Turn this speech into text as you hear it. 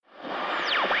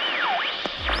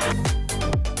Do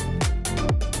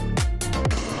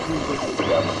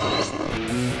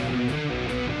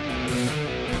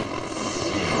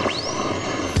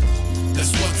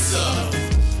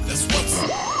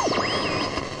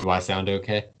I sound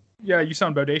okay? Yeah, you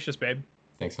sound bodacious, babe.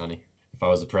 Thanks, honey. If I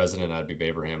was the president, I'd be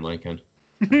Abraham Lincoln.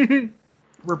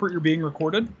 Rupert, you're being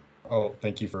recorded. Oh,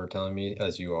 thank you for telling me,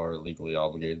 as you are legally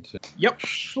obligated to. Yep.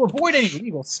 To avoid any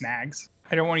legal snags.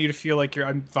 I don't want you to feel like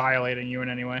I'm violating you in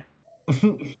any way.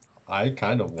 I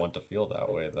kind of want to feel that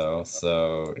way, though,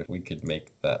 so if we could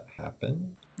make that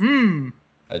happen,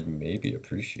 I'd maybe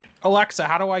appreciate it. Alexa,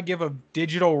 how do I give a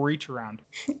digital reach around?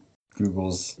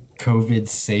 Google's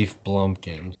COVID-safe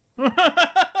Blumpkin.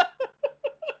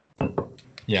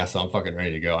 Yeah, so I'm fucking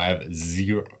ready to go. I have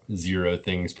zero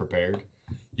things prepared.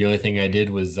 The only thing I did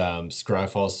was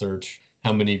Scryfall search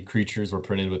how many creatures were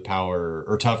printed with power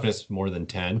or toughness more than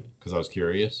 10, because I was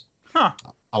curious. Huh.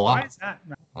 A lot. Why is that?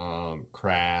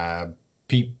 Crab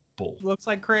people. Looks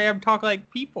like crab talk like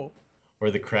people. Or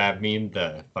the crab meme,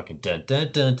 the fucking dun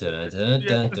dun dun dun dun dun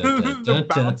dun The dun dun.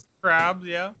 bounce crabs,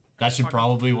 yeah. That should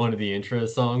probably one of the intro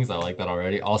songs. I like that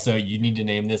already. Also, you need to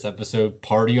name this episode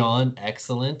Party On.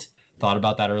 Excellent. Thought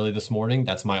about that early this morning.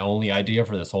 That's my only idea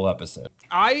for this whole episode.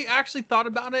 I actually thought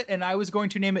about it, and I was going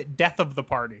to name it Death of the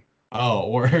Party. Oh,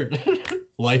 or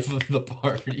Life of the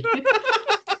Party.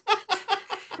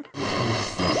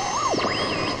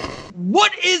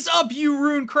 What is up, you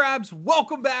Rune Crabs?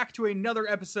 Welcome back to another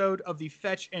episode of the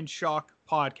Fetch and Shock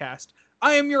podcast.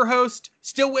 I am your host,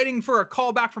 still waiting for a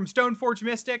call back from Stoneforge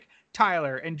Mystic,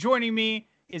 Tyler, and joining me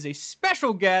is a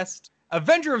special guest,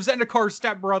 Avenger of Zendikar's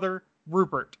stepbrother,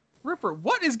 Rupert. Rupert,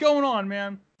 what is going on,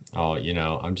 man? Oh,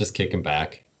 I'm just kicking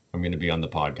back. I'm going to be on the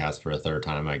podcast for a third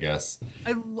time, I guess.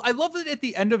 I love that at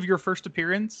the end of your first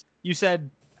appearance, you said,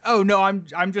 "Oh no,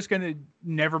 I'm just going to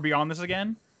never be on this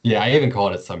again." Yeah, I even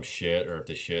called it some shit or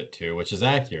the shit too, which is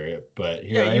accurate. But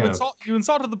here I am. You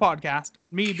insulted the podcast.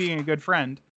 Me being a good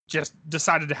friend, just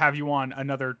decided to have you on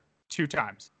another 2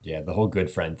 times. Yeah, the whole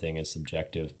good friend thing is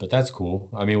subjective, but that's cool.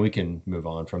 I mean, we can move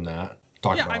on from that.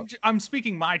 I'm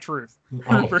speaking my truth.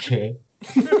 Okay.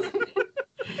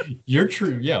 Your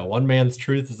truth, yeah. One man's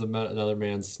truth is another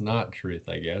man's not truth,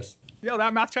 I guess. Yeah,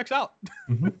 that math checks out.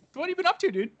 Mm-hmm. What have you been up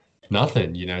to, dude?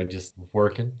 Nothing, just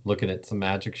working, looking at some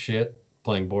magic shit,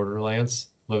 playing Borderlands,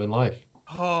 living life.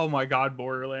 Oh my God,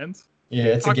 Borderlands. Yeah,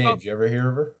 it's a game. Did you ever hear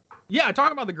of her? Yeah,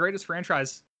 talk about the greatest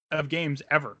franchise of games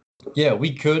ever. Yeah,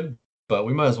 we could, but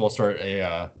we might as well start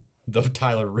the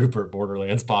Tyler Rupert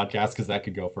Borderlands podcast, because that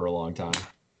could go for a long time.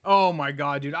 Oh my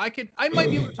God, dude. I might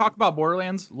be able to talk about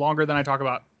Borderlands longer than I talk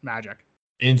about Magic.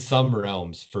 In some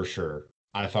realms, for sure.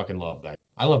 I fucking love that.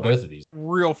 I love both of these.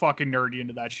 Real fucking nerdy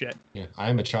into that shit. Yeah, I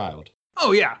am a child.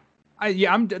 Oh yeah.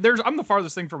 I'm the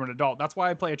farthest thing from an adult. That's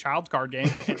why I play a child's card game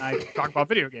and I talk about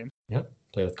video games. Yep.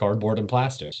 Play with cardboard and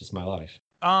plastic. It's just my life.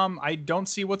 I don't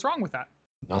see what's wrong with that.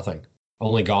 Nothing.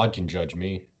 Only God can judge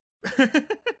me.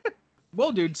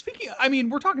 Well, dude,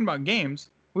 we're talking about games.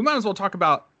 We might as well talk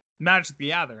about Magic the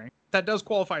Gathering. That does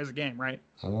qualify as a game, right?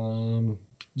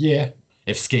 Yeah.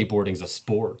 If skateboarding's a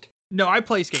sport. No, I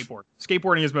play skateboard.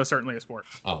 Skateboarding is most certainly a sport.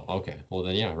 Oh, okay. Well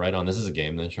then, yeah, right on. This is a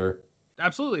game then, sure.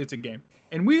 Absolutely, it's a game.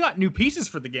 And we got new pieces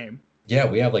for the game. Yeah,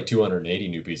 we have like 280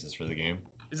 new pieces for the game.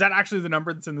 Is that actually the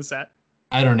number that's in the set?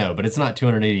 I don't know, but it's not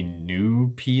 280 new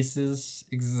pieces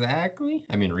exactly.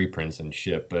 I mean, reprints and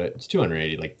shit, but it's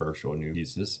 280 like virtual new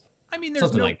pieces. I mean, there's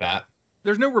something like that.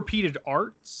 There's no repeated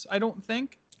arts, I don't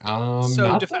think. So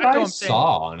not de facto, I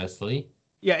saw, honestly.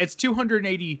 Yeah, it's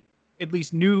 280 at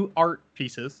least new art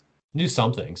pieces. New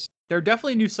somethings. They're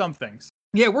definitely new somethings.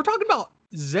 Yeah, we're talking about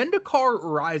Zendikar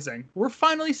Rising. We're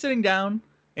finally sitting down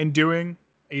and doing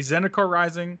a Zendikar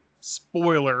Rising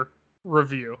spoiler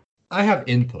review. I have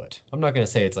input. I'm not going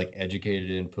to say it's like educated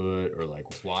input or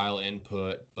like while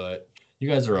input, but you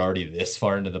guys are already this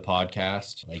far into the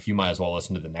podcast. Like, you might as well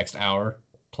listen to the next hour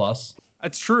plus.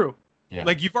 That's true. Yeah.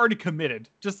 Like, you've already committed.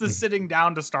 Just the sitting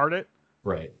down to start it.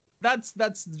 Right. That's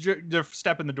the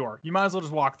step in the door. You might as well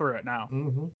just walk through it now.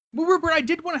 Mm-hmm. Well, Rupert, I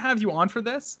did want to have you on for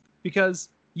this because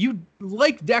you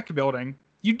like deck building.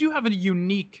 You do have a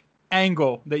unique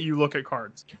angle that you look at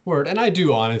cards. Word. And I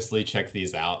do honestly check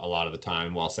these out a lot of the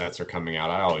time while sets are coming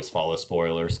out. I always follow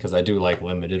spoilers because I do like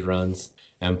limited runs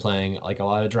and playing like a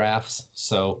lot of drafts.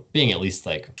 So being at least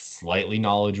like slightly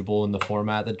knowledgeable in the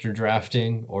format that you're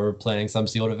drafting or playing some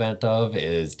sealed event of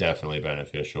is definitely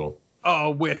beneficial.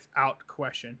 Oh, without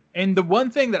question. And the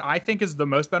one thing that I think is the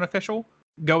most beneficial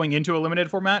going into a limited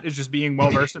format is just being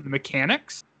well versed in the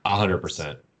mechanics.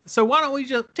 100%. So why don't we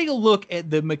just take a look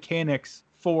at the mechanics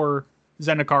for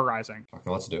Zendikar Rising? Okay,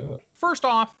 let's do it. First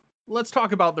off, let's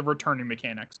talk about the returning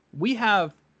mechanics. We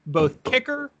have both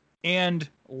Kicker and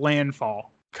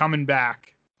Landfall coming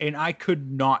back, and I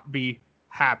could not be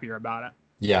happier about it.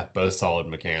 Yeah, both solid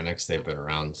mechanics. They've been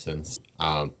around since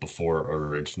before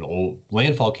original.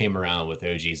 Landfall came around with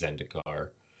OG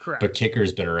Zendikar, Correct. but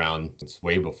Kicker's been around since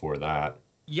way before that.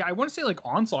 Yeah, I want to say like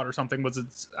Onslaught or something was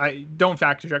its. I don't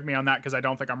fact check me on that because I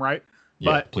don't think I'm right.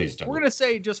 Yeah, But please don't. we're gonna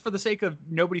say, just for the sake of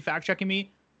nobody fact checking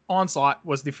me, Onslaught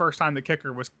was the first time the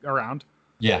Kicker was around.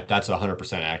 Yeah, that's a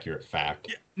 100% accurate fact.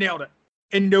 Yeah, nailed it.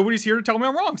 And nobody's here to tell me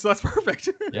I'm wrong, so that's perfect.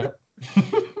 Yep.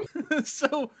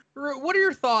 So, what are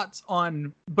your thoughts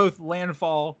on both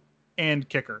Landfall and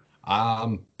Kicker?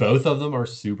 Both of them are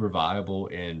super viable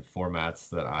in formats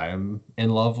that I'm in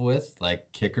love with.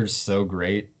 Like Kicker's so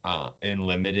great in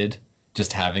limited,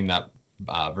 just having that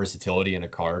versatility in a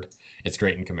card. It's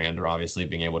great in Commander, obviously,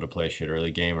 being able to play shit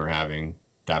early game or having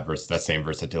that same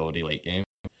versatility late game.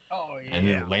 Oh yeah. And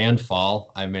then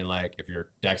Landfall, I mean, like, if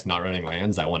your deck's not running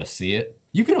lands, I want to see it.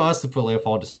 You can honestly put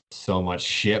Landfall to so much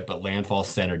shit, but Landfall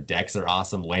centered decks are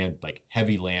awesome. Like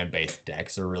heavy land-based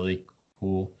decks are really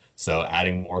cool. So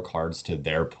adding more cards to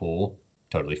their pool,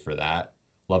 totally for that.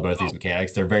 Love both these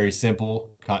mechanics. They're very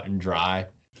simple, cut and dry.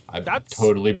 I'm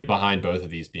totally behind both of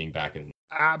these being back in.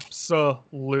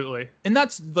 Absolutely. And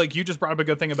that's, like, you just brought up a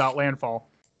good thing about Landfall.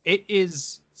 It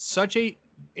is such a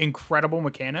incredible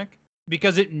mechanic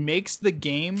because it makes the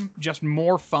game just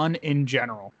more fun in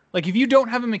general. Like, if you don't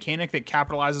have a mechanic that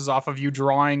capitalizes off of you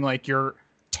drawing, like, your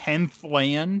 10th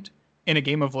land in a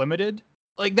game of Limited,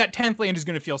 like, that 10th land is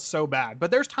going to feel so bad.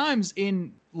 But there's times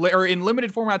in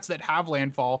limited formats that have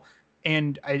Landfall,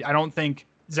 and I don't think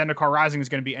Zendikar Rising is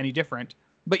going to be any different.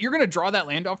 But you're going to draw that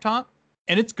land off top,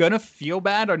 and it's going to feel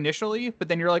bad initially, but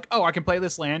then you're like, oh, I can play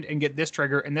this land and get this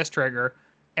trigger,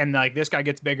 and like this guy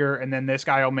gets bigger, and then this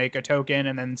guy will make a token,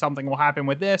 and then something will happen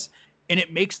with this, and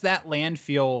it makes that land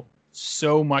feel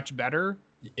so much better.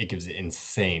 It gives it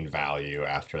insane value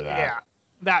after that. Yeah,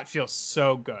 that feels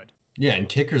so good. Yeah, and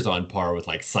Kicker's on par with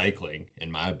like cycling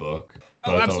in my book.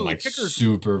 Oh, Both absolutely. of them, like, Kicker's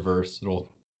super versatile.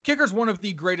 Kicker's one of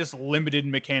the greatest limited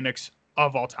mechanics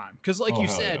of all time. Because like you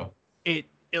said, yeah. it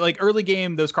like early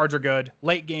game, those cards are good.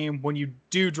 Late game, when you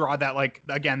do draw that, like,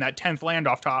 again, that 10th land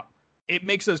off top, it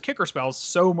makes those Kicker spells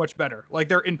so much better. Like,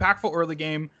 they're impactful early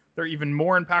game. They're even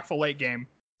more impactful late game.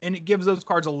 And it gives those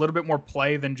cards a little bit more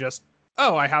play than just,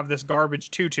 oh, I have this garbage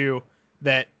 2/2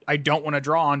 that I don't want to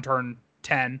draw on turn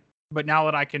 10. But now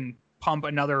that I can pump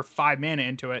another 5 mana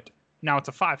into it, now it's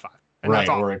a 5/5. Right,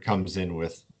 or it comes in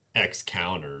with X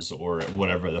counters or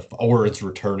whatever, or it's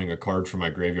returning a card from my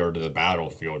graveyard to the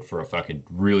battlefield for a fucking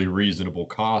really reasonable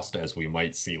cost, as we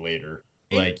might see later.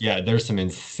 Like, yeah, there's some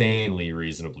insanely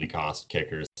reasonably cost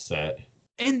Kickers set.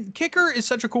 And Kicker is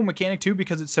such a cool mechanic too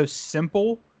because it's so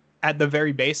simple at the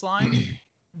very baseline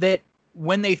that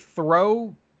when they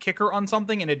throw Kicker on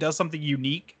something and it does something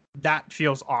unique, that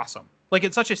feels awesome. Like,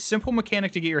 it's such a simple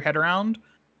mechanic to get your head around,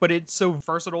 but it's so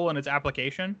versatile in its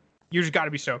application. You just got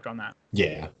to be stoked on that.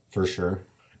 Yeah, for sure.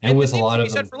 And with a lot of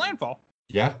them, for Landfall.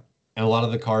 Yeah, and a lot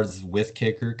of the cards with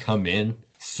Kicker come in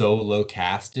so low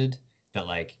casted that,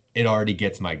 like, it already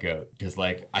gets my goat. Because,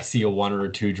 like, I see a 1 or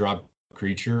a 2 drop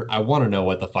creature, I want to know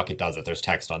what the fuck it does if there's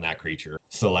text on that creature.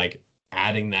 So, like,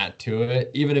 adding that to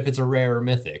it, even if it's a rare or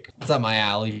mythic, it's up my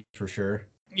alley for sure.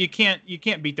 You can't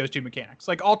beat those two mechanics.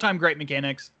 Like, all-time great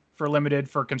mechanics for limited,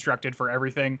 for constructed, for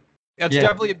everything. That's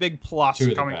definitely a big plus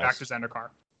coming back to Zendikar.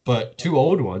 But 2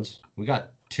 old ones, we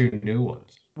got 2 new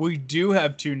ones. We do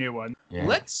have 2 new ones. Yeah.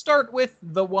 Let's start with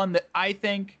the one that I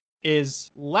think is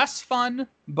less fun,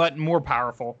 but more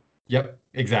powerful. Yep,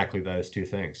 exactly those 2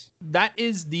 things. That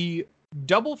is the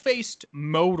double-faced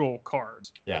modal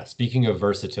cards. Yeah, speaking of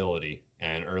versatility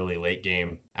and early late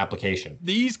game application.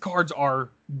 These cards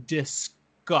are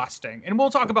disgusting. And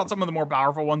we'll talk about some of the more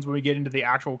powerful ones when we get into the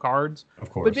actual cards. Of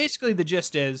course. But basically the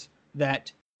gist is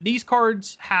that these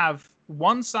cards have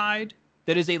one side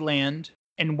that is a land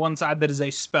and one side that is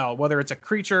a spell. Whether it's a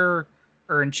creature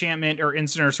or enchantment or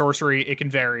instant or sorcery, it can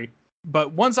vary.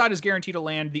 But one side is guaranteed a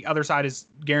land, the other side is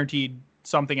guaranteed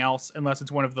something else, unless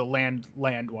it's one of the land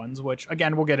ones, which,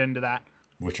 again, we'll get into that.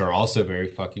 Which are also very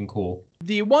fucking cool.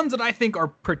 The ones that I think are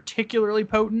particularly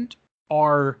potent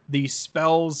are the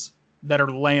spells that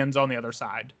are lands on the other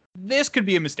side. This could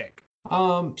be a mistake.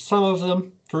 Some of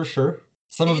them, for sure.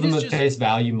 Some of them at face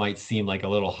value might seem like a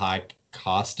little high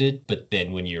costed, but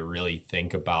then when you really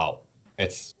think about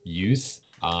its use,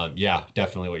 yeah,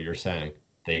 definitely what you're saying.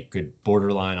 They could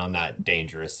borderline on that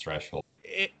dangerous threshold.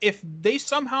 If they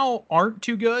somehow aren't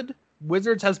too good,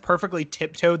 Wizards has perfectly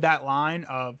tiptoed that line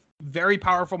of very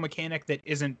powerful mechanic that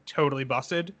isn't totally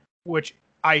busted, which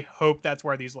I hope that's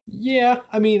where these. Yeah,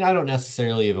 I mean, I don't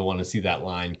necessarily even want to see that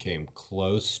line came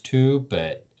close to,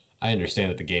 but I understand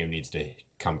that the game needs to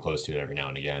come close to it every now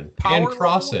and again. Power And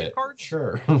cross level it. cards?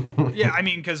 Sure. Yeah, I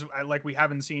mean, because like we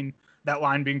haven't seen that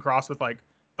line being crossed with like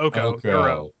Oko, Oko.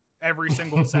 Euro, every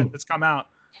single set that's come out.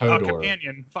 Hodor.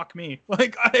 Companion, fuck me.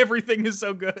 Like everything is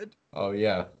so good. Oh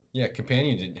yeah. Yeah,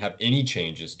 Companion didn't have any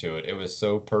changes to it. It was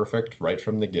so perfect right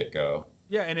from the get-go.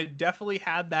 Yeah, and it definitely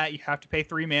had that. You have to pay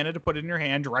 3 mana to put it in your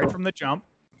hand right from the jump.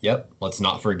 Yep. Let's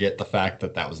not forget the fact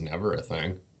that that was never a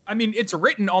thing. I mean, it's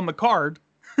written on the card.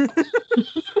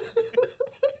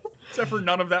 Except for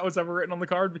none of that was ever written on the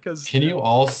card because. Can you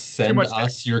all send much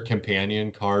us your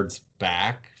Companion cards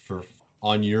back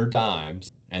on your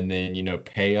dimes, and then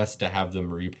pay us to have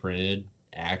them reprinted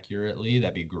accurately?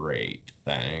 That'd be great.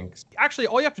 Thanks. Actually,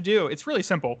 all you have to do, it's really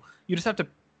simple. You just have to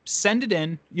send it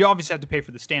in. You obviously have to pay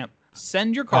for the stamp.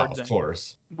 Send your cards in. Of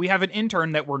course. We have an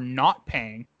intern that we're not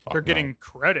paying. They're getting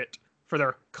credit for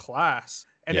their class.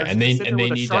 And yeah, and they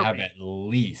need to have at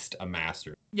least a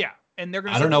master's. Yeah, and they're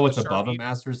going to. I don't know what's above a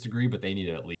master's degree, but they need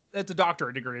it at least. That's a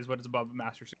doctorate degree, is what is above a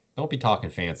master's degree. Don't be talking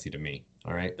fancy to me,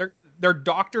 all right? They're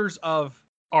doctors of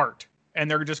art, and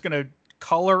they're just going to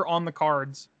color on the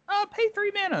cards. Pay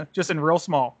 3 mana, just in real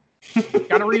small.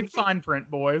 Got to read fine print,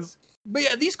 boys. But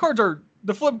yeah,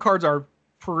 the flip cards are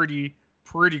pretty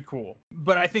cool.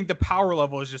 But I think the power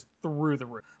level is just through the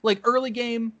roof. Like early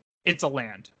game, it's a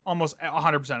land almost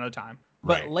 100% of the time.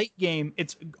 But late game,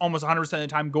 it's almost 100% of the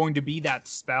time going to be that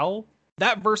spell.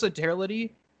 That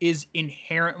versatility is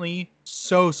inherently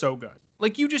so good.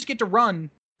 Like you just get to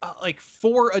run like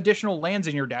 4 additional lands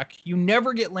in your deck. You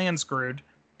never get land screwed.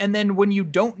 And then when you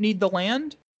don't need the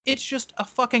land, it's just a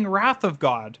fucking Wrath of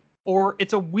God. Or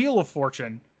it's a Wheel of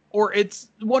Fortune. Or it's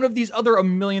one of these other a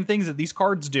million things that these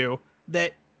cards do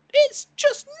that it's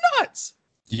just nuts.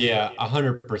 Yeah,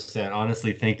 100%.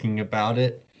 Honestly, thinking about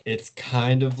it, it's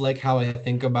kind of like how I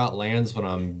think about lands when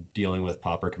I'm dealing with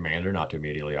Pauper Commander, not to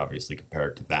immediately obviously compare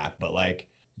it to that, but like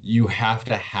you have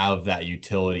to have that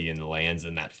utility in the lands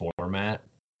in that format.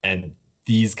 And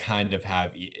these kind of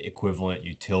have equivalent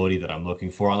utility that I'm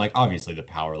looking for. And like, obviously the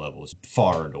power level is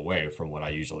far and away from what I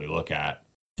usually look at.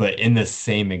 But in the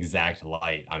same exact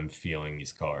light, I'm feeling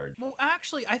these cards. Well,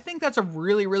 actually, I think that's a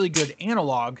really, really good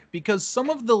analog because some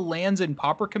of the lands in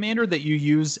Pauper Commander that you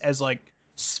use as like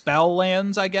spell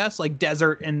lands, I guess, like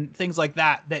desert and things like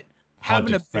that have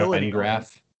an ability.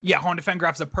 Yeah, Haunted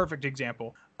Fengraph's a perfect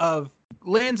example of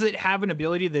lands that have an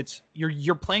ability that's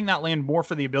you're playing that land more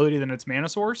for the ability than its mana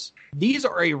source. These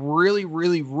are a really,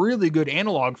 really, really good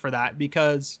analog for that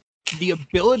because the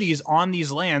abilities on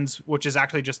these lands, which is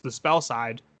actually just the spell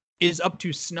side, is up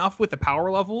to snuff with the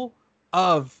power level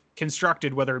of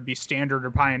Constructed, whether it be Standard or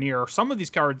Pioneer. Some of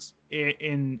these cards,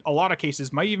 in a lot of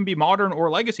cases, might even be Modern or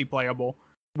Legacy playable,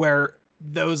 where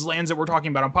those lands that we're talking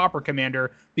about on Pauper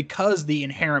Commander, because the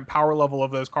inherent power level of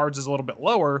those cards is a little bit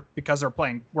lower because we're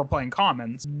playing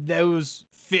commons, those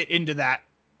fit into that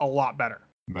a lot better.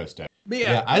 Most definitely.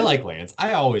 Yeah, I like lands.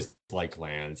 I always like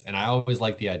lands, and I always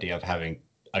like the idea of having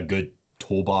a good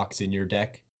toolbox in your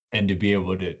deck and to be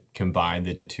able to combine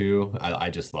the two. I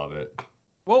just love it.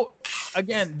 Well,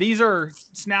 again, these are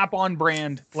Snap-on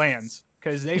brand lands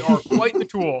because they are quite the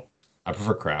tool. I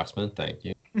prefer Craftsman, thank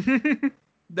you.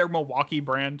 They're Milwaukee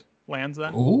brand lands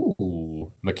then.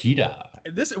 Ooh,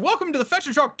 Makita. Welcome to the Fetch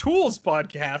and Shock Tools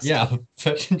podcast. Yeah,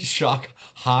 Fetch and Shock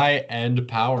high-end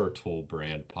power tool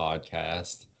brand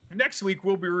podcast. Next week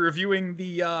we'll be reviewing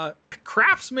the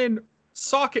Craftsman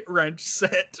socket wrench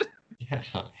set. Yeah,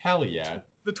 hell yeah.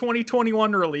 The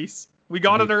 2021 release. We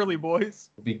got it early, boys.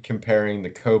 We'll be comparing the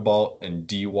Cobalt and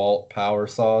DeWalt power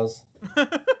saws.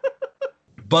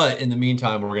 But in the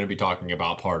meantime, we're going to be talking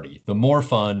about Party, the more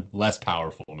fun, less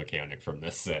powerful mechanic from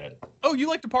this set. Oh, you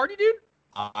like to party, dude?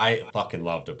 I fucking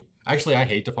love to. Actually, I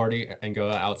hate to party and go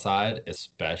outside,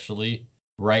 especially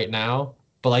right now.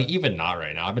 But like, even not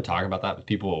right now. I've been talking about that with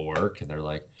people at work, and they're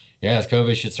like, yeah, this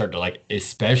COVID should start to like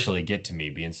especially get to me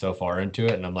being so far into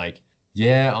it. And I'm like,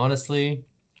 yeah, honestly,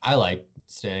 I like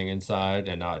staying inside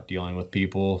and not dealing with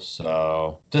people.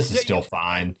 So this is still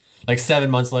fine. Like 7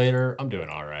 months later, I'm doing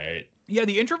all right. Yeah,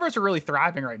 the introverts are really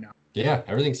thriving right now. Yeah,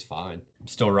 everything's fine. I'm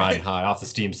still riding high off the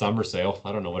Steam summer sale.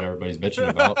 I don't know what everybody's bitching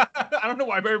about. I don't know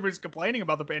why everybody's complaining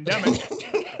about the pandemic.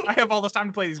 I have all this time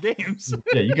to play these games.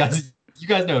 Yeah, you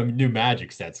guys know new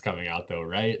Magic sets coming out though,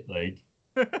 right? Like,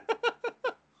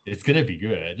 it's gonna be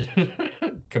good.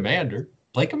 Commander,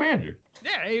 play Commander.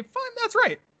 Yeah, hey, fine. That's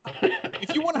right.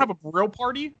 If you want to have a real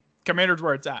party, Commander's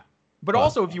where it's at. But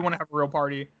also, if you want to have a real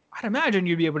party, I'd imagine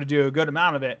you'd be able to do a good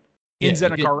amount of it in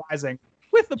Zendikar Rising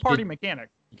with the party mechanic.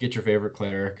 You get your favorite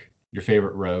cleric, your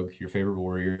favorite rogue, your favorite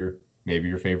warrior, maybe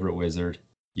your favorite wizard.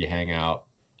 You hang out.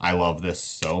 I love this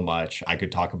so much. I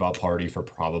could talk about party for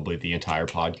probably the entire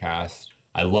podcast.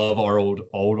 I love our old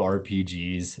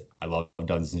RPGs. I love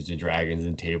Dungeons and Dragons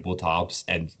and tabletops,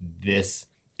 and this,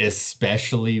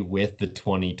 especially with the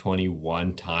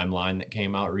 2021 timeline that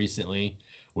came out recently,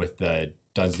 with the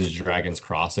Dungeons and Dragons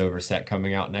crossover set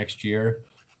coming out next year.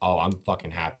 Oh, I'm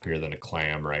fucking happier than a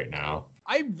clam right now.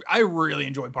 I really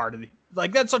enjoy Party.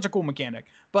 Like, that's such a cool mechanic.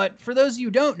 But for those of you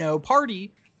who don't know,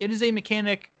 Party, it is a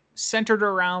mechanic centered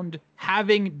around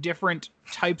having different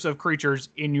types of creatures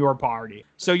in your party.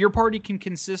 So your party can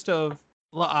consist of,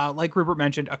 like Rupert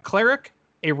mentioned, a cleric,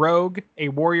 a rogue, a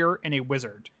warrior, and a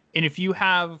wizard. And if you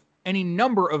have any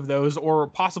number of those, or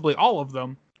possibly all of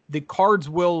them, the cards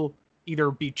will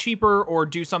either be cheaper or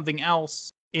do something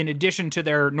else in addition to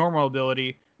their normal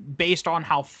ability based on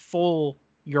how full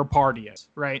your party is,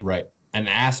 right? Right. An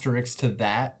asterisk to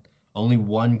that, only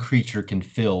one creature can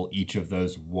fill each of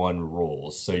those one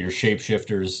roles. So your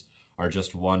shapeshifters are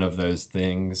just one of those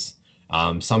things.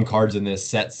 Some cards in this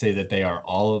set say that they are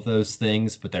all of those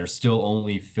things, but they're still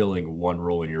only filling one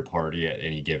role in your party at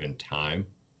any given time.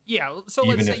 Yeah, so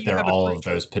even let's say if you they're have all of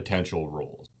those potential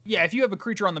roles. Yeah, if you have a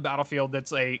creature on the battlefield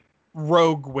that's a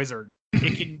rogue wizard,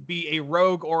 it can be a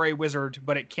rogue or a wizard,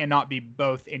 but it cannot be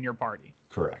both in your party.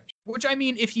 Correct. Which, I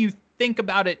mean, if you think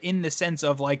about it in the sense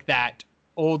of like that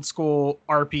old school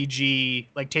RPG,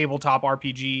 like tabletop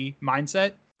RPG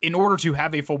mindset, in order to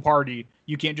have a full party,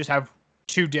 you can't just have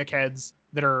two dickheads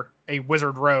that are a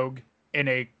wizard rogue and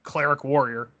a cleric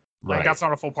warrior. Like, Right. that's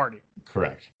not a full party.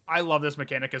 Correct. I love this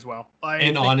mechanic as well.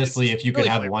 And honestly, if you could really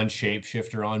have flavorful. one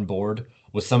shapeshifter on board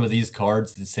with some of these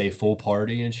cards that say full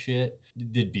party and shit,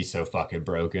 it'd be so fucking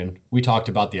broken. We talked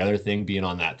about the other thing being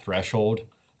on that threshold.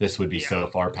 This would be so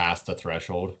far past the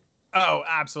threshold. Oh,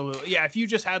 absolutely. Yeah, if you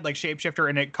just had like shapeshifter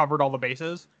and it covered all the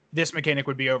bases, this mechanic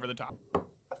would be over the top.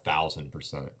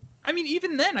 1,000%. I mean,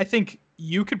 even then, I think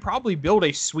you could probably build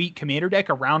a sweet commander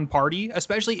deck around Party,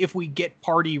 especially if we get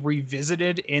Party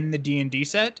revisited in the D&D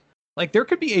set. Like, there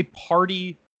could be a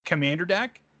Party commander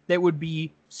deck that would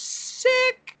be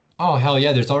sick. Oh hell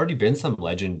yeah! There's already been some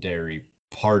legendary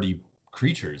party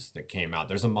creatures that came out.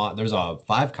 There's a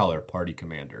 5-color party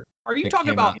commander. Are you that talking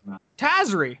came about out.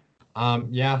 Tazri?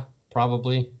 Yeah,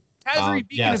 probably. Tazri,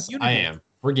 Beacon Yes, of Unity. I am.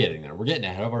 We're getting there. We're getting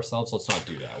ahead of ourselves. Let's not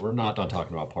do that. We're not done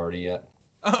talking about party yet.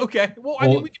 Okay. Well, I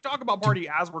mean, we can talk about Party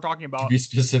as we're talking To about. be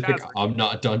specific, Tazri. I'm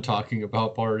not done talking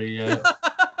about party yet.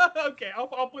 Okay, I'll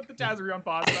put the Tazri on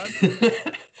pause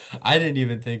then. I didn't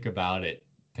even think about it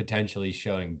potentially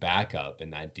showing backup in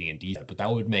that D&D set, but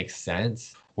that would make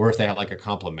sense. Or if they had like a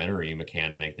complementary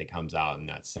mechanic that comes out in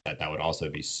that set, that would also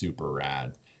be super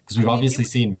rad. Because we've obviously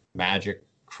seen Magic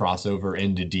crossover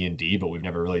into D&D, but we've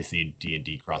never really seen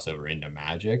D&D crossover into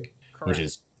Magic, which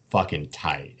is fucking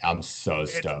tight. I'm so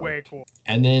stoked. It's way cool.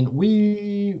 And then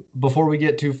before we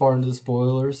get too far into the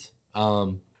spoilers,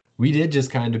 we did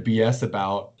just kind of BS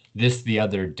about this the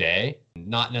other day.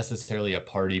 Not necessarily a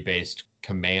party-based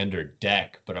commander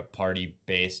deck, but a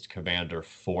party-based commander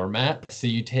format. So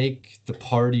you take the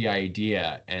party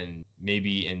idea and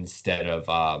maybe instead of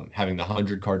having the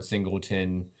 100-card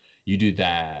singleton, you do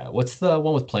that. What's the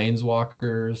one with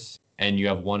planeswalkers? And you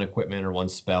have one equipment or one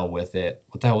spell with it.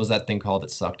 What the hell was that thing called that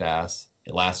sucked ass?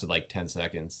 It lasted like 10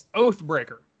 seconds.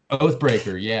 Oathbreaker.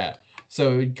 Oathbreaker, yeah.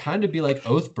 So it'd kind of be like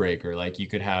Oathbreaker. Like you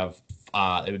could have,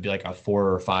 it would be like a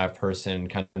 4 or 5 person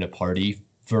kind of party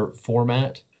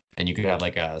format. And you could have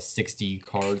like a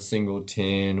 60-card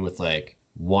singleton with like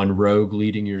one rogue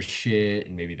leading your shit.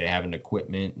 And maybe they have an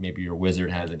equipment. Maybe your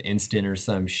wizard has an instant or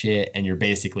some shit. And you're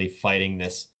basically fighting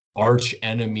this arch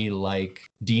enemy like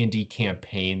D&D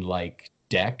campaign like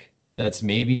deck that's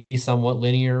maybe somewhat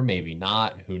linear, maybe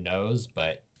not, who knows,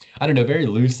 but I don't know, very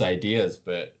loose ideas.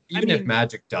 But even if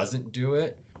Magic doesn't do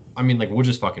it, I mean, like, we'll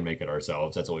just fucking make it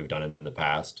ourselves. That's what we've done in the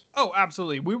past. Oh,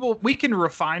 absolutely. We can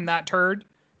refine that turd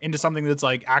into something that's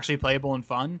like actually playable and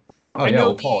fun. Oh yeah,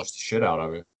 we'll polish the shit out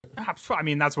of it. I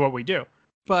mean, that's what we do.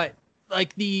 But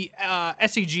like the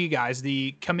SCG guys,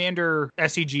 the Commander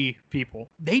SCG people,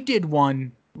 they did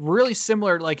one really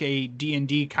similar, like a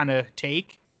D&D kind of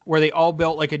take, where they all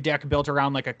built like a deck built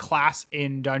around like a class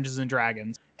in Dungeons and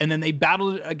Dragons, and then they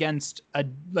battled it against a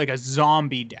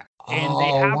zombie deck. And they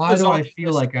have why do I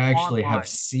feel like I actually have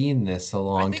seen this a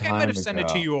long time ago? I think I might have sent it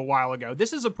to you a while ago.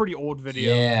 This is a pretty old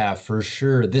video. Yeah, for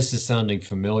sure. This is sounding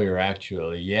familiar,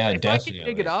 actually. Yeah, definitely. If I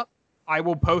can dig it up, I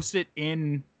will post it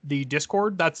in the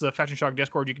Discord. That's the Fetch and Shock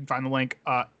Discord. You can find the link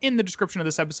in the description of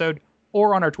this episode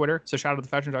or on our Twitter. So shout out to the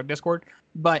Fetch and Shock Discord.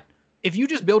 But if you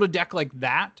just build a deck like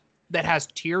that, that has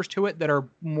tiers to it that are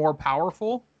more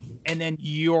powerful, and then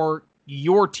your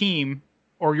team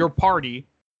or your party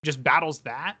just battles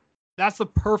that. That's the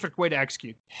perfect way to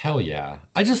execute. Hell yeah.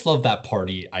 I just love that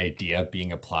party idea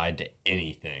being applied to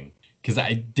anything. Because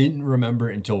I didn't remember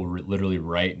until literally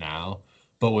right now.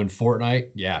 But when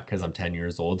Fortnite, yeah, because I'm 10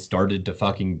 years old, started to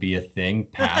fucking be a thing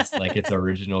past like its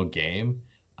original game.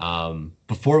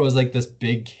 Before it was like this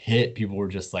big hit, people were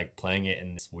just like playing it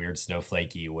in this weird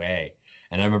snowflakey way.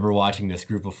 And I remember watching this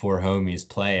group of 4 homies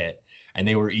play it, and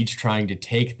they were each trying to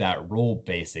take that role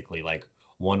basically. Like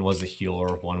one was a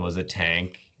healer, one was a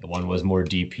tank, one was more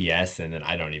DPS, and then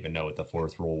I don't even know what the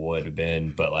 4th role would have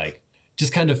been, but like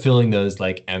just kind of filling those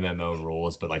like MMO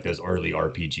rules, but like those early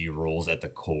RPG rules at the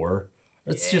core.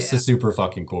 It's just a super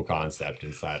fucking cool concept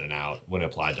inside and out when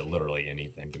applied to literally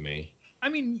anything to me. I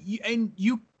mean,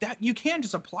 you can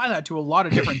just apply that to a lot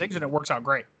of different things and it works out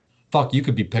great. Fuck, you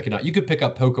could pick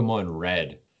up Pokemon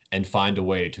Red and find a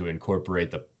way to incorporate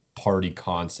the party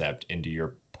concept into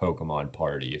your Pokemon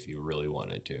party if you really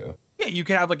wanted to. Yeah, you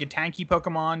could have like a tanky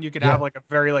Pokemon. You could have like a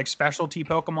very like specialty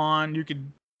Pokemon. You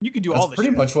could do all this. That's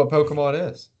pretty much what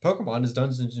Pokemon is. Pokemon is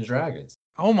Dungeons and Dragons.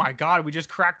 Oh my god, we just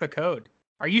cracked the code.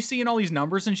 Are you seeing all these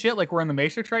numbers and shit like we're in the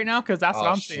Matrix right now? Because that's what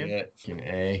I'm seeing.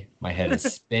 A. My head is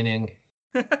spinning.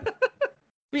 But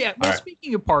yeah, well,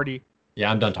 speaking of party. Yeah,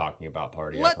 I'm done talking about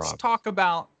party. Let's talk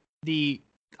about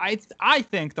I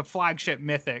think the flagship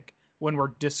mythic when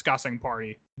we're discussing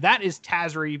party. That is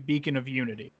Tazri, Beacon of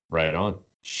Unity. Right on.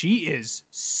 She is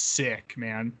sick,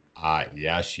 man.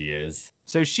 Yeah, she is.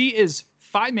 So she is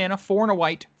 5 mana, 4 and a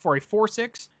white for a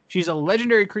 4/6. She's a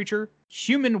legendary creature,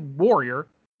 human warrior.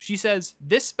 She says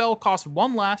this spell costs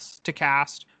 1 less to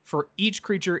cast for each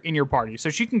creature in your party. So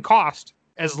she can cost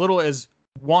as little as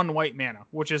 1 white mana,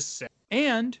 which is sick.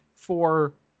 And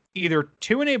for either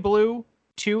 2 in a blue,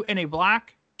 2 in a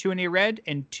black, 2 in a red,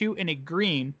 and 2 in a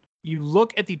green, you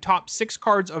look at the top 6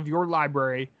 cards of your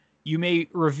library. You may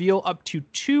reveal up to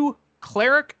 2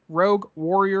 cleric, rogue,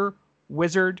 warrior,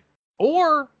 wizard,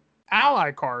 or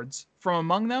ally cards from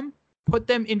among them. Put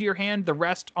them into your hand, the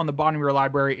rest on the bottom of your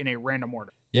library in a random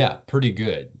order. Yeah, pretty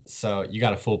good. So you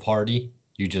got a full party.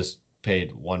 You just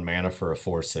paid 1 mana for a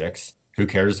 4/6. Who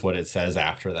cares what it says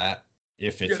after that?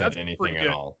 If it said anything at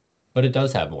all. But it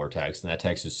does have more text, and that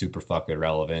text is super fucking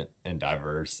relevant and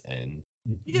diverse. And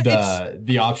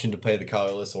the option to play the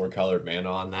colorless or colored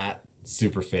mana on that,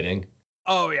 super fitting.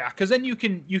 Oh yeah, because then you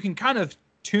can kind of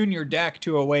tune your deck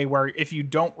to a way where if you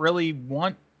don't really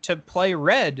want to play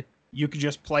red, you could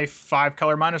just play 5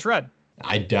 color minus red.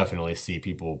 I definitely see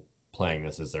people playing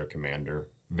this as their commander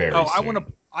very soon.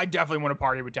 I definitely want to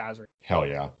party with Tazri. Hell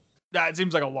yeah. That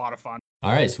seems like a lot of fun.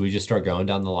 All right, so we just start going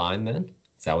down the line then?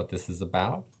 Is that what this is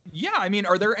about? Yeah, I mean,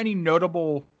 are there any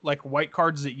notable like white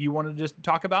cards that you wanted to just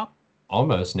talk about?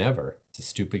 Almost never. It's a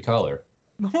stupid color.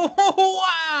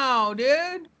 Wow,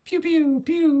 dude. Pew, pew,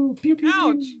 pew, pew, pew.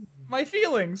 Ouch. My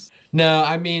feelings. No,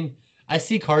 I mean, I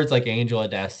see cards like Angel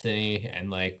of Destiny and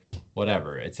like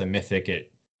whatever. It's a mythic.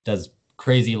 It does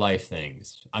crazy life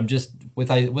things. I'm just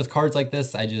with cards like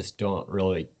this, I just don't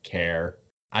really care.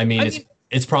 I mean,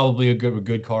 it's probably a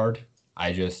good card.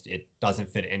 It doesn't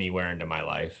fit anywhere into my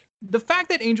life. The fact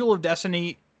that Angel of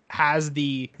Destiny has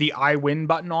the I win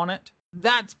button on it,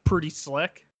 that's pretty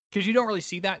slick because you don't really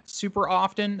see that super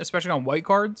often, especially on white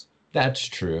cards. That's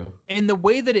true. And the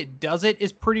way that it does it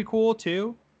is pretty cool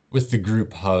too. With the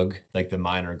group hug, like the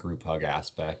minor group hug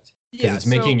aspect. Because it's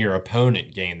making your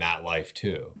opponent gain that life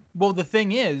too. Well, the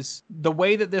thing is, the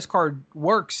way that this card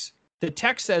works, the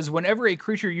text says whenever a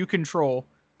creature you control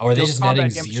are they just netting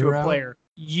 0? To a player,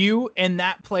 you and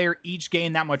that player each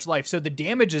gain that much life. So the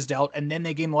damage is dealt and then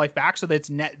they gain the life back, so that's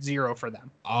net 0 for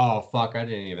them. Oh, fuck. I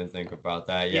didn't even think about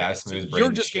that. Yeah, I smooth so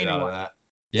you're just gaining out life. Of that.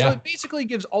 Yeah. So it basically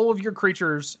gives all of your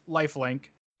creatures life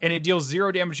link, and it deals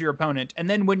 0 damage to your opponent. And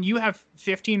then when you have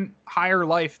 15 higher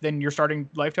life than your starting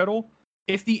life total,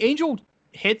 if the angel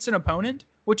hits an opponent,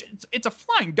 which it's a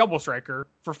flying double striker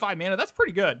for 5 mana, that's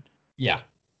pretty good. Yeah.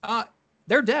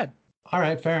 They're dead. All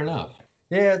right, fair enough.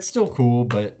 Yeah, it's still cool,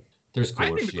 but there's cooler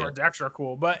shit. I think the card's extra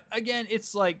cool, but again,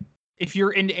 it's like if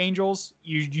you're into angels,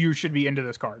 you should be into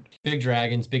this card. Big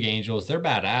dragons, big angels, they're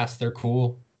badass. They're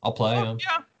cool. I'll play them.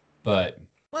 Yeah. But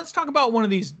let's talk about one of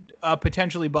these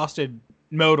potentially busted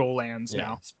modal lands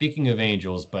now. Speaking of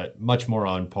angels, but much more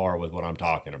on par with what I'm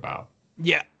talking about.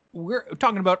 Yeah. We're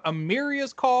talking about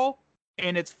Emeria's Call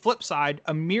and its flip side,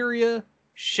 Emeria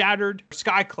Shattered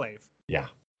Skyclave. Yeah.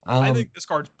 I think this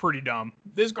card's pretty dumb.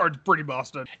 This card's pretty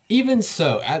busted. Even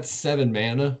so, at 7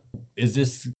 mana, is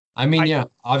this... I mean,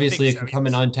 obviously it can come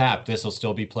in untapped. This will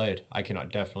still be played. I can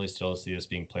definitely still see this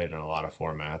being played in a lot of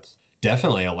formats.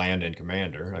 Definitely a land and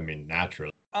commander. I mean,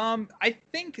 naturally. I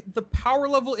think the power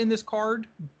level in this card,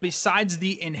 besides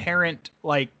the inherent,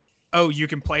 like, oh, you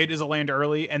can play it as a land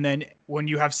early, and then when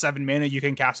you have 7 mana, you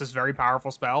can cast this very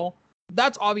powerful spell.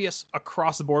 That's obvious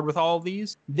across the board with all of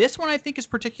these. This one I think is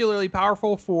particularly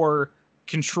powerful for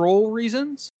control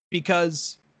reasons,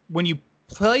 because when you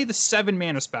play the 7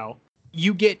 mana spell,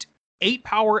 you get 8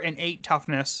 power and 8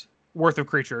 toughness worth of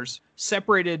creatures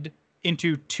separated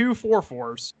into 2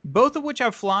 4/4s, both of which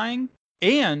have flying,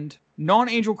 and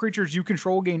non-angel creatures you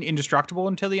control gain indestructible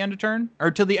until the end of turn, or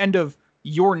till the end of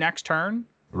your next turn.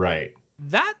 Right.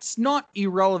 That's not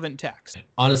irrelevant text.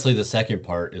 Honestly, the second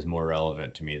part is more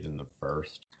relevant to me than the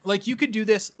first. Like, you could do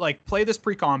this, like, play this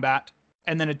pre-combat,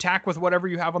 and then attack with whatever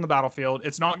you have on the battlefield.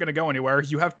 It's not going to go anywhere.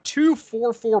 You have 2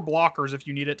 4/4 blockers if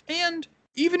you need it. And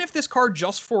even if this card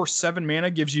just for 7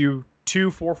 mana gives you 2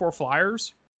 4/4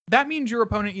 flyers, that means your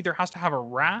opponent either has to have a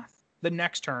Wrath the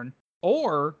next turn,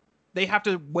 or they have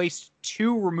to waste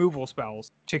 2 removal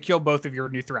spells to kill both of your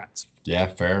new threats. Yeah,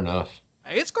 fair enough.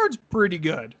 This card's pretty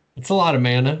good. It's a lot of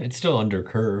mana. It's still under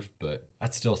curve, but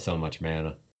that's still so much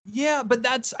mana. Yeah, but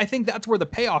I think that's where the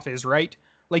payoff is, right?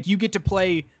 Like, you get to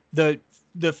play the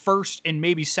first and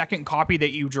maybe second copy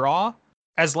that you draw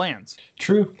as lands.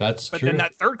 True, that's But true. then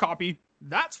that third copy,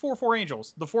 that's 4/4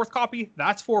 angels. The fourth copy,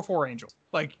 that's 4/4 angels.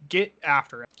 Like, get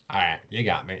after it. All right, you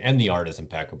got me. And the art is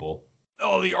impeccable.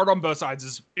 Oh, the art on both sides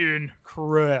is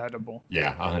incredible.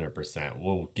 Yeah, 100%.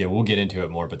 We'll get into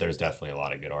it more, but there's definitely a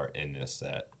lot of good art in this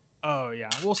set. Oh, yeah.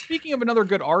 Well, speaking of another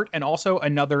good art and also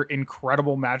another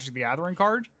incredible Magic the Gathering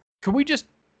card, could we just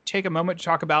take a moment to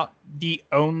talk about the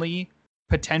only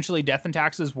potentially Death and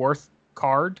Taxes worth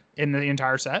card in the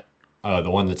entire set? The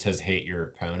one that says hate your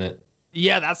opponent.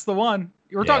 Yeah, that's the one.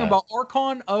 We're talking about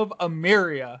Archon of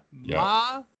Emeria.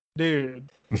 My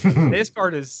dude. This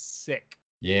card is sick.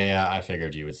 Yeah, I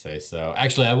figured you would say so.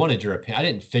 Actually, I wanted your opinion. I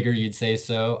didn't figure you'd say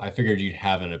so. I figured you'd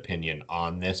have an opinion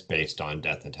on this based on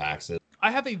Death and Taxes.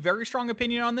 I have a very strong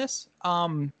opinion on this.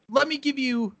 Let me give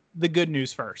you the good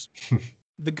news first.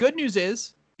 The good news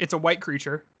is it's a white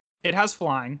creature. It has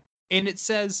flying. And it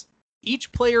says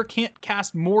each player can't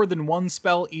cast more than one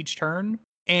spell each turn.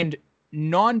 And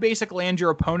non-basic land your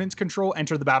opponents control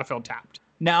enter the battlefield tapped.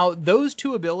 Now, those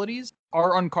 2 abilities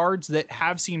are on cards that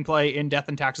have seen play in Death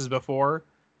and Taxes before.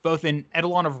 Both in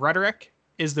Eidolon of Rhetoric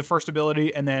is the first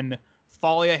ability, and then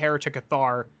Thalia, Heretic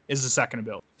Athar is the second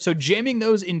ability. So jamming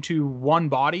those into one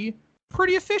body,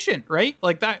 pretty efficient, right?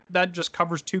 Like that just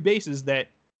covers 2 bases that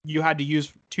you had to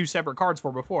use 2 separate cards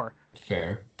for before.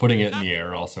 Fair. Putting it in the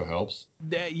air also helps.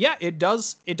 Yeah, it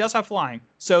does. It does have flying.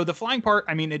 So the flying part,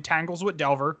 I mean, it tangles with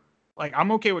Delver. Like,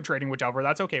 I'm okay with trading with Delver.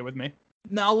 That's okay with me.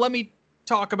 Now let me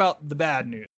talk about the bad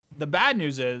news. The bad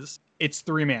news is it's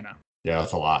 3 mana. Yeah,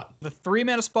 that's a lot. The 3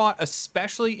 mana spot,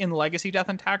 especially in Legacy Death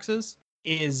and Taxes,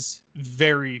 is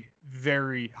very,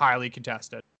 very highly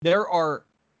contested. There are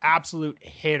absolute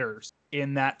hitters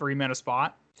in that 3 mana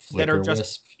spot that are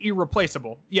just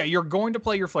irreplaceable. Yeah, you're going to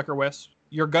play your Flicker Wisp.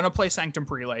 You're going to play Sanctum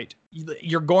Prelate.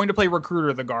 You're going to play Recruiter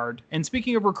of the Guard. And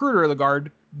speaking of Recruiter of the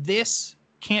Guard, this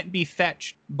can't be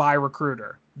fetched by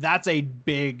Recruiter. That's a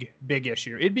big, big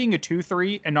issue. It being a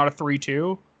 2/3 and not a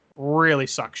 3/2 really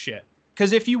sucks shit.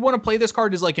 Because if you want to play this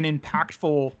card as like an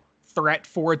impactful threat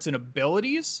for its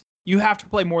abilities, you have to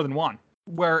play more than one.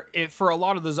 Where if for a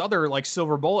lot of those other like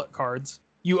Silver Bullet cards,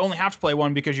 you only have to play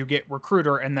one because you get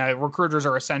Recruiter, and the Recruiters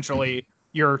are essentially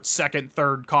your second,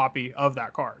 third copy of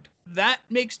that card. That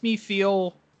makes me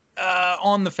feel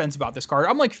on the fence about this card.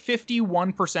 I'm like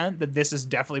 51% that this is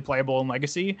definitely playable in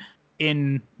Legacy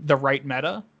in the right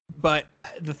meta, but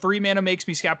the 3 mana makes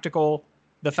me skeptical.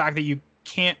 The fact that you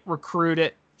can't recruit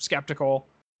it, skeptical.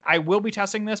 I will be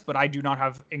testing this, but I do not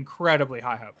have incredibly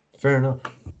high hope. Fair enough.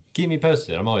 Keep me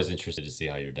posted. I'm always interested to see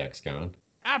how your deck's going.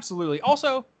 Absolutely.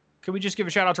 Also, could we just give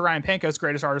a shout out to Ryan Pankos,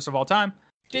 greatest artist of all time?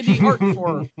 Did the art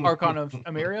for Archon of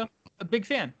Emeria. A big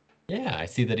fan. Yeah, I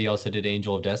see that he also did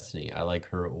Angel of Destiny. I like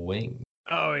her wing.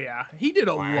 Oh, yeah. He did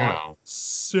a lot of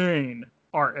insane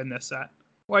art in this set.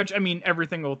 Which, I mean, every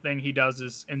single thing he does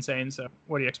is insane, so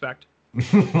what do you expect?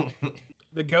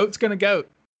 The goat's gonna goat.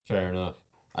 Fair enough.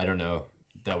 I don't know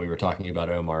that we were talking about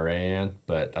Omar Rayan,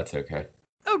 but that's okay.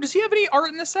 Oh, does he have any art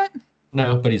in this set?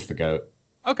 No, but he's the goat.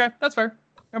 Okay, that's fair.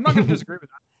 I'm not going to disagree with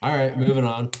that. All right, moving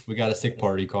on. We got a sick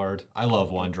party card. I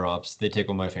love 1-drops. They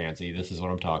tickle my fancy. This is what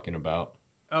I'm talking about.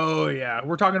 Oh, yeah.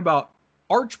 We're talking about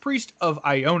Archpriest of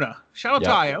Iona. Shout out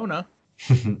to Iona.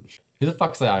 Who the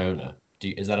fuck's the Iona?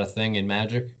 Is that a thing in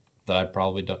Magic that I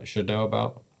probably should know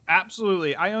about?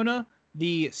 Absolutely. Iona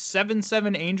the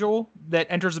 7/7 angel that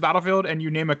enters the battlefield and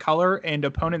you name a color and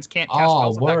opponents can't cast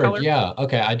spells of that word. color. Yeah.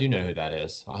 Okay. I do know who that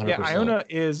is. 100%. Yeah, Iona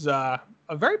is a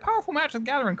very powerful Magic the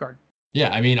Gathering card. Yeah.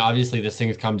 I mean, obviously, this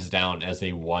thing comes down as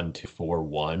a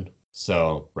 1/4/1.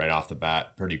 So right off the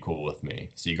bat, pretty cool with me.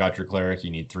 So you got your cleric.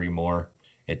 You need 3 more.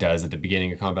 It does at the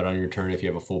beginning of combat on your turn. If you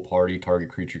have a full party, target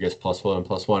creature gets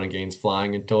 +1/+1 and gains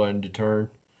flying until end of turn.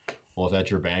 Well, if that's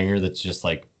your banger, that's just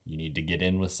like you need to get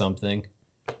in with something.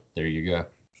 There you go.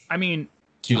 I mean,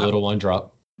 cute little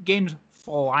 1-drop. Gains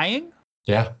flying.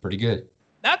 Yeah, pretty good.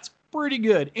 That's pretty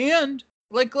good. And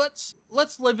like, let's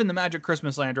live in the Magic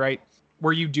Christmas land, right?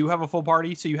 Where you do have a full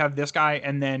party, so you have this guy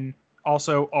and then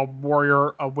also a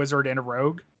warrior, a wizard, and a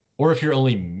rogue. Or if you're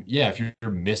if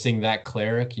you're missing that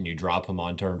cleric and you drop him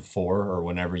on turn 4 or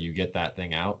whenever you get that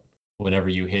thing out, whenever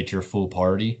you hit your full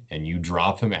party and you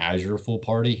drop him as your full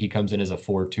party, he comes in as a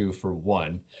 4/2 for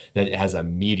 1 that has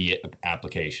immediate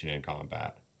application in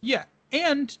combat. Yeah,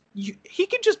 and he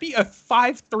can just be a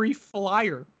 5/3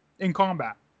 flyer in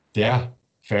combat. Yeah,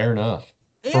 fair enough.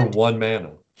 And for 1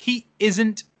 mana. He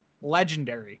isn't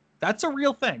legendary. That's a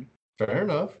real thing. Fair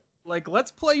enough. Like,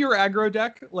 let's play your aggro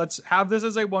deck. Let's have this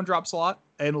as a 1-drop slot,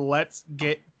 and let's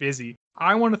get busy.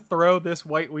 I want to throw this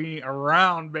white weenie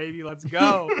around, baby. Let's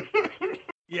go.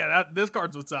 Yeah, this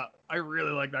card's what's up. I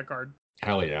really like that card.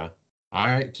 Hell yeah. All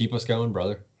right, keep us going,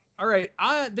 brother. All right.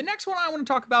 The next one I want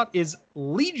to talk about is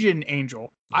Legion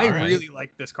Angel. I really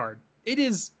like this card. It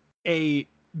is a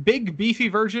big, beefy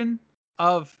version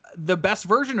of the best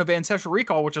version of Ancestral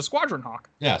Recall, which is Squadron Hawk.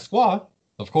 Yeah, Squaw,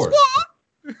 of course. Squaw!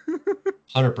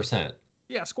 100%.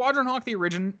 Yeah, Squadron Hawk,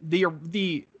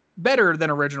 the better than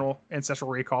original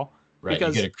Ancestral Recall. Right,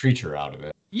 because, you get a creature out of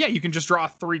it. Yeah, you can just draw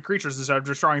 3 creatures instead of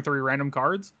just drawing 3 random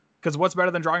cards. Because what's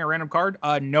better than drawing a random card?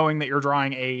 Knowing that you're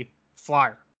drawing a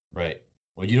flyer. Right.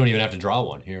 Well, you don't even have to draw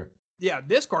one here. Yeah,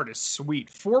 this card is sweet.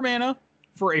 4 mana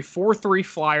for a 4/3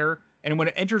 flyer, and when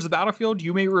it enters the battlefield,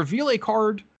 you may reveal a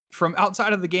card from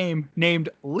outside of the game named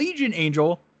Legion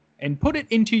Angel and put it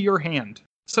into your hand.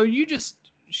 So you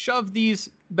just shove these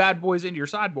bad boys into your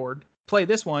sideboard, play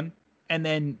this one, and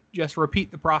then just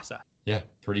repeat the process. Yeah,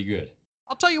 pretty good.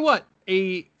 I'll tell you what,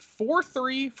 a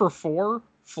 4/3 for 4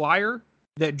 flyer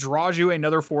that draws you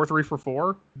another 4/3 for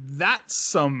 4, that's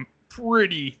some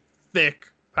pretty thick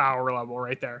power level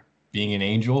right there. Being an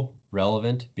angel,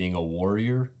 relevant. Being a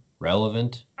warrior,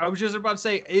 relevant. I was just about to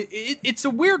say, it's a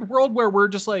weird world where we're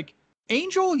just like,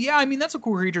 angel, yeah, I mean, that's a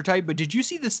cool creature type, but did you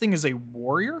see this thing as a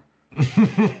warrior?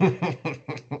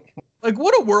 Like,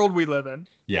 what a world we live in.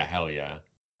 Yeah, hell yeah.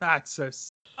 That's so...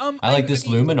 I like this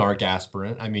Luminarch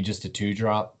Aspirant. I mean, just a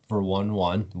 2-drop for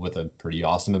 1/1 with a pretty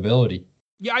awesome ability.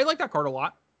 Yeah, I like that card a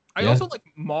lot. I also like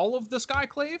Maul of the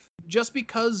Skyclave, just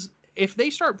because if they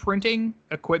start printing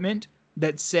equipment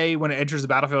that say when it enters the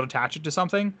battlefield attach it to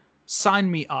something, sign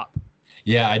me up.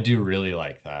 Yeah, I do really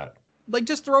like that. Like,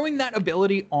 just throwing that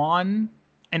ability on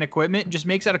an equipment just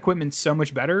makes that equipment so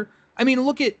much better. I mean,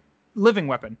 look at Living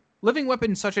Weapon. Living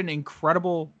Weapon is such an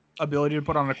incredible ability to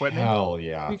put on equipment. Hell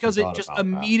yeah. Because it just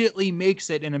immediately makes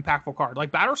it an impactful card.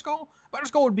 Like Batterskull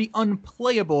would be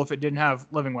unplayable if it didn't have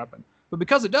Living Weapon. But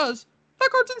because it does, that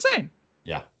card's insane.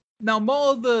 Yeah. Now,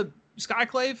 Maul of the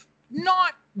Skyclave,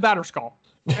 not Batterskull.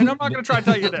 And I'm not going to try to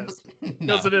tell you this,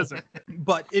 because it isn't.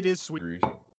 But it is sweet.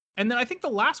 And then I think the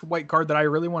last white card that I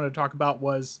really wanted to talk about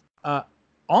was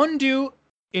Ondu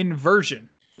Inversion,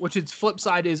 which its flip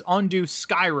side is Ondu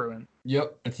Skyruin.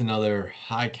 Yep, it's another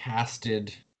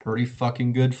high-casted, pretty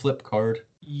fucking good flip card.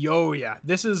 Yo, yeah.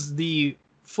 This is the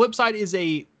flip side is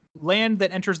a land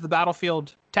that enters the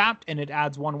battlefield tapped, and it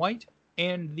adds 1 white.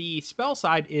 And the spell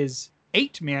side is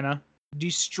 8 mana,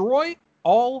 destroy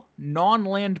all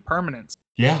non-land permanents.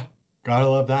 Yeah, gotta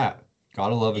love that.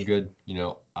 Gotta love a good,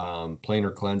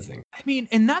 planar cleansing. I mean,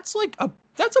 and that's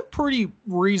a pretty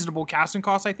reasonable casting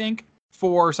cost, I think,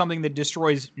 for something that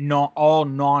destroys all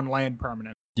non-land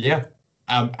permanents. Yeah.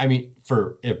 I mean,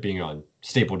 for it being on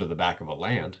stapled to the back of a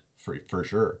land, for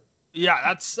sure.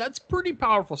 Yeah, that's pretty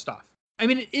powerful stuff. I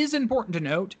mean, it is important to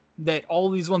note that all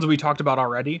these ones we talked about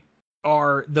already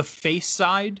are the face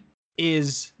side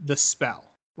is the spell,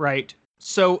 right?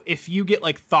 So if you get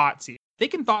like Thoughtseize, they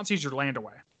can Thoughtseize your land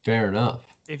away. Fair enough.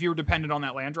 If you're dependent on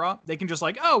that land drop, they can just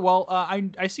like, oh, well,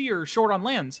 I see you're short on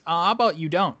lands. How about you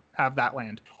don't have that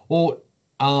land? Well,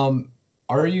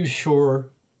 are you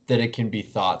sure that it can be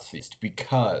Thoughtseized?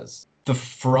 Because the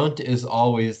front is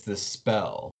always the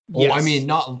spell. Yes. Oh, I mean,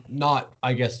 not.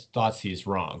 I guess Thoughtseize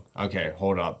wrong. Okay,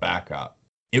 hold up, back up.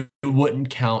 it wouldn't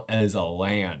count as a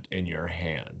land in your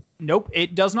hand. Nope,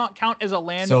 it does not count as a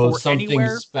land So or if something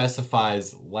anywhere.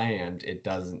 specifies land, it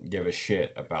doesn't give a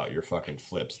shit about your fucking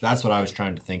flips. That's what I was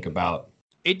trying to think about.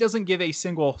 It doesn't give a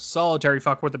single solitary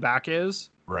fuck what the back is.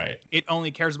 Right. It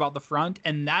only cares about the front,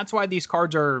 and that's why these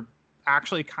cards are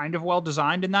actually kind of well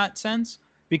designed in that sense,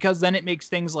 because then it makes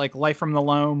things like Life from the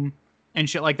Loam and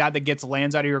shit like that gets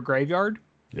lands out of your graveyard.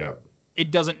 Yeah.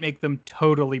 It doesn't make them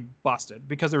totally busted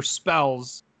because there's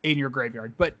spells in your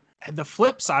graveyard. But the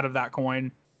flip side of that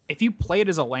coin, if you play it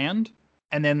as a land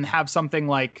and then have something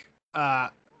like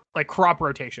Crop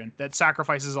Rotation that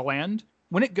sacrifices a land,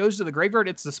 when it goes to the graveyard,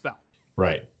 it's the spell.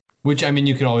 Right. Which, I mean,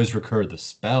 you can always recur the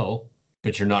spell,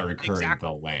 but you're not recurring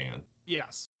the land.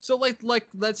 Yes. So like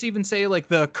let's even say like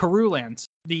the Karoo lands,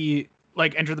 the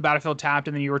like enter the battlefield tapped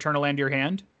and then you return a land to your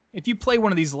hand. If you play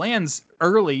one of these lands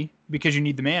early because you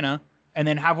need the mana, and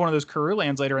then have one of those Karoo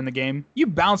lands later in the game, you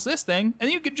bounce this thing and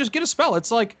then you can just get a spell.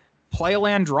 It's like play a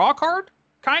land, draw a card,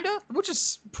 kinda, which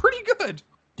is pretty good.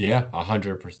 Yeah,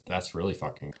 100%. That's really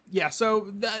fucking. Yeah.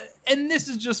 So and this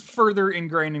is just further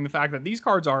ingraining the fact that these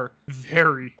cards are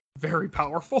very, very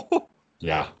powerful.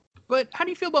 Yeah. But how do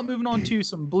you feel about moving on to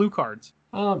some blue cards?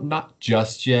 Not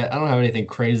just yet. I don't have anything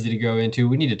crazy to go into.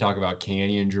 We need to talk about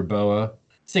Canyon Jerboa.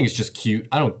 This thing is just cute.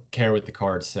 I don't care what the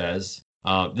card says.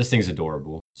 This thing's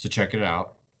adorable. So check it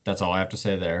out. That's all I have to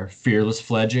say there. Fearless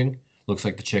Fledging. Looks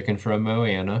like the chicken from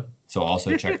Moana. So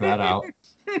also check that out.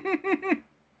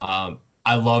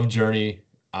 I love Journey,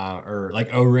 or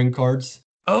like O-Ring cards.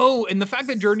 Oh, and the fact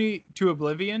that Journey to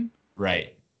Oblivion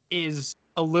Right. is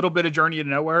a little bit of Journey to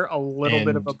Nowhere, a little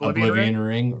bit of Oblivion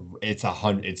Ring. It's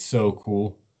it's so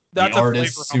cool. That's the a art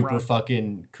is flavor super home run.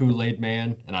 fucking Kool-Aid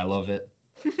Man, and I love it.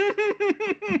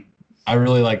 I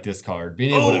really like this card.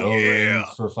 Being able to O-Ring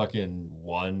for fucking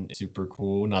one is super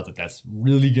cool. Not that that's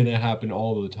really gonna happen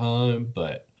all the time,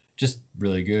 but just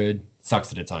really good. Sucks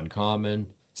that it's uncommon.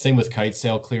 Same with Kite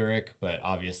Sail Cleric, but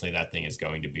obviously that thing is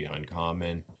going to be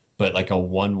uncommon. But like a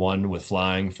 1/1 with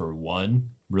flying for 1,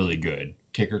 really good.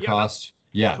 Kicker cost,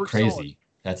 yeah, crazy. Solid.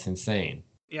 That's insane.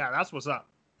 Yeah, that's what's up.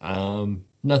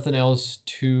 Nothing else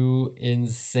too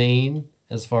insane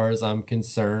as far as I'm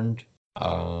concerned.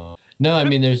 No, I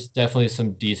mean there's definitely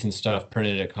some decent stuff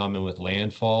printed at common with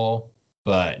Landfall,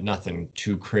 but nothing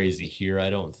too crazy here, I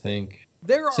don't think.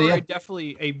 There are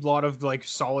definitely a lot of like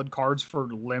solid cards for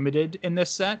limited in this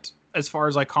set, as far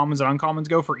as like commons and uncommons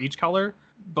go for each color.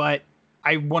 But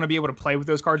I want to be able to play with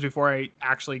those cards before I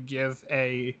actually give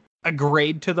a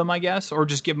grade to them, I guess, or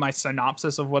just give my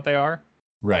synopsis of what they are.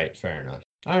 Right, fair enough.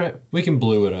 All right, we can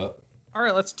blue it up. All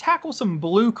right, let's tackle some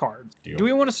blue cards. Deal. Do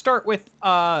we want to start with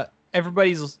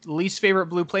everybody's least favorite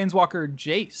blue planeswalker,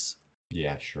 Jace?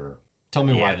 Yeah, sure. Tell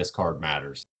me why this card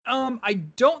matters. I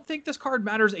don't think this card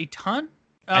matters a ton.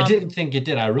 I didn't think it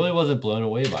did. I really wasn't blown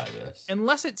away by this.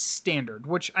 Unless it's standard,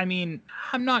 which, I mean,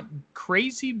 I'm not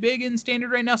crazy big in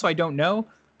standard right now, so I don't know.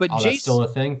 But Jace... that's still a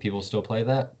thing? People still play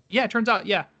that? Yeah, it turns out,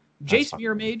 yeah. Jace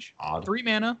Mirror Mage, 3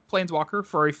 mana, Planeswalker,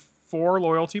 for a 4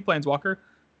 loyalty Planeswalker.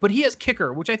 But he has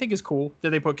Kicker, which I think is cool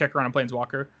that they put Kicker on a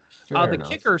Planeswalker. The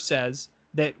Kicker says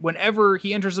that whenever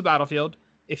he enters the battlefield,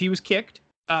 if he was kicked,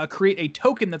 create a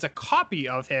token that's a copy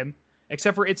of him,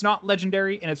 except for it's not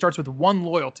legendary, and it starts with 1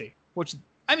 loyalty, which...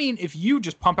 I mean, if you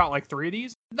just pump out like 3 of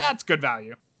these, that's good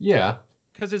value. Yeah.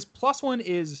 Because his +1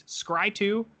 is Scry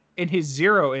 2, and his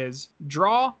 0 is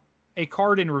draw a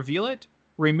card and reveal it,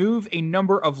 remove a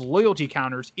number of loyalty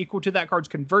counters equal to that card's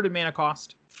converted mana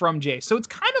cost from Jace. So it's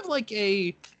kind of like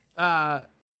a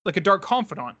Dark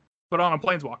Confidant, but on a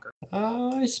Planeswalker.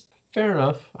 Fair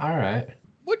enough. All right.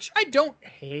 Which I don't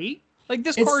hate. Like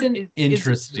this it's card an is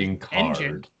interesting card,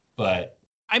 engine. But...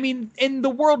 I mean, in the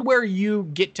world where you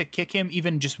get to kick him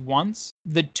even just once,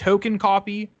 the token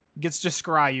copy gets to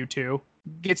scry you 2,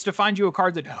 gets to find you a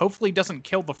card that hopefully doesn't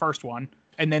kill the first one,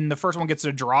 and then the first one gets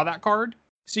to draw that card.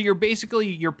 So you're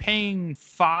paying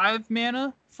 5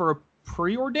 mana for a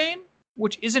Preordain,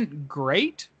 which isn't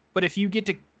great, but if you get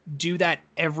to do that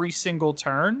every single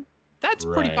turn, that's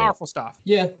pretty powerful stuff.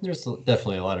 Yeah, there's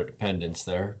definitely a lot of dependence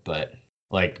there, but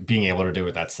like being able to do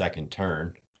it that second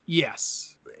turn. Yes.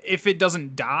 If it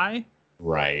doesn't die,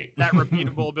 right, that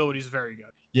repeatable ability is very good.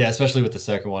 Yeah, especially with the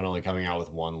second one only coming out with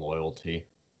 1 loyalty.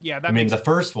 Yeah, the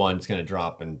first one's going to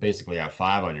drop and basically have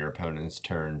 5 on your opponent's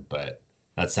turn, but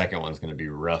that second one's going to be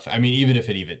rough. I mean, even if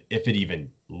it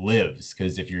even lives,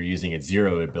 because if you're using its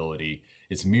 0 ability,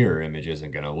 its mirror image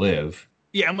isn't going to live.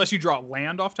 Yeah, unless you draw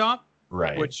land off top.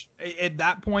 Right. Which at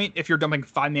that point, if you're dumping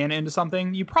 5 mana into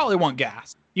something, you probably want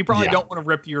gas. You probably don't want to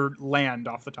rip your land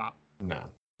off the top. No.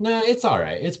 Nah, it's all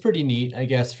right. It's pretty neat, I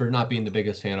guess, for not being the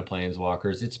biggest fan of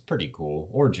Planeswalkers. It's pretty cool,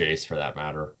 or Jace for that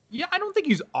matter. Yeah, I don't think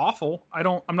he's awful.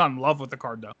 I'm not in love with the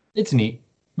card though. It's neat.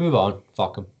 Move on.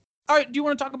 Fuck him. All right, do you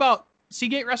want to talk about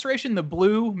Seagate Restoration, the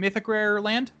blue mythic rare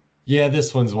land? Yeah,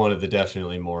 this one's one of the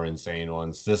definitely more insane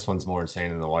ones. This one's more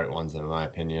insane than the white ones, in my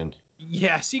opinion.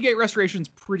 Yeah, Seagate Restoration's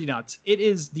pretty nuts. It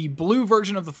is the blue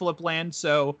version of the flip land,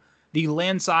 so the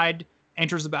land side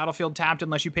enters the battlefield tapped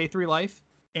unless you pay 3 life.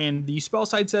 And the spell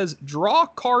side says, draw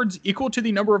cards equal to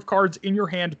the number of cards in your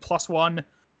hand plus 1.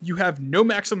 You have no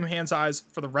maximum hand size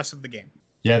for the rest of the game.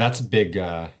 Yeah, that's a big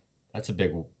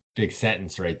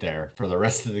sentence right there for the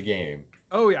rest of the game.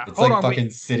 Oh, yeah. It's Hold like on, fucking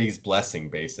wait. City's Blessing,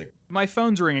 basic. My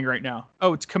phone's ringing right now.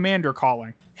 Oh, it's Commander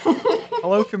calling.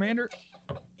 Hello, Commander?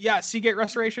 Yeah, Seagate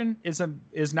Restoration is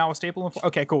now a staple.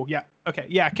 Okay, cool. Yeah. Okay.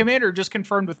 Yeah, Commander just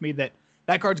confirmed with me that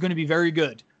card's going to be very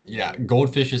good. Yeah,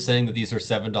 Goldfish is saying that these are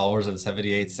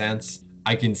 $7.78.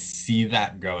 I can see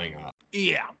that going up.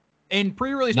 Yeah. And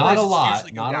pre-release Not a prices lot,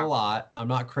 usually go not down. a lot. I'm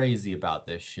not crazy about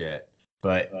this shit.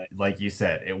 But like you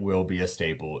said, it will be a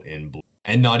staple in blue.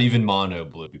 And not even mono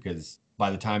blue, because by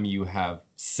the time you have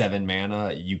 7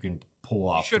 mana, you can pull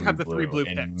off should have the 3 blue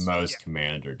in picks. most Yeah.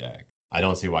 commander deck. I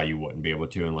don't see why you wouldn't be able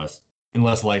to unless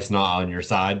life's not on your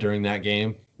side during that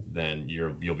game, then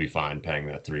you'll be fine paying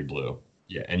that 3 blue.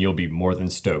 Yeah, and you'll be more than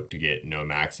stoked to get no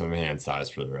maximum hand size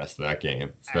for the rest of that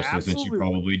game, especially since you Absolutely.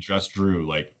 probably just drew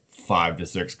like 5 to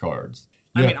 6 cards.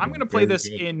 I Yeah, mean, I'm going to play very this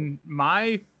good. in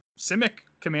my Simic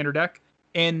Commander deck,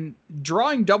 and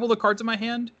drawing double the cards in my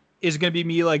hand is going to be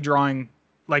me like drawing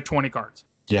like 20 cards.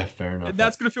 Yeah, fair enough. And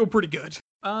that's going to feel pretty good.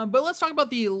 But let's talk about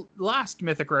the last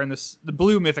mythic rare in this, the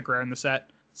blue mythic rare in the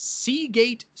set,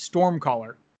 Seagate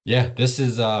Stormcaller. Yeah, this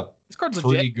is This card's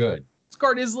pretty legit. good. This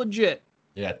card is legit.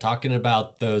 Yeah, talking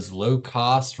about those low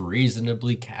cost,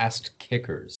 reasonably cast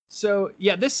kickers. So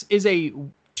yeah, this is a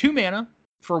 2 mana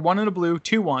for 1 and a blue,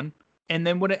 2/1, and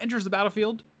then when it enters the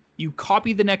battlefield, you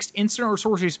copy the next instant or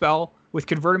sorcery spell with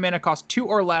converted mana cost 2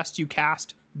 or less you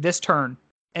cast this turn.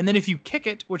 And then if you kick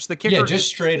it, which the kicker just is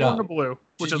straight 4 and up. a blue,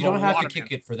 which you is don't a have lot to of kick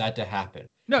mana. it for that to happen.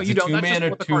 No, It's you a don't. 2 That's just mana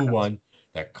what the card does. 2/1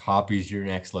 that copies your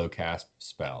next low cast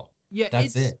spell. Yeah,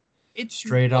 That's it. It's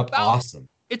Straight up about, awesome.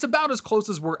 It's about as close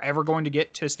as we're ever going to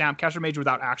get to Snapcaster Mage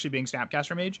without actually being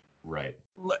Snapcaster Mage. Right.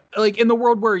 Like in the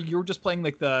world where you're just playing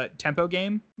like the tempo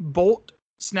game, Bolt,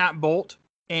 Snap Bolt,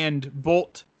 and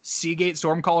Bolt, Seagate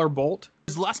Stormcaller Bolt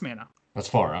is less mana, That's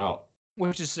far out.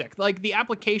 which is sick. Like the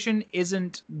application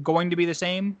isn't going to be the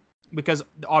same because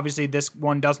obviously this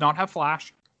one does not have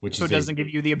flash, Which so it is a doesn't give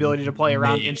you the ability to play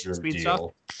around major instant speed deal.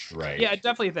 stuff. Right. Yeah,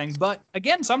 definitely a thing. But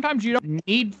again, sometimes you don't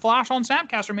need flash on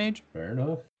Snapcaster Mage. Fair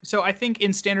enough. So I think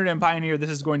in Standard and Pioneer, this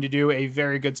is going to do a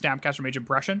very good Snapcaster Mage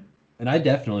impression. And I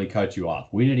definitely cut you off.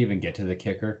 We didn't even get to the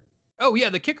kicker. Oh yeah,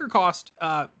 the kicker cost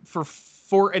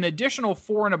for an additional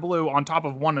 4 and a blue on top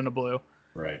of 1 and a blue.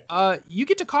 Right. You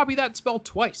get to copy that spell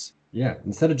twice. Yeah.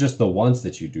 Instead of just the once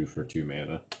that you do for 2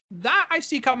 mana. That I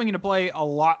see coming into play a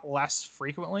lot less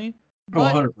frequently. Oh,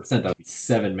 But 100%. That'd be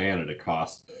 7 mana to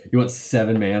cost. You want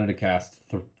 7 mana to cast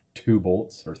 2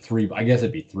 bolts or 3? I guess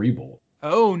it'd be 3 bolts.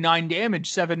 9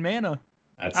 damage, 7 mana.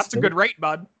 That's still, a good rate,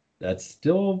 bud. That's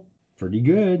still pretty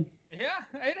good. Yeah,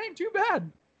 it ain't too bad.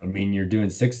 I mean, you're doing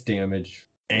 6 damage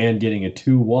and getting a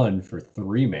 2/1 for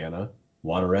 3 mana.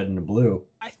 1 red and a blue.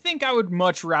 I think I would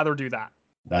much rather do that.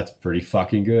 That's pretty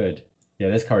fucking good. Yeah,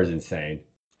 this card's insane.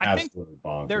 I think Absolutely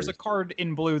bonkers. there's a card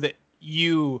in blue that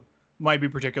you might be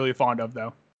particularly fond of,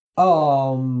 though.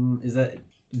 Is that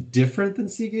different than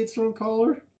Seagate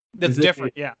Stormcaller? That's Is it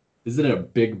different, yeah. Is it a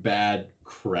big bad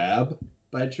crab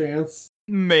by chance?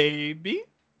 Maybe.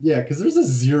 Yeah, because there's a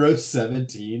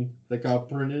 017 that got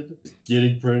printed.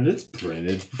 Getting printed. It's printed.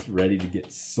 It's ready to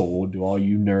get sold to all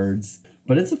you nerds.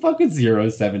 But it's a fucking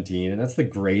 017, and that's the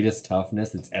greatest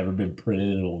toughness that's ever been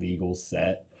printed in a legal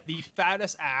set. The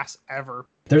fattest ass ever.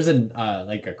 There's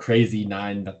a crazy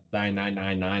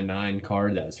 99999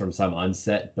 card that's from some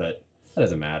unset, but that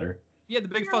doesn't matter. Yeah, the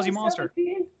big fuzzy monster.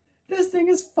 017? This thing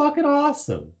is fucking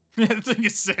awesome. That thing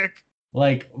is sick.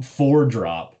 Like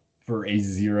 4-drop for a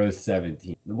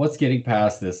 017. What's getting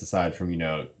past this aside from,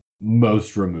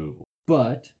 most removal?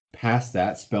 But past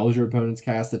that, spells your opponents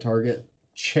cast the target.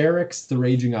 Cherix the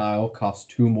Raging Isle costs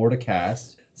 2 more to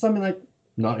cast. Something like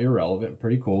not irrelevant,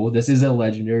 pretty cool. This is a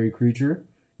legendary creature.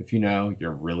 If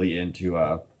you're really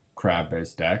into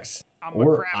crab-based decks. I'm a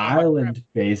Or crab, I'm a crab.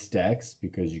 island-based decks,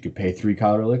 because you could pay 3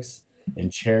 colorless. And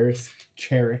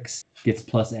Cherix gets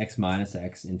plus X minus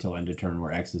X until end of turn,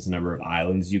 where X is the number of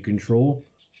islands you control,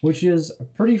 which is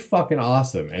pretty fucking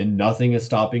awesome. And nothing is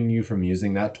stopping you from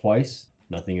using that twice.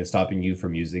 Nothing is stopping you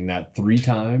from using that 3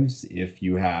 times if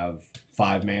you have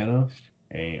 5 mana.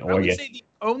 I would say the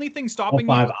only thing stopping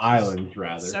 5 you islands,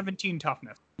 rather. 17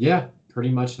 toughness. Yeah, pretty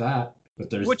much that. But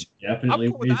there's definitely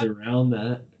I'm cool with ways that. around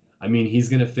that. I mean, he's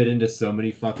going to fit into so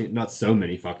many fucking, not so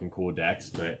many fucking cool decks,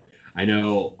 but I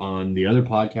know on the other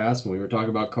podcast when we were talking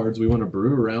about cards we want to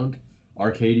brew around,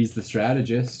 Arcades the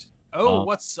Strategist. Oh,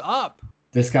 what's up?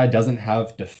 This guy doesn't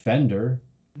have Defender.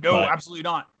 No, absolutely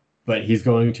not. But he's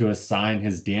going to assign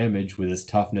his damage with his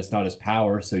toughness, not his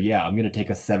power. So yeah, I'm going to take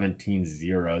a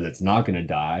 17-0 that's not going to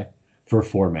die for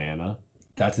 4 mana.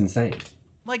 That's insane.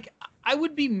 Like, I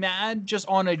would be mad just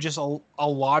on a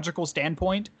logical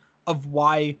standpoint of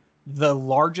why the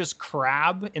largest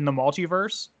crab in the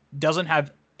multiverse doesn't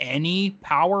have any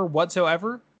power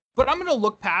whatsoever. But I'm going to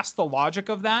look past the logic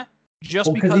of that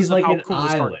just because he's of like how an cool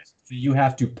this card island. is. So you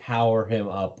have to power him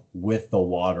up with the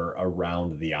water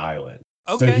around the island.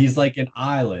 Okay. So he's like an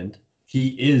island. He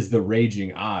is the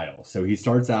Raging Isle. So he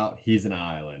starts out, he's an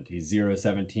island. He's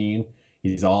 0-17.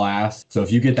 He's all ass. So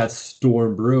if you get that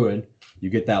storm brewing, you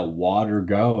get that water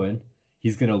going,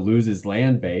 he's going to lose his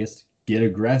land base, get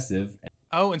aggressive.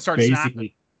 Oh, and start basically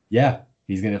snapping. Yeah,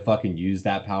 he's going to fucking use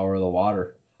that power of the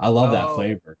water. I love that Oh.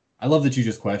 flavor. I love that you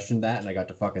just questioned that and I got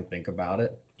to fucking think about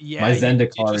it. Yeah, My you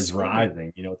Zendikar just is screwed me.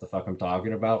 rising. You know what the fuck I'm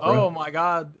talking about, bro? Oh my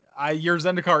god. Your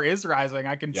Zendikar is rising.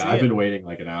 I can Yeah, see I've it. been waiting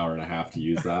like an hour and a half to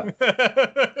use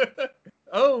that.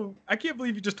 Oh, I can't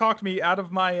believe you just talked me out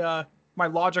of my my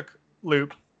logic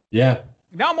loop. Yeah.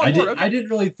 Now I'm on board. Okay. I didn't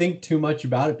really think too much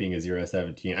about it being a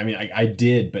 0-17. I mean, I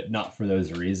did, but not for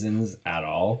those reasons at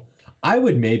all. I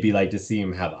would maybe like to see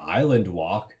him have Island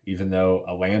Walk, even though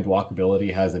a land walk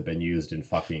ability hasn't been used in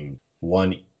fucking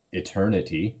one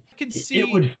eternity. I can see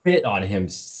It would fit on him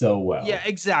so well. Yeah,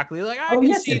 exactly. Like I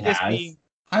can see it this has. being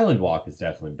Island Walk has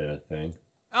definitely been a thing.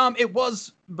 it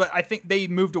was, but I think they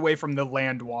moved away from the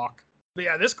land walk. But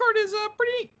yeah, this card is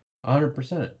pretty neat.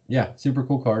 100%. Yeah, super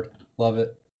cool card. Love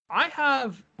it. I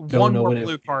have Don't one know more when it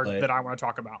blue will be card played. that I want to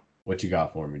talk about. What you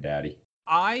got for me, Daddy?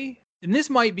 And this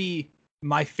might be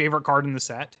my favorite card in the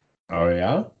set, Oh,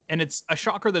 yeah? and it's a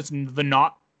shocker that's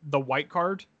not the white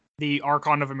card, the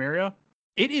Archon of Emeria.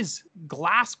 It is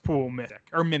Glasspool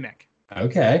Mimic.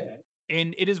 Okay.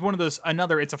 And it is one of those,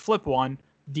 it's a flip one.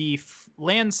 The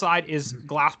land side is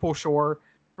Glasspool Shore.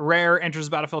 Rare, enters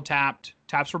the battlefield tapped,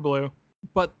 taps for blue.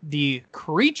 But the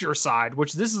creature side,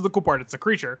 which this is the cool part, it's a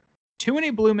creature. 2 and a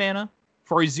blue mana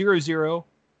for a 0/0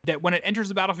 that when it enters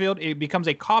the battlefield, it becomes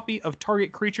a copy of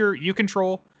target creature you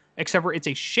control, except for it's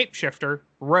a shapeshifter,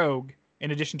 rogue, in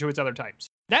addition to its other types.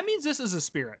 That means this is a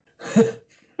spirit.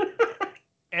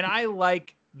 And I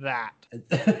like that.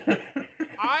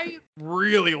 I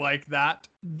really like that.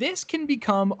 This can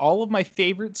become all of my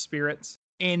favorite spirits,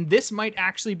 and this might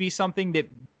actually be something that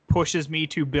pushes me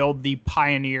to build the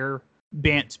Pioneer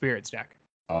Bant Spirits deck.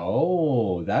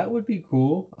 Oh, that would be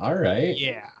cool. All right.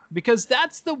 Yeah, because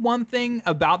that's the one thing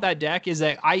about that deck is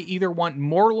that I either want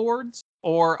more lords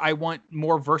or I want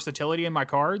more versatility in my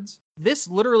cards. This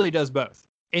literally does both.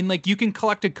 And like you can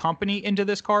collect a company into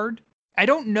this card. I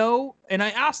don't know, and I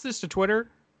asked this to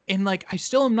Twitter, and like I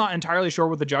still am not entirely sure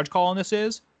what the judge call on this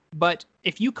is, but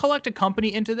if you collect a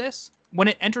company into this, when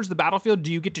it enters the battlefield,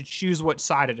 do you get to choose what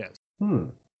side it is?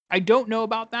 I don't know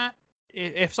about that.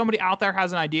 If somebody out there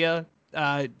has an idea,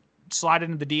 slide it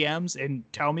into the DMs and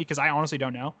tell me, because I honestly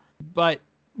don't know. But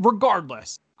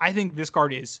regardless, I think this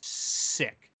card is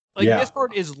sick. Like this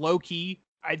card is low key,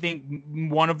 I think,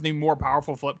 one of the more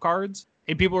powerful flip cards,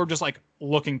 and people are just like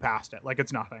looking past it like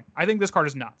it's nothing. I think this card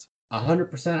is nuts.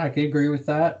 100%, I can agree with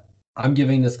that. I'm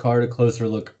giving this card a closer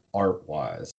look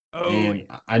art-wise. Oh, And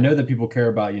I know that people care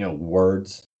about,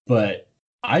 words, but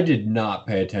I did not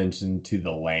pay attention to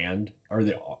the land or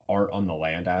the art on the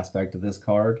land aspect of this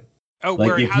card. oh, like,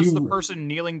 where it if has you- the person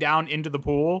kneeling down into the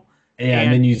pool.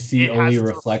 And then you see it only has the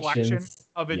reflections.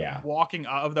 of it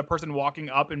of the person walking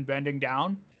up and bending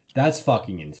down. That's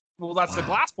fucking insane. Well, that's the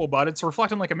glass pool, bud. It's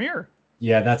reflecting like a mirror,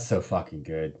 Yeah, that's so fucking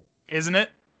good. isn't it?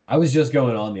 I was just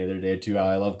going on the other day too.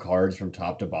 I love cards from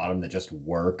top to bottom that just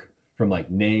work, from like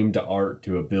name to art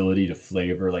to ability to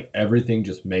flavor. Like everything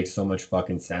just makes so much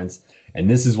fucking sense. And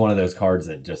this is one of those cards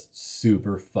that just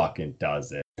super fucking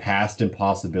does it. Past and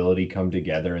possibility come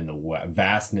together in the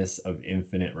vastness of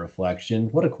infinite reflection.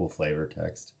 What a cool flavor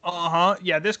text.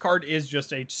 Yeah, this card is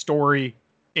just a story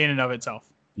in and of itself.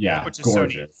 Yeah, Which is so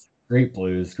neat. gorgeous. Great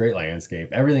blues, great landscape.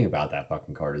 Everything about that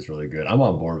fucking card is really good. I'm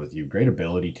on board with you. Great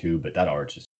ability too, but that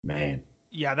art's just, man.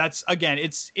 Yeah, that's again,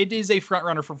 it is a front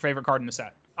runner for favorite card in the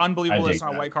set. Unbelievable dig it's not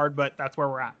a that. white card, but that's where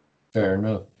we're at. Fair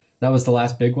enough. That was the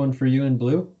last big one for you in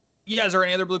blue? Yeah, is there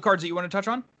any other blue cards that you want to touch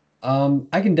on?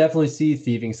 I can definitely see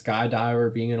Thieving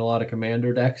Skydiver being in a lot of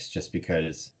commander decks just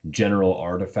because general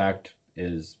artifact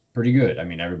is pretty good. I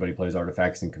mean, everybody plays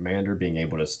artifacts in commander. Being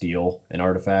able to steal an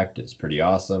artifact is pretty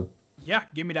awesome, Yeah,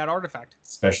 give me that artifact.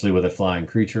 especially with a flying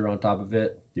creature on top of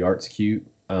it. The art's cute.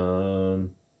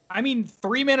 I mean,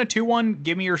 3 mana, 2/1,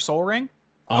 give me your Soul Ring.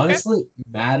 Honestly,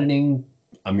 maddening.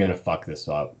 I'm gonna fuck this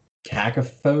up.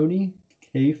 Cacophony?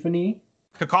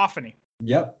 Cacophony.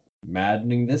 Yep.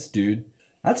 Maddening this dude.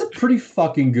 That's a pretty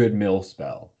fucking good mill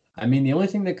spell. I mean, the only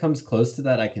thing that comes close to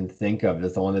that I can think of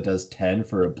is the one that does 10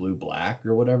 for a blue-black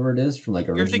or whatever it is from like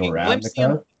You're original thinking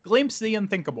Ravnica. Glimpse the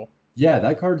Unthinkable. Yeah,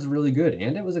 that card's really good.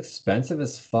 And it was expensive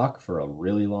as fuck for a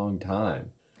really long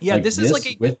time. Yeah, Like this is like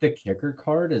a with the kicker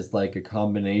card is like a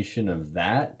combination of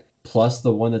that plus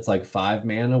the one that's like 5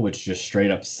 mana, which just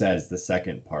straight up says the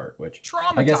second part, which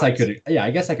traumatized. I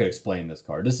guess I could explain this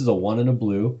card. This is a 1 and a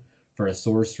blue for a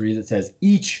sorcery that says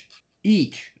each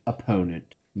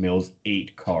opponent mills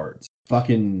 8 cards.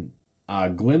 Fucking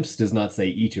Glimpse does not say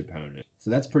each opponent. So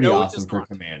that's pretty No, it awesome does for not.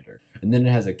 commander. And then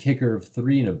it has a kicker of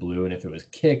 3 and a blue, and if it was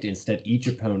kicked, instead each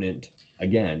opponent,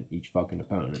 again, each fucking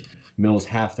opponent, mills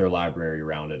half their library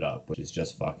rounded up, which is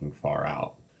just fucking far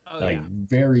out. Oh, Like yeah.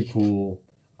 very cool.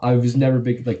 I was never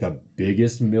big like the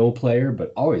biggest mill player,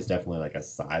 but always definitely like a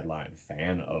sideline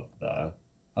fan of the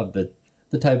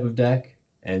type of deck.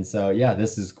 And so yeah,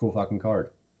 this is a cool fucking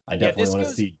card. I definitely this want to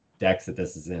goes- see decks that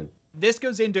this is in. This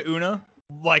goes into Una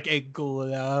like a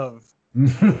glove.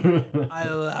 I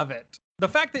love it. The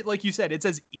fact that, like you said, it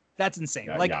says that's insane.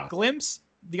 Yeah. Glimpse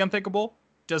the Unthinkable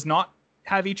does not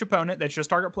have each opponent. That's just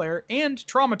target player. And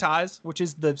Traumatize, which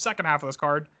is the second half of this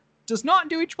card, does not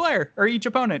do each player or each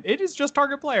opponent. It is just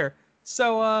target player.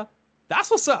 So that's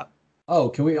what's up. Oh,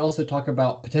 can we also talk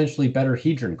about potentially better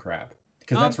Hedron Crab?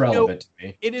 Because that's No. relevant to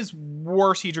me. It is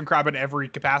worse Hedron Crab in every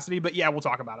capacity, but yeah, we'll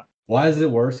talk about it. Why is it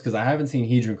worse? Because I haven't seen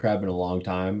Hedron Crab in a long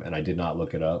time, and I did not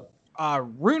look it up.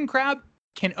 Rune Crab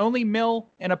can only mill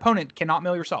an opponent, cannot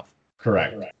mill yourself.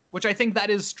 Correct. Which I think that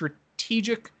is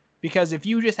strategic, because if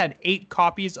you just had 8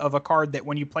 copies of a card that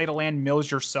when you play to land mills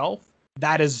yourself,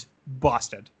 that is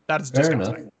busted. That is Fair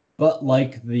disgusting. enough. But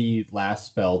like the last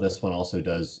spell, this one also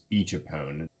does each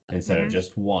opponent instead Mhm. of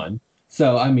just one.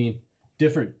 So, I mean,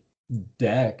 different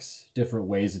decks, different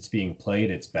ways it's being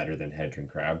played, it's better than Hedron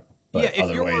Crab. But Yeah, if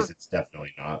other you're- ways, it's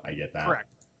definitely not. I get that. Correct.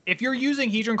 If you're using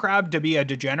Hedron Crab to be a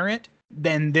degenerate,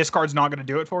 then this card's not going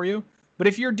to do it for you. But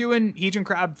if you're doing Hedron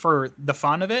Crab for the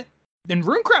fun of it, then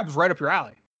Rune Crab's right up your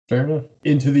alley. Fair enough.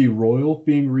 Into the Royal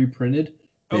being reprinted.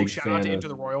 Oh, Big shout fan out to of- Into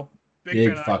the Royal. Big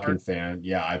fan of that fucking card. fan.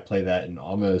 Yeah, I play that in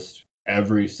almost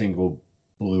every single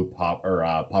blue pop or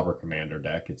Pauper Commander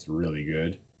deck. It's really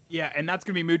good. Yeah, and that's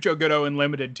going to be Mucho Goodo and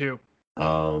Limited too.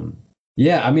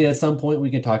 Yeah, I mean, at some point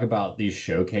we can talk about these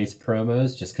showcase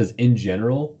promos, just because in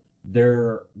general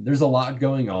there's a lot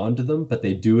going on to them, but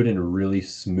they do it in a really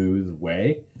smooth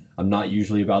way. I'm not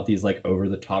usually about these like over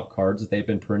the top cards that they've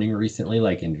been printing recently,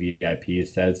 like in VIP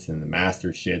sets and the master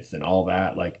shits and all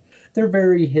that. Like they're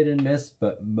very hit and miss,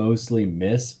 but mostly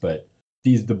miss. But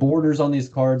the borders on these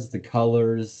cards, the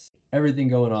colors, everything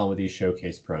going on with these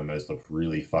showcase promos look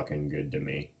really fucking good to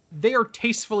me. They are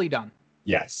tastefully done.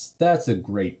 Yes, that's a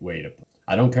great way to put it.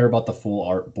 I don't care about the full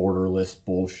art borderless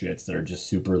bullshits that are just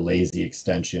super lazy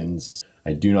extensions.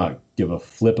 I do not give a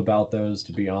flip about those,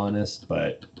 to be honest,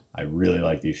 but I really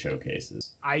like these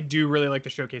showcases. I do really like the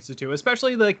showcases too,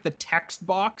 especially like the text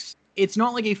box. It's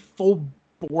not like a full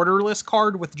borderless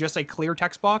card with just a clear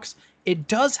text box. It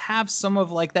does have some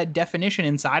of like that definition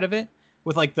inside of it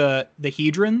with like the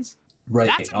hedrons. Right.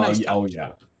 That's a nice touch. Oh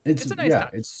yeah. It's a nice yeah,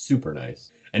 touch. it's super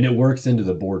nice. And it works into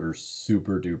the border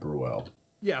super duper well.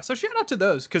 Yeah, so shout out to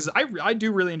those because I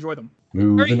do really enjoy them.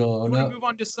 Moving You on want to up. move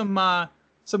on to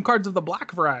some cards of the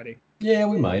black variety. Yeah,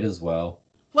 we might as well.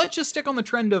 Let's just stick on the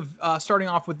trend of starting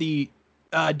off with the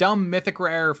dumb mythic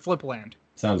rare Flipland.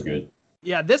 Sounds good.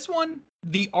 Yeah, this one,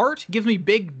 the art gives me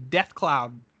big Death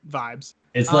Cloud vibes.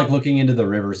 It's like looking into the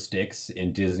river Styx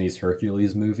in Disney's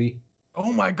Hercules movie.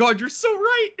 Oh my god, you're so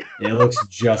right! It looks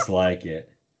just like it.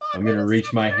 I'm gonna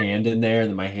reach my hand in there, and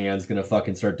then my hand's gonna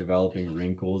fucking start developing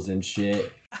wrinkles and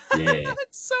shit. Yeah,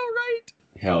 That's so right.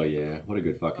 hell yeah! What a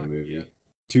good fucking movie. Yeah.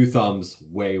 2 thumbs,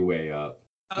 way way up.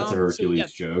 That's a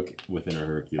Hercules joke within a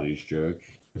Hercules joke.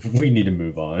 We need to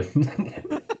move on.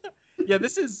 Yeah,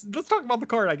 let's talk about the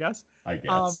card, I guess. I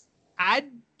guess.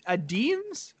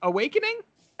 Adim's Awakening?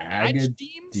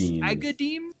 Agadeem's.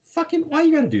 Agadeem? Fucking, why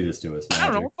you gotta do this to us, I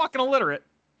don't know, Magic? we're fucking illiterate.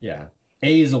 Yeah.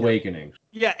 A's Awakening.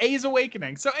 Yeah, A's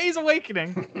Awakening. So A's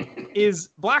Awakening is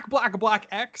black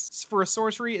X for a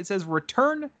sorcery. It says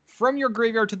return from your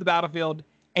graveyard to the battlefield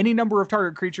any number of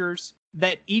target creatures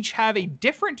that each have a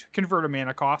different converted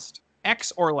mana cost,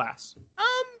 X or less.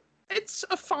 It's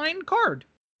a fine card.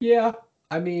 Yeah,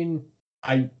 I mean,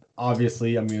 I'm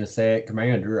gonna say it,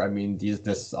 Commander. I mean,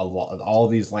 all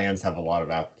these lands have a lot of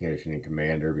application in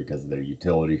Commander because of their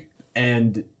utility,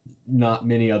 and not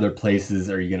many other places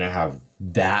are you gonna have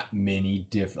that many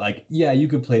different. Like, yeah, you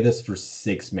could play this for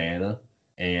 6 mana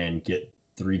and get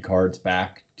 3 cards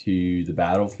back to the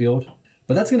battlefield,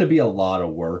 but that's gonna be a lot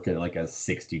of work in like a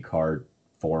 60 card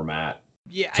format.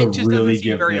 Yeah, To it just really doesn't seem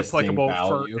give very this thing applicable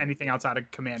value. for anything outside of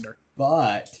Commander.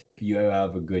 But if you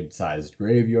have a good sized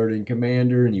graveyard in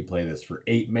Commander and you play this for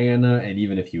 8 mana, and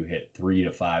even if you hit 3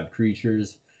 to 5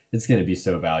 creatures, it's going to be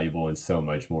so valuable and so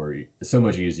much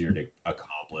easier to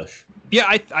accomplish.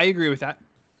 Yeah, I agree with that.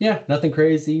 Yeah, nothing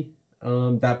crazy.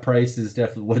 That price is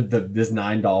definitely with this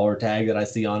 $9 tag that I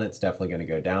see on it's definitely going to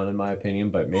go down in my opinion,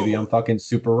 but maybe I'm fucking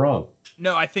super wrong.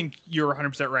 No, I think you're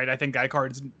 100% right. I think that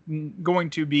card is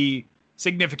going to be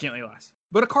significantly less.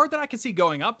 But a card that I can see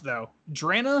going up, though,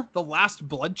 Drana, the Last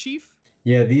Blood Chief.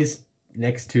 Yeah, these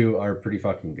next 2 are pretty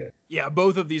fucking good. Yeah,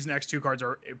 both of these next 2 cards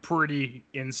are pretty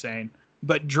insane.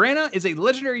 But Drana is a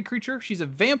legendary creature. She's a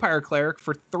vampire cleric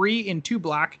for 3 and 2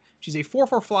 black. She's a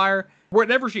 4/4 flyer.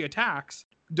 Whenever she attacks,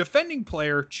 defending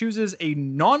player chooses a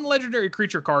non-legendary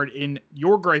creature card in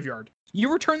your graveyard.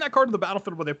 You return that card to the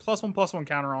battlefield with a +1/+1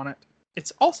 counter on it.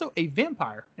 It's also a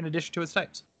vampire in addition to its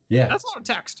types. Yeah. That's a lot of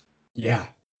text. Yeah,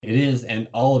 it is, and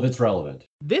all of it's relevant.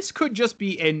 This could just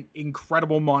be an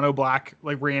incredible mono black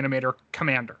like reanimator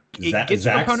commander. It gets your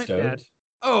Zach opponent Stoked. dead.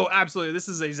 Oh, absolutely. This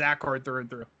is a Zach card through and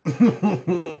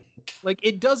through. Like,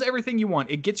 it does everything you want.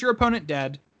 It gets your opponent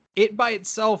dead. It by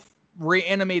itself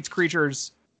reanimates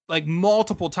creatures like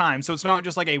multiple times. So it's not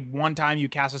just like a one time you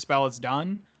cast a spell, it's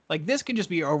done. Like, this can just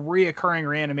be a reoccurring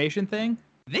reanimation thing.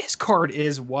 This card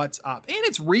is what's up. And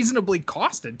it's reasonably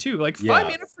costed too. Like 5 Yeah.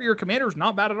 mana for your commander is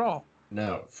not bad at all.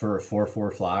 No, for a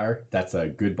 4/4 flyer, that's a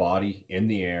good body in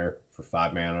the air for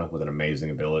 5 mana with an amazing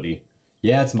ability.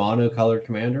 Yeah, it's monocolored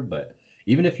commander, but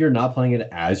even if you're not playing it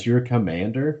as your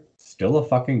commander, still a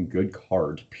fucking good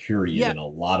card, period. Yeah. And a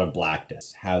lot of black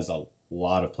decks. Has a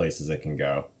lot of places it can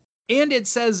go. And it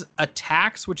says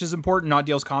attacks, which is important, not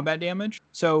deals combat damage.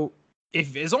 So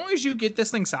if as long as you get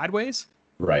this thing sideways,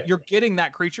 Right. you're getting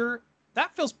that creature.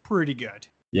 That feels pretty good.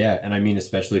 Yeah, and I mean,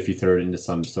 especially if you throw it into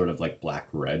some sort of like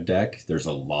black-red deck, there's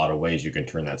a lot of ways you can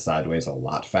turn that sideways a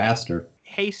lot faster.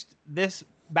 Haste this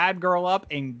bad girl up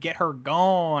and get her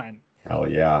gone. Hell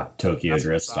yeah, Tokyo That's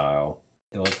Drift what's up. style.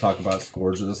 And let's talk about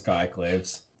Scourge of the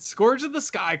Skyclaves. Scourge of the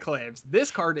Skyclaves.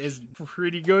 This card is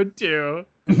pretty good too.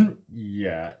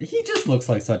 Yeah, he just looks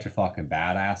like such a fucking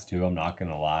badass too, I'm not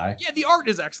gonna lie. Yeah, the art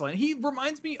is excellent. He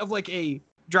reminds me of like a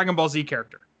Dragon Ball Z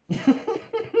character.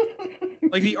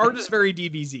 Like, the art is very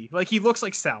DBZ. Like, he looks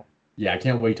like Cell. Yeah, I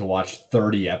can't wait to watch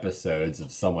 30 episodes of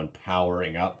someone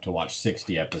powering up to watch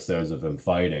 60 episodes of them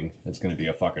fighting. It's gonna be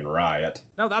a fucking riot.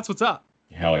 No, that's what's up.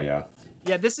 Hell yeah.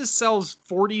 Yeah, this is Cell's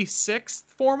 46th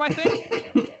form, I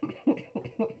think.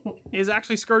 Is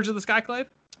actually Scourge of the Skyclave.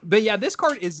 But yeah, this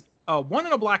card is 1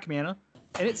 and a black mana,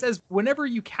 and it says whenever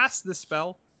you cast this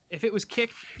spell, if it was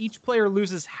kicked, each player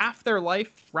loses half their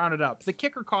life, rounded up. The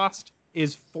kicker cost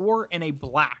is 4 and a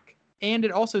black. And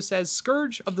it also says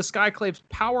Scourge of the Skyclave's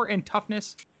power and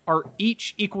toughness are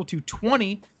each equal to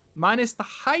 20 minus the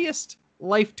highest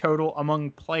life total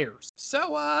among players.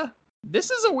 So,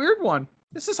 this is a weird one.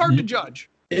 This is hard to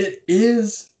judge. It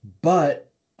is,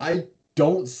 but I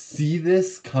don't see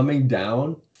this coming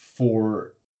down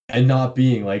and not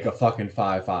being like a fucking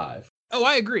 5/5. Oh,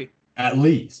 I agree. At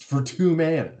least for 2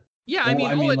 mana. Yeah,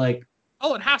 Well,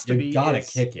 all it has to you be gotta is,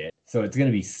 kick it. So it's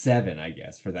gonna be 7, I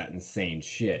guess, for that insane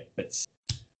shit. But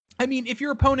I mean, if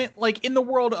your opponent, like in the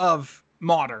world of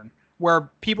Modern,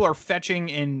 where people are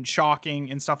fetching and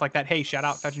shocking and stuff like that, hey, shout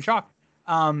out Fetch and Shock.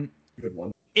 good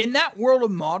one. In that world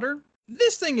of Modern,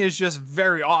 this thing is just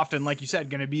very often, like you said,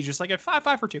 going to be just like a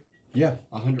 5/5 for 2. Yeah,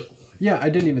 100. Yeah, I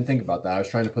didn't even think about that. I was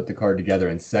trying to put the card together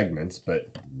in segments,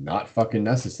 but not fucking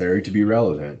necessary to be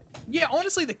relevant. Yeah,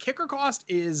 honestly, the kicker cost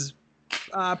is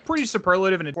pretty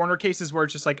superlative in corner cases where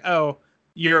it's just like, oh,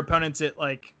 your opponent's at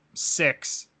like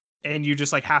 6 and you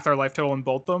just like half their life total and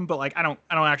bolt them. But like, I don't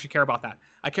actually care about that.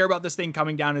 I care about this thing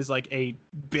coming down as like a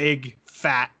big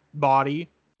fat body,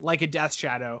 like a Death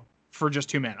Shadow for just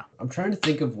 2 mana. I'm trying to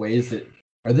think of ways that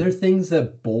are there things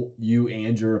that bolt you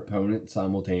and your opponent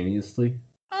simultaneously?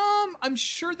 I'm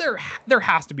sure there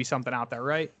has to be something out there,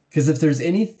 right? Because if there's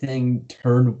anything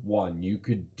turn 1 you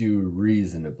could do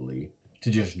reasonably to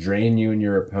just drain you and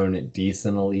your opponent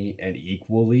decently and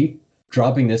equally,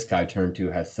 dropping this guy turn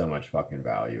 2 has so much fucking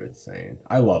value. It's insane.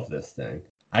 I love this thing.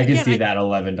 I can Again, see that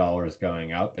 $11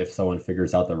 going up if someone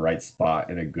figures out the right spot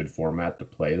in a good format to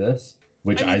play this,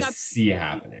 which I mean, I that's see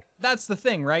happening. that's the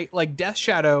thing, right? Like Death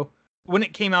Shadow, when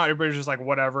it came out, everybody was just like,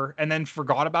 whatever, and then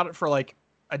forgot about it for like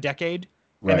a decade.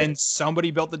 And then Right. somebody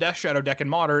built the Death Shadow deck in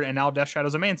Modern, and now Death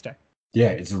Shadow's a mainstay. Yeah,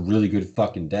 it's a really good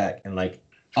fucking deck. And like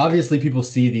obviously people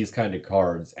see these kind of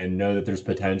cards and know that there's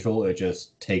potential. It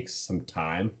just takes some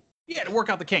time. Yeah, to work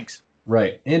out the kinks.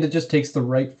 Right. And it just takes the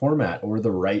right format or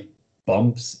the right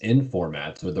bumps in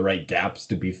formats or the right gaps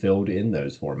to be filled in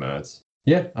those formats.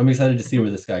 Yeah, I'm excited to see where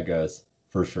this guy goes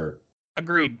for sure.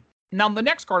 Agreed. Now, the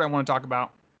next card I want to talk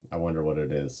about, I wonder what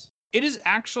it is. it is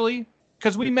actually,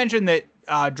 because we mentioned that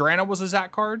Drana was a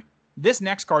Zach card. This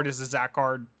next card is a Zach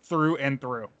card through and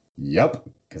through. Yep,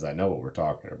 because I know what we're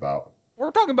talking about.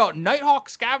 We're talking about Nighthawk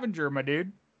Scavenger, my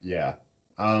dude. Yeah.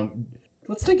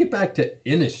 Let's take it back to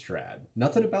Innistrad.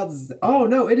 Nothing about. Oh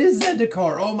no, it is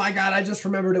Zendikar. Oh my god, I just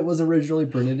remembered it was originally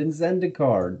printed in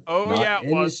Zendikar. Oh, not yeah, it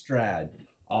was. Innistrad.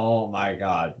 Oh my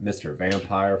god, Mr.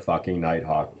 Vampire fucking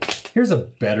Nighthawk. Here's a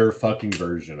better fucking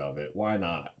version of it. Why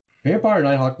not? Vampire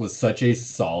Nighthawk was such a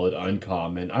solid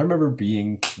uncommon. I remember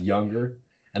being younger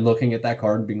and looking at that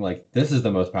card and being like, this is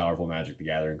the most powerful Magic the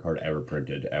Gathering card ever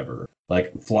printed, ever.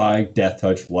 Like, fly, death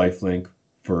touch, lifelink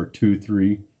for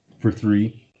 2/3 for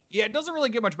 3. Yeah, it doesn't really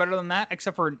get much better than that,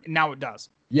 except for now it does.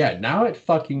 Yeah, now it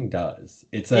fucking does.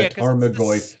 It's a Yeah, 'cause it's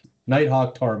Tarmogoyf,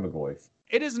 Nighthawk Tarmogoyf.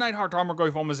 It is Nighthawk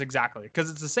Tarmogoyf almost exactly,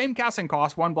 because it's the same casting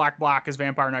cost, 1 black as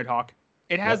Vampire Nighthawk.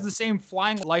 It has Yep. the same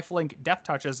flying lifelink death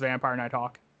touch as Vampire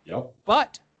Nighthawk. Yep.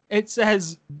 But it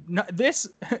says this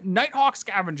Nighthawk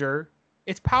Scavenger,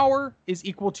 its power is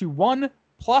equal to 1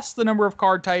 plus the number of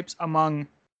card types among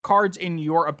cards in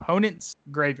your opponent's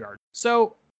graveyard.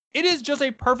 So it is just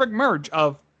a perfect merge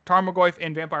of Tarmogoyf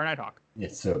and Vampire Nighthawk.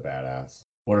 It's so badass.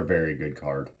 What a very good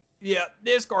card. Yeah,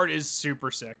 this card is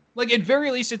super sick. Like, at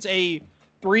very least, it's a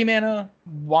 3 mana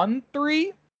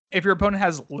 1/3 if your opponent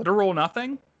has literal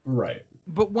nothing. Right.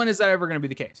 But when is that ever going to be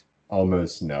the case?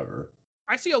 Almost never.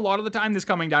 I see a lot of the time this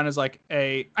coming down as like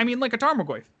a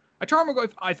Tarmogoyf. A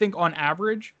Tarmogoyf, I think, on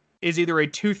average, is either a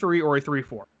 2/3 or a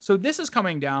 3/4. So this is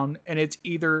coming down, and it's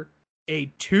either a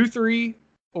 2/3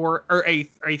 or a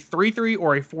 3/3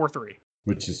 or a 4/3.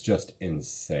 Which is just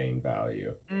insane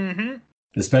value. Mm-hmm.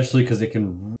 Especially because it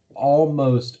can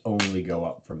almost only go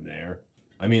up from there.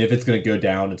 I mean, if it's going to go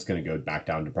down, it's going to go back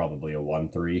down to probably a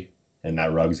 1/3, and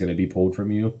that rug's going to be pulled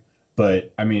from you.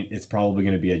 But, I mean, it's probably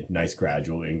going to be a nice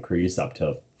gradual increase up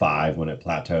to 5 when it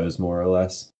plateaus, more or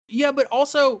less. Yeah, but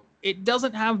also, it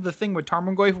doesn't have the thing with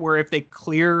Tarmogoyf where if they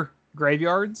clear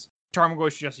graveyards,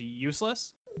 Tarmogoyf's just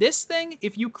useless. This thing,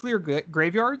 if you clear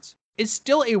graveyards, is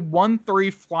still a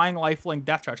 1/3 flying lifelink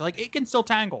death touch. Like, it can still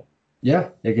tangle. Yeah,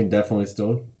 it can definitely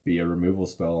still be a removal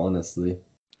spell, honestly.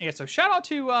 Yeah, so shout out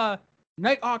to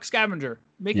Nighthawk Scavenger,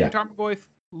 making Yeah. Tarmogoyf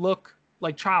look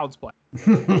like child's play.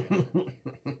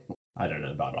 I don't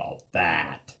know about all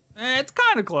that. It's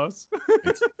kind of close.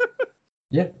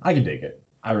 Yeah, I can dig it.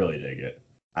 I really dig it.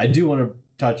 I do want to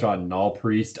touch on Null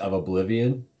Priest of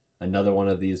Oblivion, another one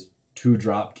of these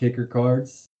 2-drop kicker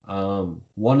cards. 1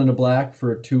 and a black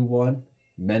for a 2/1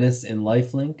 Menace and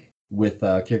Lifelink with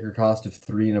a kicker cost of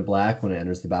 3 and a black when it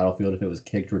enters the battlefield. If it was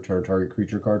kicked, return target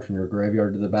creature card from your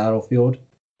graveyard to the battlefield.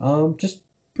 Just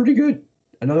pretty good.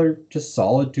 Another just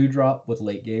solid 2-drop with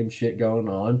late game shit going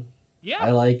on. Yeah.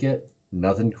 I like it.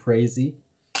 Nothing crazy.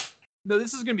 No,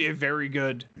 this is going to be a very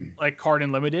good like card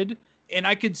in limited, and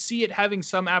I could see it having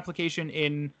some application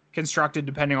in constructed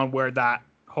depending on where that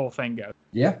whole thing goes.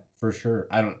 Yeah, for sure.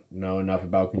 I don't know enough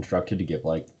about constructed to get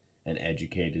like an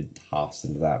educated toss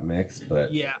into that mix,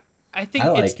 but Yeah, I think I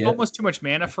like it's it. almost too much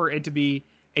mana for it to be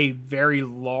a very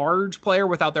large player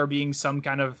without there being some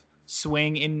kind of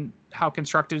swing in how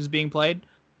constructed is being played.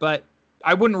 But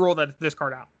I wouldn't rule this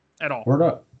card out at all. word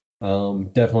up.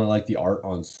 Definitely like the art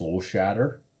on Soul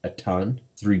Shatter a ton.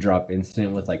 3-drop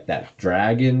instant with like that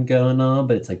dragon going on,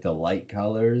 but it's like the light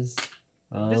colors.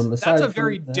 That's aside a from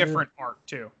very that- different art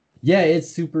too. Yeah, it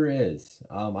super is.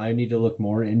 I need to look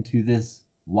more into this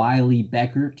Wiley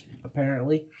Beckert,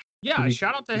 apparently. Yeah, Pretty-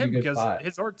 shout out to pretty him good because spot.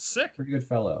 his art's sick. Pretty good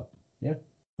fellow. Yeah.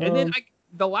 And then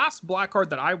the last black card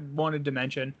that I wanted to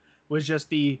mention was just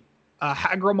the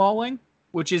Hagramauling,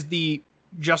 which is the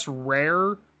just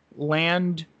rare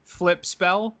land flip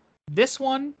spell. This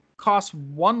one costs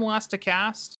 1 less to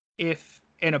cast if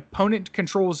an opponent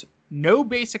controls no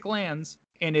basic lands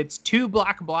and it's 2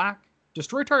 black,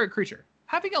 destroy target creature.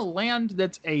 Having a land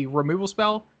that's a removal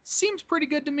spell seems pretty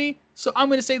good to me, so I'm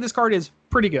going to say this card is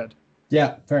pretty good.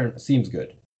 Yeah, fair enough. Seems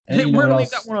good. And you know We're what going to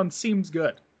leave else? that one on seems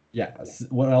good. Yeah.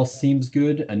 What else seems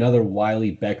good? Another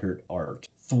Wiley Beckert art.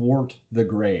 thwart the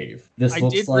grave. This I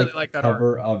looks did like really like the that art.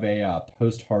 cover of a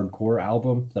post-hardcore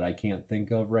album that I can't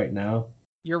think of right now.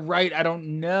 You're right. I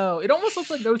don't know. It almost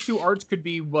looks like those two arts could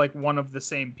be like one of the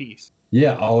same piece.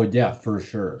 Yeah, oh yeah, for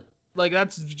sure. Like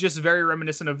that's just very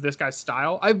reminiscent of this guy's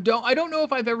style. I don't know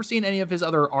if I've ever seen any of his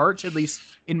other art, at least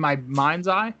in my mind's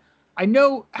eye. I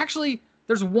know actually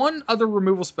there's one other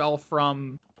removal spell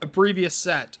from a previous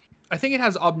set. I think it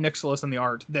has Ob Nixilis in the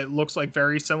art that looks like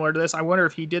very similar to this. I wonder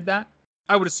if he did that.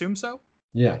 I would assume so.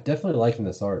 Yeah, definitely liking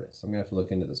this artist. I'm gonna have to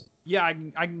look into this. Yeah, I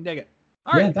can dig it.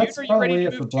 All Yeah, right, that's dude, are you ready probably to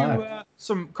it for move black. to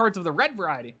some cards of the red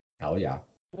variety? Hell yeah.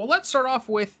 Well, let's start off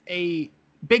with a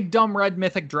big dumb red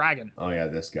mythic dragon. Oh yeah,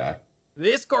 this guy.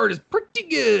 This card is pretty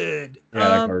good. Yeah,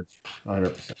 that card's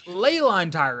 100%.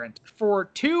 Leyline Tyrant. For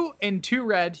 2 and 2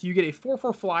 red, you get a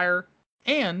 4/4 flyer,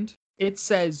 and it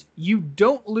says you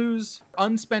don't lose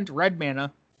unspent red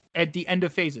mana at the end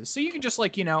of phases. So you can just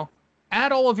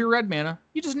add all of your red mana.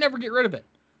 You just never get rid of it.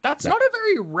 That's not a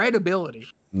very red ability.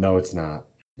 No, it's not.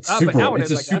 It's But super.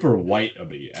 nowadays, It's a super white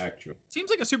ability, actually.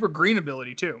 Seems like a super green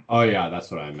ability too. Oh yeah,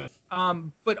 that's what I meant.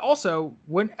 But also,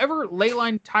 whenever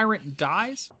Leyline Tyrant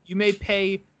dies, you may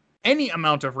pay any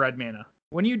amount of red mana.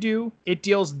 When you do, it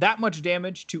deals that much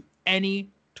damage to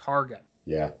any target.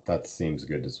 Yeah, that seems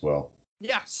good as well.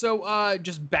 Yeah, so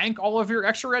just bank all of your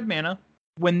extra red mana.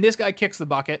 When this guy kicks the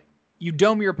bucket, you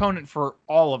dome your opponent for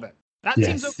all of it. That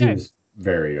seems okay. Seems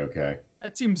very okay.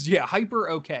 That seems, hyper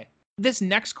okay. This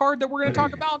next card that we're going to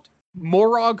talk about,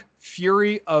 Morog,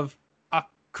 Fury of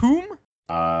Akum.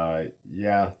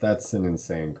 Yeah, that's an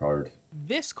insane card.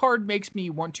 This card makes me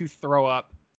want to throw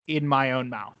up in my own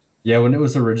mouth. Yeah, when it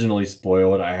was originally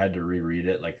spoiled, I had to reread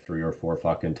it like 3 or 4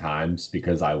 fucking times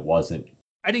because I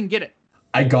didn't get it.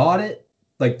 I got it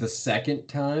like the second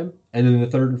time, and then the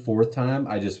third and fourth time,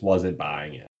 I just wasn't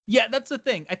buying it. Yeah, that's the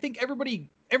thing. I think everybody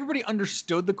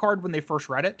understood the card when they first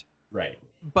read it, Right.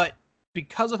 but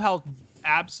because of how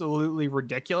absolutely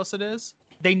ridiculous it is,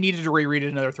 they needed to reread it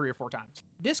another 3 or 4 times.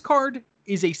 This card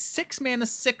is a 6 mana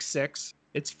 6/6.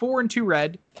 It's 4 and 2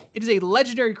 red. It is a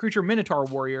legendary creature Minotaur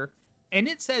Warrior, and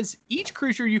it says each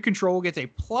creature you control gets a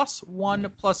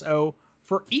 +1/+0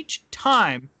 for each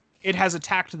time it has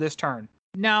attacked this turn.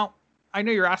 Now, I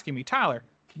know you're asking me, Tyler,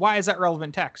 why is that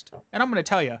relevant text? And I'm going to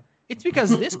tell you, it's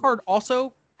because this card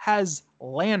also has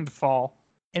landfall,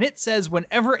 and it says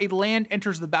whenever a land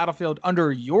enters the battlefield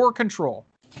under your control,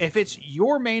 if it's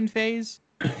your main phase,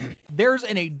 there's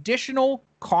an additional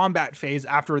combat phase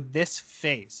after this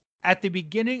phase. At the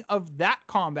beginning of that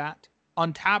combat,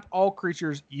 untap all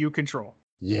creatures you control.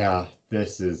 Yeah,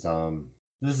 this is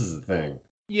the thing.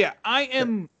 Yeah, I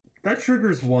am. That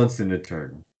triggers once in a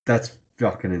turn. That's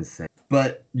fucking insane.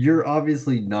 But you're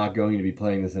obviously not going to be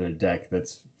playing this in a deck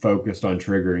that's focused on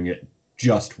triggering it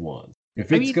just once.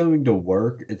 If it's going to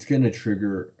work, it's going to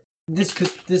trigger. This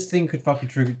thing could fucking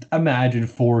trigger. Imagine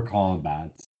 4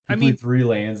 combats. You play 3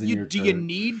 lands in your turn. Do you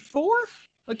need 4?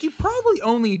 Like, you probably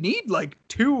only need like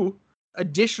 2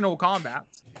 additional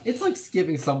combats. It's like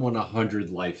giving someone 100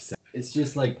 life sets. It's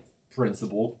just like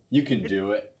principle. You can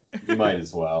do it. You might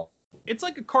as well. It's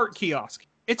like a cart kiosk.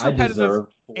 It's repetitive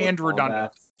and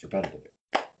redundant. It's repetitive.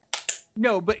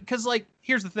 No, but because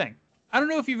here's the thing. I don't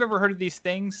know if you've ever heard of these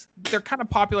things. They're kind of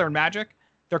popular in Magic.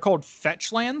 They're called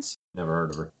fetch lands. Never heard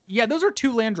of her. Yeah, those are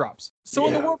 2 land drops. So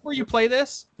in the world where you play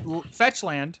this, fetch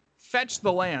land, fetch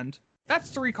the land. That's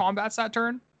 3 combats that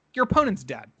turn. Your opponent's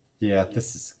dead. Yeah,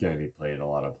 this is going to be played a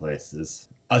lot of places.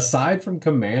 Aside from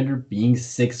Commander being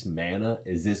 6 mana,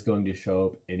 is this going to show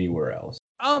up anywhere else?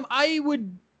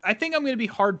 I think I'm going to be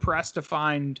hard pressed to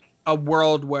find a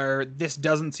world where this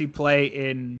doesn't see play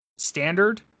in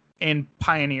Standard and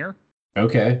Pioneer.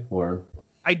 Okay, or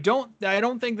I don't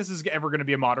think this is ever going to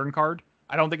be a Modern card.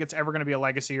 I don't think it's ever going to be a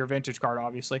Legacy or Vintage card,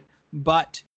 obviously.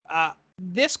 But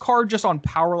this card, just on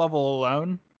power level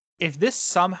alone, if this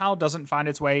somehow doesn't find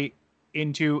its way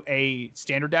into a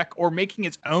Standard deck or making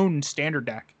its own Standard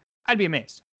deck, I'd be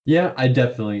amazed. Yeah, I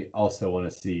definitely also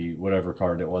want to see whatever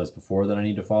card it was before that I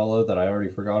need to follow that I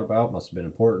already forgot about. Must have been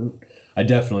important. I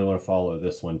definitely want to follow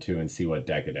this one too and see what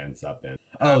deck it ends up in.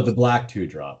 Oh, the black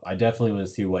 2-drop. I definitely want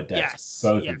to see what decks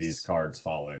both of these cards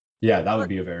follow. Yeah, that would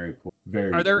be a very cool.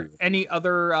 Are there any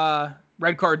other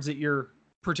red cards that you're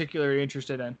particularly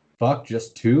interested in? Fuck,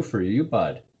 just 2 for you,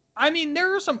 bud. I mean,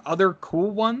 there are some other cool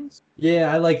ones.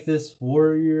 Yeah, I like this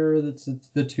warrior. It's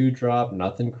the 2-drop.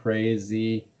 Nothing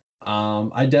crazy.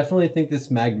 I definitely think this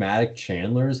Magmatic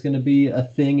Chandler is going to be a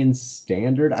thing in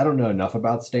Standard. I don't know enough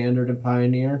about Standard and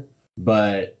Pioneer,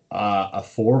 but a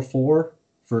 4/4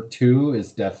 for 2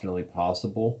 is definitely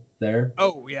possible there.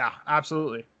 Oh, yeah,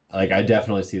 absolutely. Like, I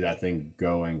definitely see that thing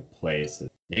going places.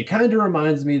 It kind of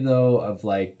reminds me though of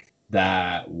like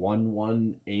that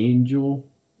 1/1 angel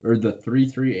or the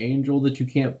 3/3 angel that you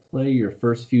can't play your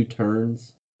first few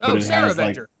turns. Oh, But it Sarah has like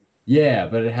Avenger. yeah,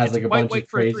 but it has It's like a white, bunch white of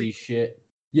for a crazy 3. shit.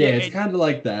 Yeah, Yeah, it's kind of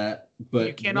like that.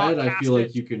 But cannot red, I cast feel like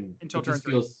it you can. until But this turn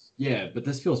 3. feels yeah, but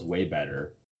this feels way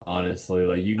better. Honestly,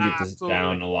 like you can get this Absolutely.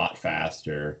 down a lot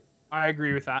faster. I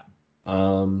agree with that.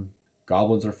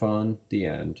 Goblins are fun. The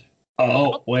end.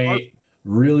 Oh, Goblins wait.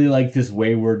 Really like this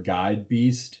Wayward Guide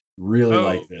Beast. Really Oh.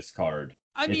 like this card.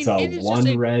 I It's mean, a it is just 1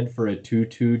 a red for a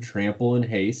 2/2 trample and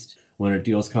haste. When it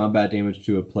deals combat damage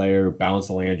to a player, bounce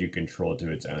a land you control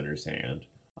to its owner's hand.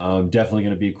 Definitely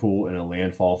going to be cool in a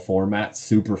landfall format.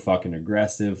 Super fucking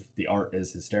aggressive. The art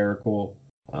is hysterical.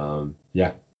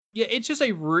 Yeah. yeah, it's just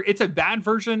it's a bad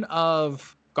version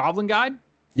of Goblin Guide,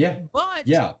 Yeah. but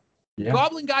Yeah. Yeah.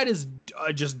 Goblin Guide is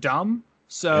just dumb.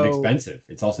 So And expensive.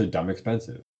 It's also dumb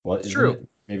expensive. What It's is true. it?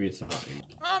 Maybe it's not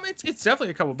anymore. It's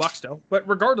definitely a couple bucks still. But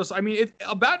regardless, I mean,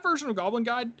 a bad version of Goblin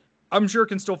Guide, I'm sure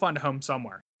can still find a home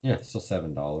somewhere. Yeah, it's still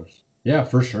 $7. Yeah,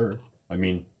 for sure. I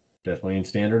mean, definitely in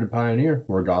Standard and Pioneer,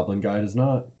 where Goblin Guide is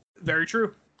not. Very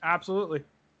true. Absolutely.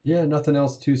 Yeah, nothing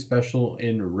else too special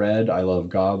in red. I love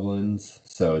goblins,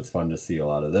 so it's fun to see a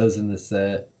lot of those in the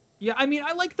set. Yeah, I mean,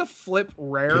 I like the flip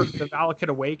rare, the Valakut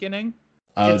Awakening.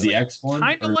 Oh, It's the X one?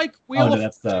 Kind of Or- like Wheel Oh, no, of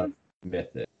that's the Fortune.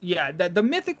 Mythic. Yeah, the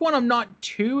mythic one I'm not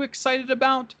too excited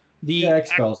about. The Yeah,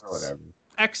 X spells or whatever.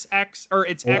 XX or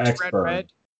it's Or X X red burn.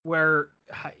 red, where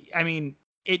I mean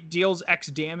it deals X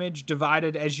damage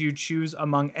divided as you choose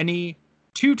among any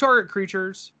 2 target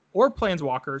creatures or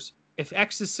planeswalkers. If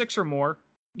X is 6 or more,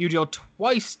 you deal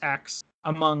twice X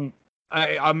among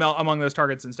those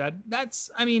targets instead.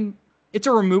 I mean, it's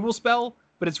a removal spell,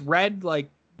 but it's red. Like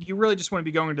you really just want to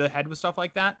be going to the head with stuff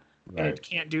like that, and Right. it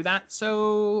can't do that.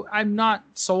 So I'm not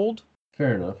sold.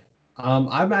 Fair enough.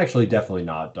 I'm actually definitely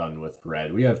not done with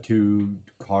red. We have 2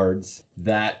 cards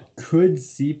that could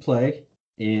see play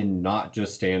in not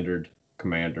just Standard,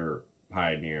 Commander,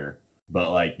 Pioneer,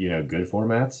 but like, good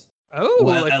formats. Oh,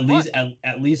 Well, like at what? least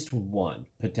at least one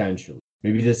potentially.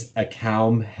 Maybe this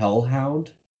Akaum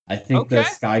Hellhound. I think the Okay.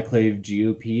 Skyclave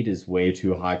Geopeed is way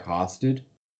too high costed,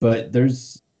 but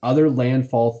there's other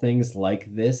landfall things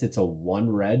like this. It's a 1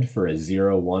 red for a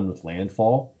 0/1 with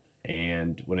landfall,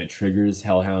 and when it triggers,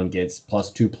 Hellhound gets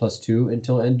 +2/+2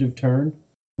 until end of turn,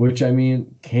 which I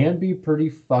mean can be pretty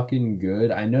fucking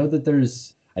good. I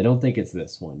don't think it's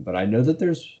this one, but I know that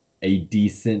there's a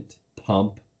decent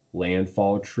pump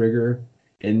landfall trigger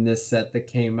in this set that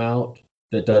came out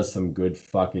that does some good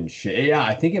fucking shit. Yeah,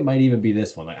 I think it might even be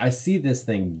this one. Like I see this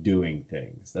thing doing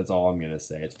things. That's all I'm gonna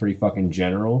say. It's pretty fucking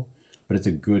general, but it's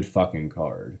a good fucking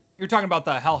card. You're talking about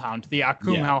the Hellhound, the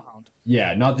Akum Yeah. Hellhound.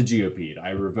 Yeah, not the Geopeed.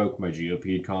 I revoke my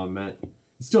Geopeed comment.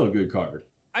 It's still a good card.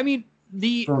 I mean,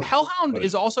 the For- Hellhound what?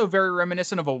 is also very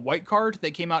reminiscent of a white card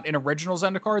that came out in original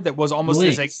Zendikar that was almost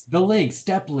as a The link,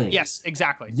 step link. yes,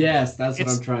 exactly. Yes, that's what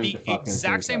It's I'm trying the to fucking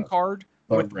exact think same of. card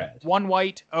But with red. 1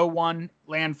 white, 0/1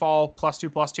 landfall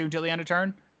 +2/+2 until the end of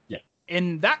turn. Yeah.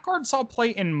 And that card saw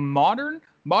play in Modern.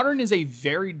 Modern is a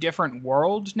very different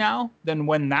world now than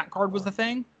when that card was the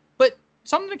thing, but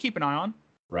something to keep an eye on.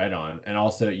 Right on. And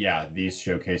also, yeah, these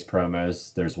showcase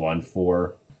promos, there's one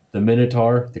for the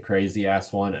Minotaur, the crazy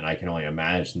ass one, and I can only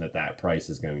imagine that price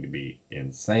is going to be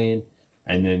insane.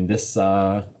 And then this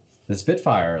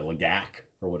Spitfire, Lagak,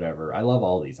 or whatever. I love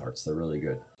all these arts. They're really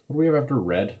good. What do we have after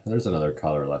red? There's another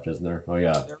color left, isn't there? Oh,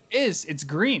 yeah. There is. It's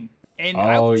green. And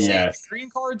I Oh, would say yes. green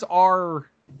cards are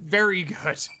very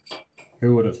good.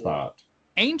 Who would have thought?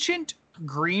 Ancient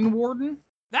Green Warden.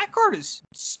 That card is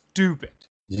stupid.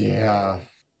 Yeah.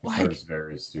 Like, That is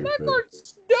very stupid. that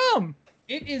card's dumb.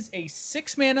 It is a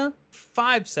 6 mana,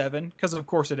 5/7, because of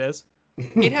course it is.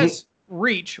 It has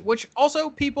reach, which also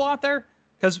people out there,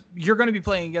 because you're going to be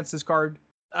playing against this card,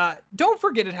 don't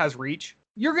forget it has reach.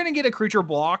 You're going to get a creature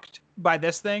blocked by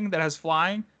this thing that has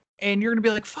flying, and you're going to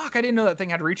be like, fuck, I didn't know that thing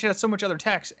had reach. It has so much other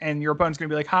text, and your opponent's going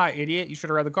to be like, hi, idiot, you should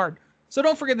have read the card. So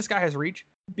don't forget this guy has reach,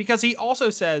 because he also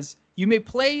says you may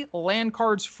play land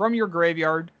cards from your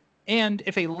graveyard, and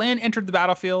if a land entered the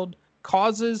battlefield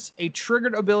causes a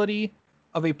triggered ability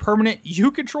of a permanent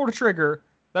you control to trigger,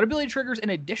 that ability triggers an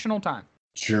additional time.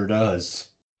 Sure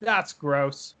does. That's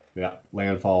gross. Yeah,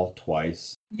 landfall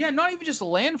twice. Yeah, not even just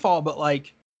landfall, but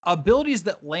like abilities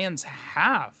that lands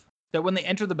have that when they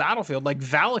enter the battlefield, like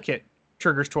Valakut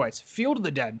triggers twice, Field of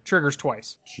the Dead triggers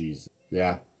twice. Jeez.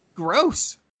 Yeah.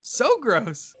 Gross. So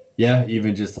gross. Yeah,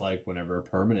 even just like whenever a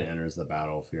permanent enters the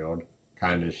battlefield,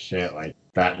 kind of shit. Like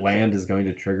that land is going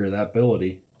to trigger that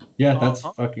ability. Yeah, that's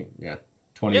Uh-huh. fucking yeah.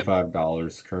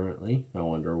 $25 currently. I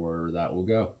wonder where that will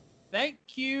go. Thank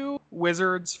you,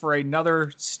 Wizards, for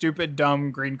another stupid, dumb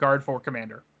green card for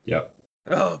Commander. Yep.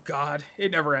 Oh, God.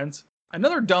 It never ends.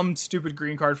 Another dumb, stupid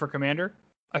green card for Commander.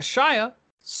 Ashaya,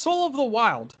 Soul of the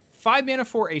Wild. 5 mana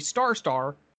for a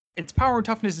star. Its power and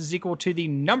toughness is equal to the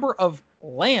number of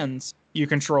lands you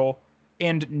control,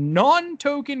 and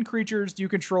non-token creatures you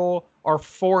control are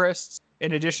forests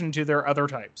in addition to their other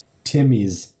types.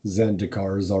 Timmy's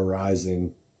Zendikars are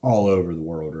rising all over the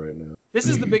world right now. This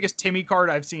is the biggest Timmy card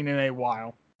I've seen in a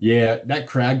while. Yeah, that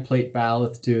Cragplate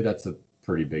Ballast too, that's a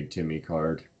pretty big Timmy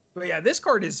card. But yeah, this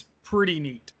card is pretty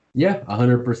neat. Yeah,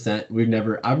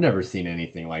 100%. I've never seen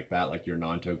anything like that. Like your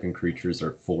non-token creatures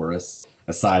are forests,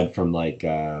 aside from like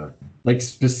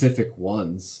specific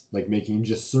ones, like making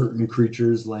just certain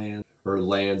creatures land or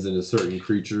lands into certain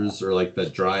creatures, or like the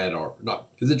Dryad Arbor. Not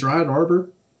is it Dryad Arbor?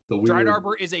 The weird Dryad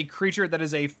Arbor is a creature that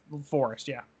is a forest,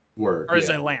 yeah, word. or is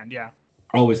Yeah. a land, yeah.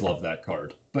 I always love that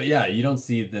card. But yeah, you don't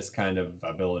see this kind of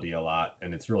ability a lot,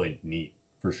 and it's really neat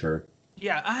for sure.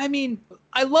 Yeah, I mean,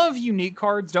 I love unique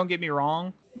cards. Don't get me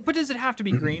wrong, but does it have to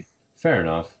be green? Fair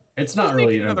enough. It's not Let's really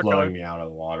make it even another blowing color. me out of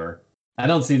the water. I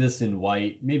don't see this in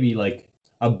white. Maybe like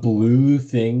a blue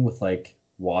thing with like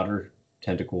water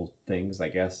tentacle things, I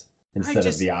guess, instead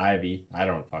of the ivy. I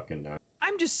don't fucking know.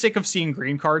 I'm just sick of seeing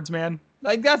green cards, man.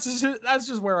 Like that's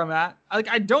just where I'm at. Like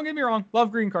I don't get me wrong,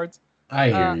 love green cards. I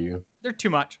hear you. They're too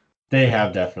much. They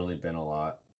have definitely been a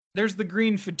lot. There's the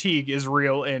green fatigue is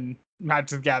real in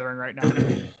Magic the Gathering right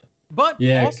now. But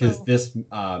Yeah, also, because this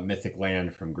mythic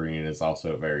land from green is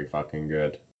also very fucking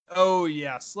good. oh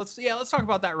yes, let's talk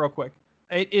about that real quick.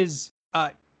 It is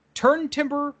Turn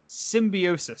Timber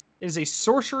Symbiosis. It is a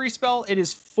sorcery spell. It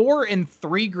is 4 and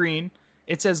 3 green.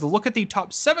 It says look at the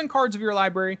top 7 cards of your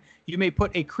library. You may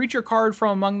put a creature card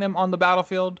from among them on the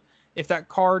battlefield. If that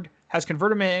card has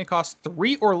converted mana and costs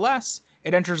 3 or less,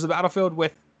 it enters the battlefield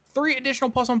with 3 additional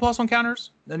 +1/+1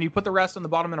 counters. Then you put the rest on the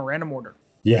bottom in a random order.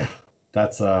 Yeah,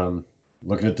 that's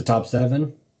looking at the top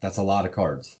 7. That's a lot of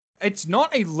cards, It's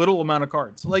not a little amount of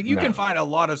cards. Like you No. can find a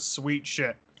lot of sweet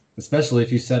shit. especially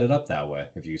if you set it up that way.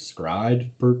 If you scryed,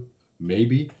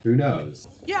 maybe, who knows?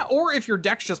 Yeah, or if your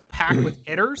deck's just packed with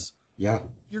hitters, Yeah,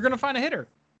 you're gonna find a hitter.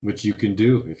 which you can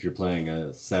do if you're playing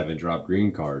a 7-drop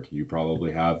green card. You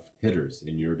probably have hitters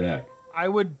in your deck. I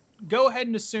would go ahead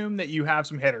and assume that you have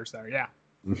some hitters there. Yeah.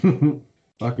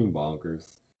 Fucking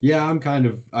bonkers. Yeah,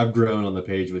 I've grown on the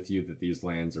page with you that these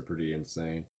lands are pretty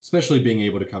insane. Especially being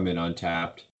able to come in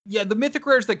untapped. Yeah, the mythic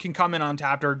rares that can come in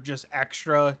untapped are just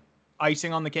extra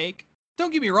icing on the cake.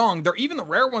 Don't get me wrong, they're even the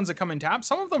rare ones that come in tapped.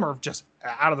 Some of them are just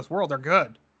out of this world. They're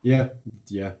good. Yeah,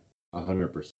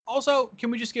 100%. Also, can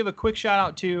we just give a quick shout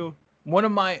out to one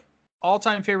of my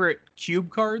all-time favorite cube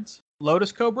cards,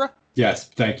 Lotus Cobra? Yes,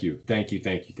 thank you.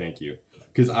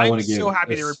 Because I I'm want to give so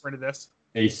happy they reprinted this.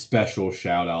 a special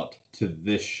shout out to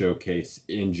this showcase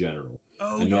in general.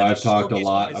 Oh, I know yeah, the I've talked a showcase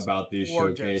lot was about these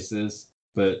gorgeous. showcases,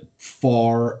 but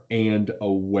far and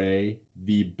away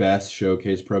the best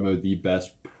showcase promo, the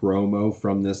best promo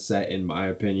from this set, in my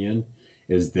opinion,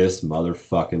 is this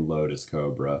motherfucking Lotus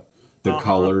Cobra. The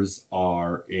colors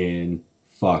are in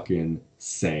fucking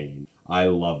insane. I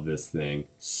love this thing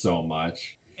so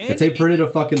much. If they printed a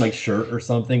fucking like shirt or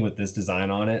something with this design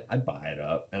on it, I'd buy it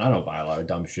up. And I don't buy a lot of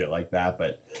dumb shit like that,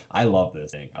 but I love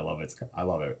this thing. I love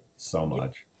it so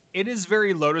much. It is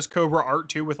very Lotus Cobra art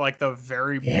too, with like the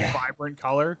very Yeah. vibrant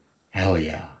color. Hell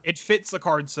yeah. It fits the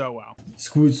card so well.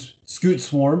 Scoot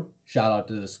Swarm. Shout out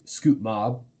to the Scoot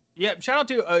Mob. Yeah, shout out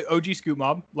to OG Scoot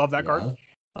Mob. Love that card.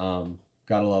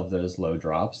 Gotta love those low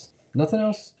drops. Nothing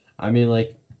else. I mean,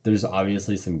 like, there's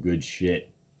obviously some good shit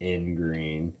in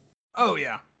green. Oh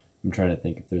yeah. I'm trying to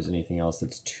think if there's anything else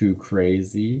that's too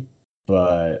crazy,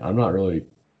 but I'm not really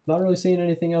seeing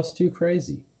anything else too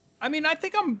crazy. I mean, I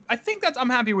think I'm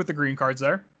happy with the green cards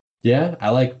there. Yeah, I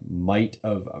like Might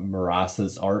of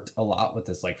Marasa's art a lot with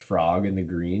this like frog in the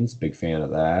greens. Big fan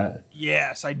of that.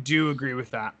 Yes, I do agree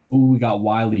with that. Ooh, we got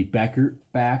Wiley Beckert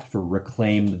back for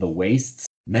Reclaimed the Wastes.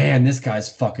 Man, this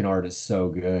guy's fucking art is so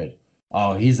good.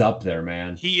 Oh, he's up there,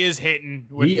 man. He is hitting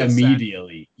with He this set.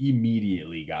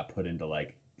 immediately got put into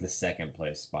like the second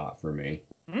place spot for me.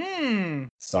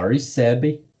 Sorry,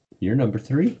 Sebby. You're number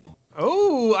 3.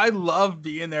 Oh, I love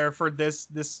being there for this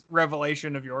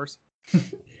revelation of yours.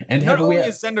 And Not have we only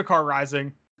is Zendikar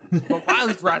rising, but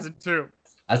Wiley's rising too.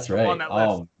 That's on right. that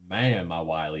Oh man, my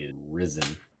Wiley is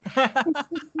risen.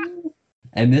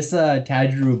 And this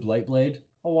Tadru Blightblade,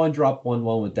 a 1-drop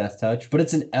 1/1 with Death Touch, but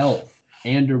it's an elf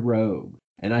and a rogue.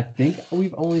 And I think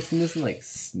we've only seen this in like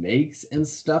snakes and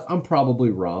stuff. I'm probably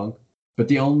wrong, but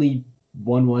the only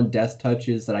 1/1 death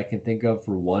touches that I can think of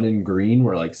for one in green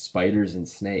were like spiders and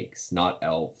snakes, not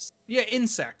elves. Yeah,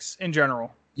 insects in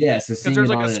general. Yeah, so Because seeing there's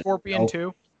it like a on an scorpion elf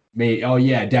too. oh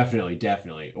yeah,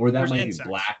 definitely. Or that There's might insects.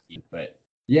 be Blackie, but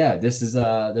yeah, this is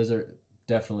those are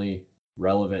definitely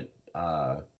relevant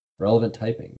relevant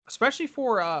typing. Especially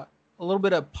for a little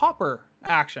bit of popper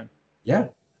action. Yeah.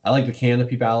 I like the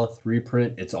Canopy Ballast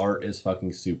reprint. Its art is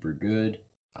fucking super good.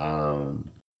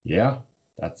 Yeah,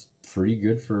 that's pretty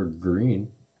good for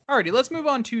green. Alrighty, let's move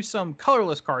on to some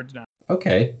colorless cards now.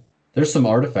 Okay. There's some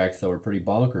artifacts that were pretty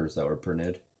bonkers that were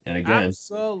printed. And again,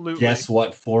 Absolutely. guess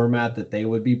what format that they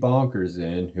would be bonkers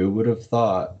in? Who would have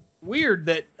thought? Weird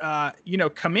that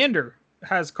Commander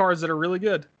has cards that are really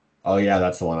good. Oh yeah,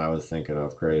 that's the one I was thinking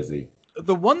of. Crazy.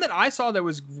 The one that I saw that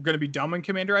was going to be dumb in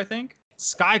Commander, I think,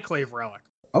 Skyclave Relic.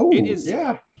 Oh, It is-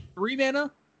 yeah. 3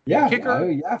 mana, Yeah. kicker, Oh,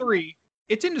 yeah. 3.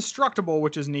 It's indestructible,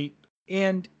 which is neat.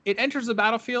 And it enters the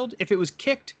battlefield. If it was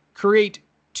kicked, create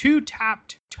 2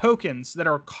 tapped tokens that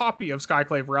are a copy of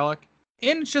Skyclave Relic.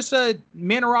 And it's just a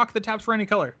mana rock that taps for any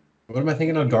color. What am I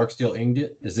thinking of? Darksteel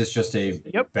Ingot? Is this just a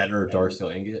Yep. better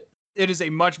Darksteel Ingot? It is a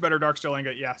much better Darksteel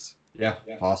Ingot, yes. Yeah.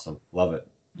 Awesome. Love it.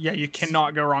 Yeah, you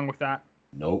cannot go wrong with that.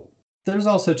 Nope. There's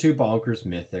also 2 bonkers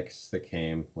mythics that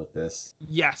came with this.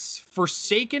 Yes,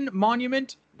 Forsaken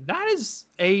Monument. That is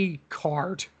a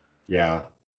card. Yeah.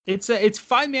 It's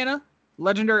 5 mana,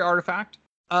 legendary artifact.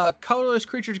 Colorless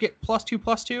creatures get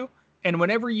 +2/+2, and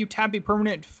whenever you tap a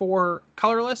permanent for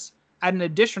colorless, add an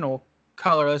additional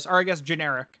colorless, or I guess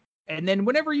generic. And then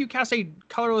whenever you cast a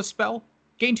colorless spell,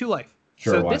 gain 2 life.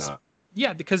 Sure, So why this- not?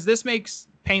 Yeah, because this makes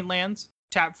Pain Lands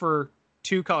tap for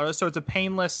 2 colorless, so it's a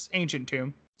painless Ancient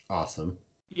Tomb. Awesome.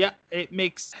 Yeah, it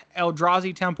makes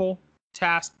Eldrazi Temple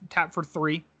tap for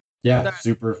 3. Yeah, That-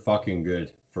 super fucking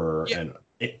good for Yeah.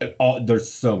 there's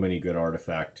so many good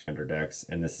artifact under decks,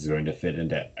 and this is going to fit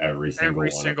into every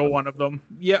single One of them.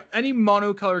 Yeah, any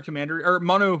monocolor commander or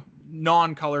mono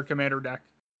non-color commander deck,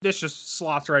 this just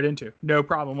slots right into. No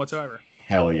problem whatsoever.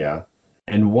 Hell yeah.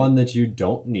 And one that you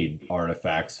don't need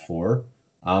artifacts for,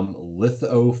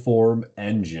 Lithoform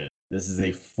Engine. This is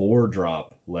a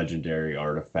 4-drop legendary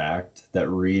artifact that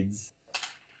reads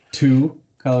 2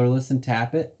 colorless and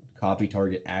tap it. Copy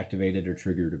target activated or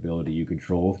triggered ability you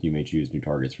control. You may choose new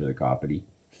targets for the copy.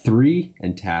 3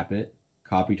 and tap it.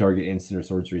 Copy target instant or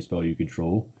sorcery spell you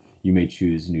control. You may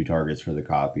choose new targets for the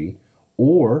copy.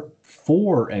 Or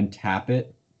 4 and tap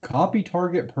it. Copy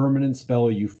target permanent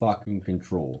spell you fucking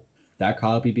control. That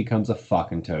copy becomes a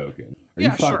fucking token. Are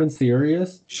Yeah, you sure. fucking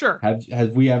serious? Sure.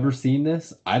 Have we ever seen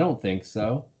this? I don't think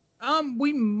so.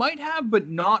 We might have, but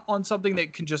not on something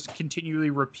that can just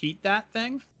continually repeat that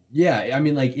thing. Yeah, I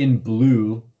mean, like in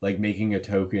blue, like making a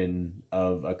token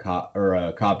of a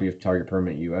copy of target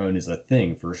permanent you own is a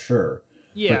thing for sure.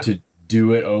 Yeah. But to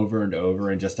do it over and over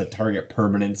and just a target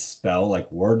permanent spell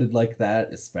like worded like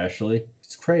that, especially,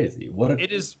 it's crazy. What a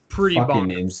It is pretty fucking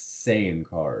bonkers. insane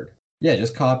card. Yeah,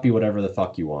 just copy whatever the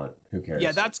fuck you want. Who cares?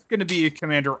 Yeah, that's going to be a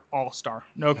Commander All-Star.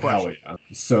 No Hell question. yeah.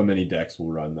 So many decks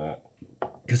will run that.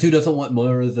 Because who doesn't want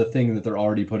more of the thing that they're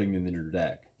already putting in their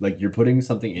deck? Like, you're putting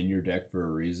something in your deck for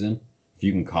a reason. If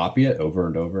you can copy it over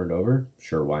and over and over,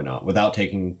 sure, why not? Without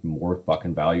taking more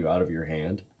fucking value out of your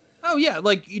hand. Oh, yeah.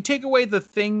 Like, you take away the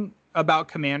thing about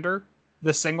Commander,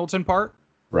 the singleton part.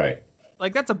 Right.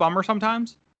 Like, that's a bummer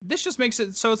sometimes. This just makes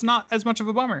it so it's not as much of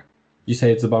a bummer. You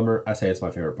say it's a bummer. I say it's my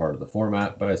favorite part of the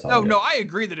format, but it's all Oh, good. no, I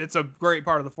agree that it's a great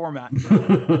part of the format.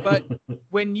 But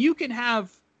when you can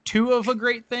have 2 of a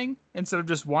great thing instead of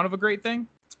just 1 of a great thing,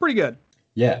 it's pretty good.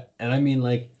 Yeah, and I mean,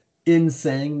 like, in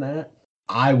saying that,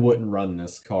 I wouldn't run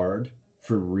this card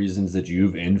for reasons that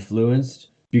you've influenced,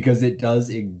 because it does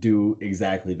do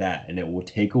exactly that, and it will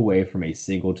take away from a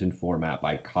singleton format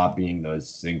by copying those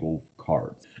single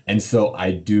cards. And so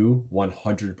I do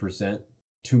 100%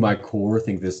 to my core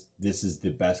think this is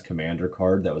the best commander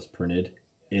card that was printed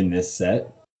in this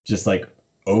set. Just like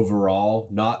overall,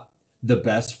 not the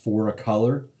best for a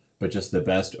color, but just the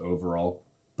best overall.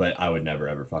 But I would never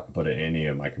ever fucking put it in any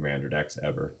of my commander decks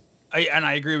ever.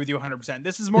 I agree with you 100%.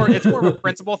 It's more of a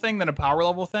principle thing than a power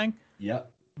level thing.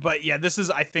 Yep. But yeah, this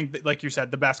is, I think, that, like you said,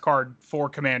 the best card for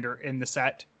Commander in the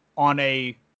set on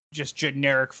a just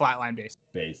generic flatline base.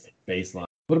 Baseline.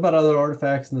 What about other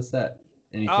artifacts in the set?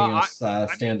 Anything else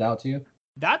stand out to you?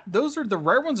 Those are the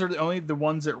rare ones, are the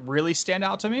ones that really stand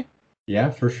out to me. Yeah,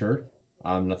 for sure.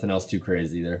 Nothing else too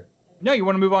crazy there. No, you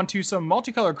want to move on to some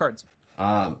multicolored cards.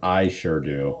 I sure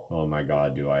do. Oh my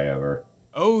god, do I ever.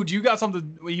 Oh, do you got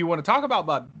something you want to talk about,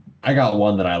 bud? I got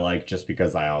one that I like just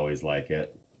because I always like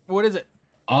it. What is it?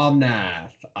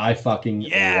 Omnath. I fucking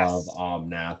Yes. love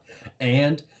Omnath.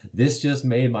 And this just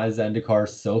made my Zendikar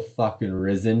so fucking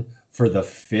risen for the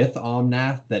 5th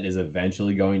Omnath that is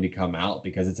eventually going to come out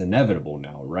because it's inevitable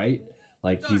now, right?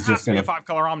 Like It he's has just to be gonna a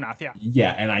 5-color Omnath, yeah.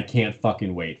 Yeah, and I can't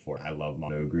fucking wait for it. I love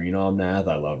mono green Omnath.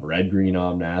 I love red green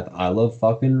Omnath. I love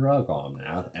fucking rug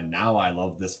Omnath. And now I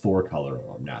love this 4-color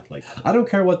Omnath. Like, I don't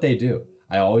care what they do.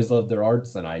 I always love their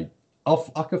arts, and I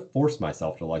could force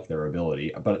myself to like their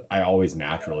ability, but I always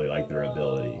naturally like their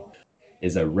ability.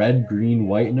 Is a red, green,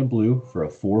 white, and a blue for a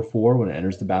 4/4 when it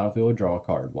enters the battlefield, draw a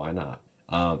card. Why not?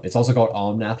 It's also called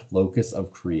Omnath Locus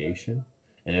of Creation,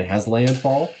 and it has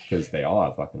landfall because they all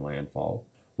have fucking landfall.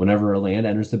 Whenever a land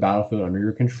enters the battlefield under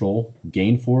your control,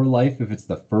 gain 4 life if it's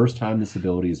the first time this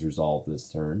ability is resolved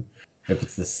this turn. If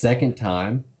it's the second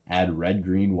time, add red,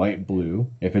 green, white, blue.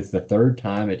 If it's the third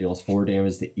time, it deals 4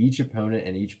 damage to each opponent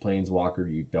and each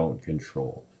planeswalker you don't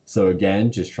control. So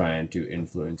again, just trying to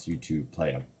influence you to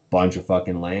play a bunch of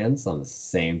fucking lands on the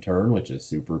same turn, which is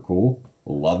super cool.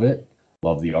 Love it.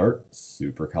 Love the art.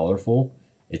 Super colorful.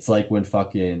 It's like when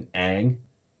fucking Aang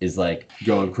is like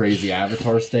going crazy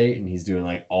avatar state and he's doing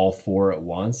like all 4 at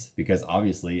once because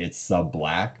obviously it's sub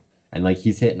black and like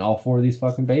he's hitting all 4 of these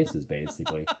fucking bases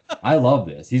basically. I love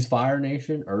this. He's Fire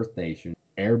Nation, Earth Nation,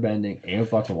 Airbending, and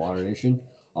fucking Water Nation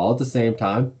all at the same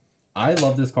time. I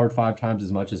love this card 5 times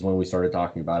as much as when we started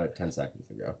talking about it 10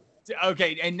 seconds ago.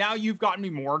 Okay, and now you've gotten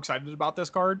me more excited about this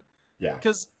card. Yeah.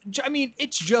 Because, I mean,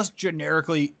 it's just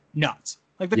generically nuts.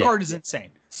 Like, the Yeah. card is insane.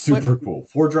 Super cool.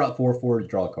 4-drop, 4/4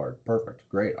 draw a card. Perfect.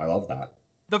 Great. I love that.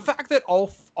 The fact that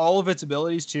all of its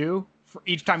abilities, too, for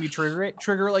each time you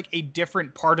trigger like a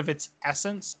different part of its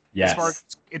essence Yes. as far as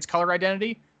its color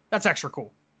identity, that's extra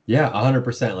cool. Yeah,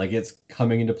 100%. Like it's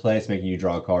coming into place, making you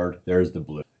draw a card. There's the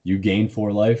blue. You gain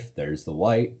 4 life. There's the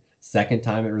white. Second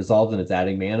time it resolves and it's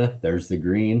adding mana. There's the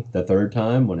green. The third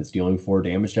time when it's dealing 4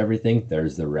 damage to everything,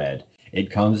 there's the red. It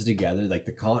comes together. Like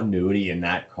the continuity in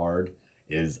that card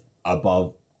is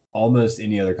above almost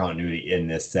any other continuity in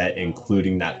this set,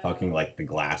 including that fucking like the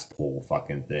glass pool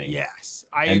fucking thing. Yes,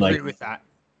 I And, agree like, with that.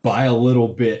 By a little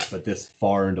bit, but this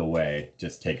far and away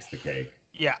just takes the cake.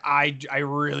 Yeah, I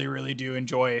really, really do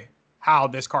enjoy how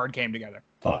this card came together.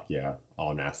 Fuck yeah.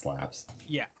 All NAS slaps.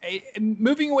 Yeah,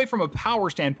 moving away from a power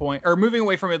standpoint, or moving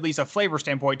away from at least a flavor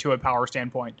standpoint to a power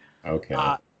standpoint, Okay.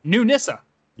 new Nissa.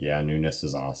 Yeah, newness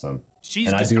is awesome. She's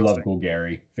And I do disgusting. love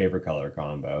Golgari, favorite color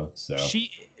combo. So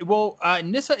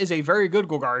Nissa is a very good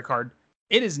Golgari card.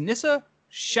 It is Nissa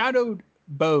Shadowed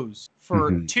Bows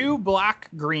for Mhm. 2 black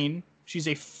green. She's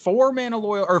a 4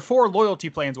 loyalty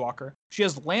planeswalker. She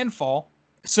has landfall,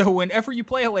 so whenever you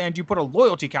play a land, you put a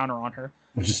loyalty counter on her.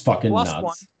 which is fucking Plus nuts.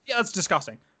 1. Yeah, that's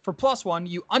disgusting. For +1,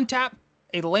 you untap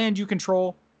a land you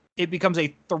control. It becomes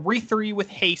a 3/3 with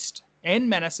haste and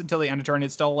menace until the end of turn.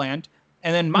 It's still a land.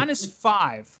 And then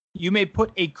 -5, you may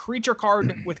put a creature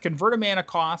card with convert a mana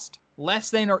cost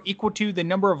less than or equal to the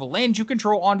number of lands you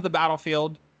control onto the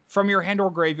battlefield from your hand or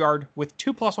graveyard with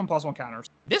 2 +1/+1 counters.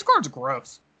 This card's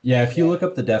gross. Yeah, if you look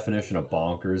up the definition of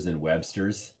bonkers in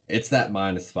Webster's, it's that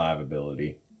 -5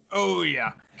 ability. Oh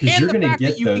yeah, Because and you're the gonna fact get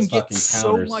that you those can get fucking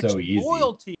so counters much so easy.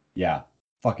 loyalty. Yeah,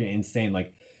 fucking insane.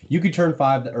 Like you could turn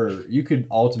 5, or you could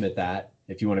ultimate that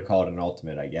if you want to call it an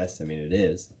ultimate. I guess. I mean, it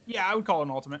is. Yeah, I would call it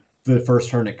an ultimate. The first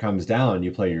turn it comes down,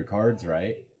 you play your cards,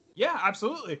 right? Yeah,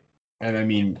 absolutely. And I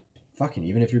mean, fucking,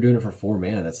 even if you're doing it for 4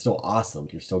 mana, that's still awesome.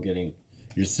 You're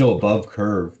still above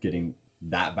curve getting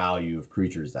that value of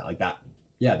creatures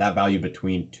that value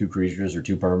between 2 creatures or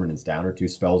 2 permanents down or 2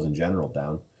 spells in general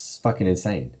down. It's fucking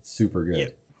insane. It's super good. Yeah.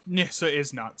 Nissa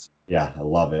is nuts. Yeah, I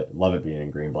love it. Love it being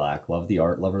in green black. Love the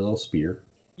art. Love her little spear.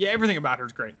 Yeah, everything about her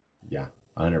is great. Yeah,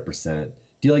 100%.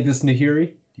 Do you like this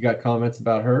Nahiri? You got comments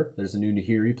about her? There's a new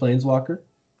Nahiri planeswalker.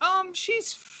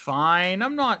 She's fine.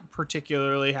 I'm not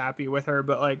particularly happy with her,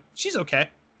 but like, she's okay.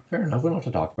 Fair enough. We don't have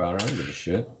to talk about her. I don't give a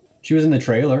shit. She was in the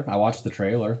trailer. I watched the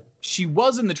trailer. She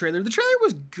was in the trailer. The trailer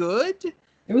was good.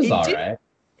 It was It all did- right.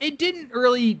 It didn't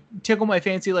really tickle my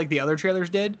fancy like the other trailers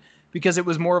did, because it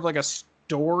was more of like a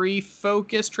story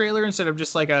focused trailer instead of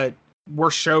just like we're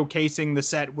showcasing the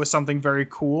set with something very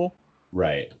cool.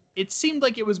 Right. It seemed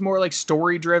like it was more like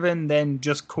story driven than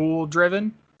just cool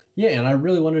driven. Yeah, and I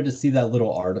really wanted to see that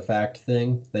little artifact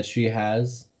thing that she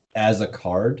has as a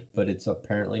card, but it's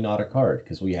apparently not a card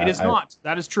because we have. It is not.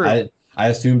 That is true. I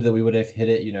assumed that we would have hit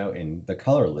it, in the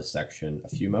colorless section a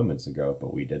few moments ago,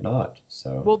 but we did not.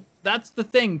 So. Well, that's the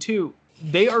thing too.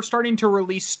 They are starting to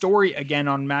release story again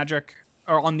on Magic,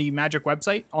 or on the Magic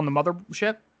website on the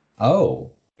mothership.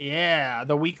 Oh, Yeah,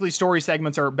 the weekly story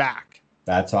segments are back.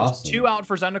 that's There's awesome. 2 out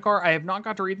for Zendikar. I have not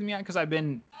got to read them yet because I've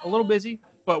been a little busy,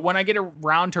 but when I get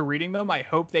around to reading them, I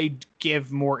hope they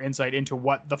give more insight into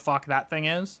what the fuck that thing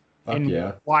is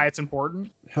and why it's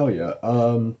important. Hell yeah.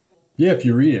 Yeah, if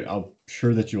you read it, I'm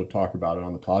sure that you'll talk about it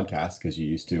on the podcast because you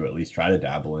used to at least try to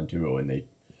dabble into it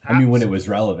when it was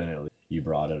relevant, at least you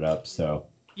brought it up. So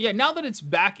yeah, now that it's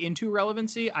back into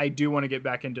relevancy, I do want to get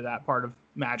back into that part of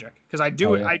Magic because I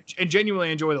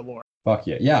genuinely enjoy the lore. Fuck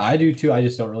yeah. Yeah, I do too. I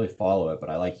just don't really follow it, but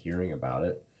I like hearing about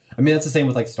it. I mean, that's the same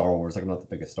with like Star Wars. Like, I'm not the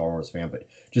biggest Star Wars fan, but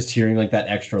just hearing like that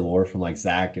extra lore from like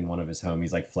Zach and one of his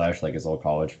homies, like Flesh, like his old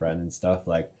college friend and stuff,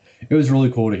 like it was really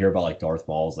cool to hear about like Darth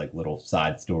Maul's like little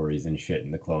side stories and shit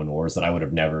in the Clone Wars that I would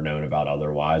have never known about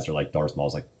otherwise, or like Darth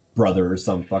Maul's like brother or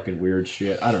some fucking weird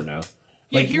shit. I don't know.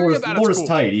 Like, yeah, hearing about lore's cool.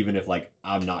 tight, even if like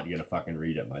I'm not gonna fucking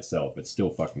read it myself. It's still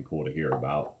fucking cool to hear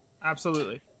about.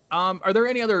 Absolutely. Are there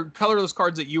any other colorless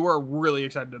cards that you are really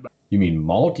excited about? You mean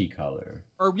multicolor?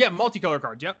 Or yeah, multicolor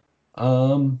cards. Yep.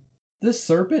 This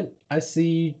Serpent I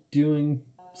see doing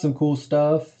some cool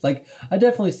stuff. Like, I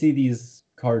definitely see these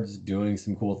cards doing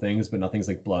some cool things, but nothing's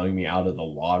like blowing me out of the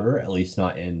water. At least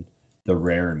not in the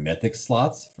rare and mythic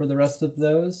slots for the rest of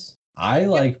those. I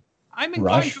like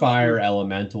Brushfire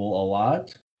Elemental a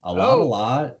lot. A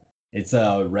lot. It's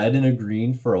a red and a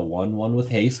green for a 1/1 with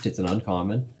haste. It's an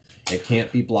uncommon. It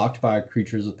can't be blocked by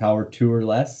creatures with power 2 or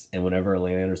less, and whenever a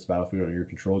land enters the battlefield under your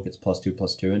control, it gets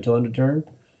 +2/+2 until end of turn.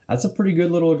 That's a pretty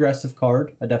good little aggressive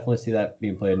card. I definitely see that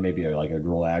being played in maybe like a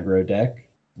Gruul aggro deck.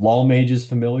 Law Mage's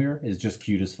Familiar is just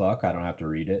cute as fuck. I don't have to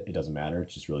read it. It doesn't matter.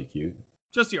 It's just really cute.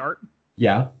 Just the art.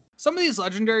 Yeah. Some of these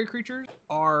legendary creatures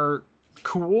are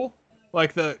cool,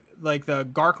 like the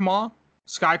Garkmaw,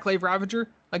 Skyclave Ravager.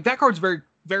 Like that card's very,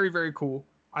 very, very cool.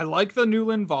 I like the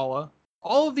Newland Vala.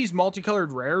 All of these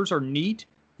multicolored rares are neat.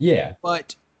 Yeah.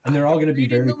 But and they're all going to be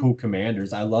very cool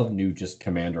commanders. I love new just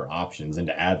commander options, and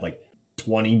to add like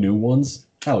 20 new ones.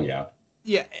 Hell yeah.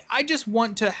 Yeah, I just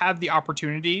want to have the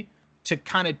opportunity to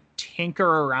kind of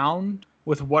tinker around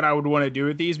with what I would want to do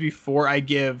with these before I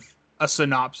give a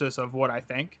synopsis of what I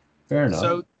think. Fair enough.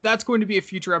 So that's going to be a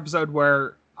future episode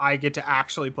where I get to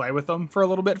actually play with them for a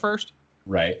little bit first.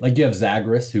 Right. Like you have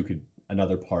Zagreus, who could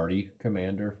another party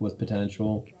commander with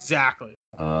potential. Exactly.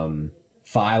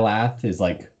 Phylath is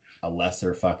like a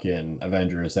lesser fucking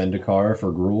Avengers Zendikar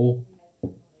for Gruul,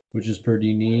 which is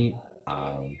pretty neat.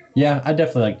 Yeah, I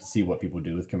definitely like to see what people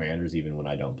do with commanders, even when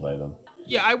I don't play them.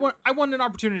 Yeah, I want an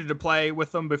opportunity to play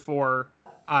with them before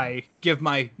I give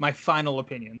my final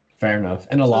opinion. Fair enough.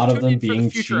 And a lot of them being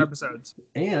future cheap. Episodes.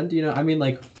 And, you know, I mean,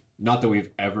 like, not that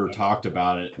we've ever talked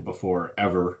about it before,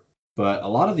 ever, but a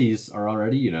lot of these are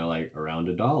already, you know, like around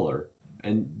 $1.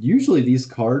 And usually these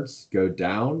cards go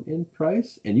down in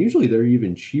price, and usually they're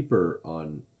even cheaper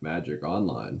on Magic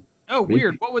Online. Oh,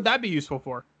 weird. What would that be useful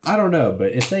for? I don't know,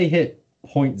 but if they hit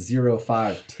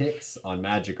 0.05 ticks on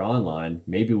Magic Online,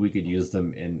 maybe we could use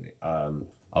them in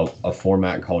a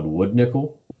format called Wood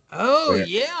Nickel. Oh,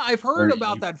 yeah, I've heard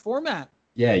about that format.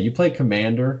 Yeah, you play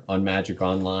Commander on Magic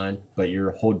Online, but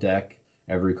your whole deck,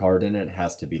 every card in it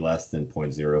has to be less than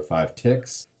 0.05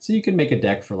 ticks. So you can make a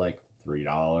deck for like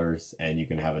 $3, and you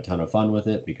can have a ton of fun with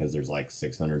it because there's like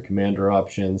 600 commander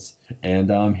options. And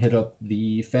hit up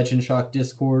the Fetch and Shock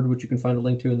Discord, which you can find a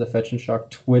link to in the Fetch and Shock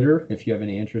Twitter if you have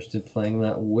any interest in playing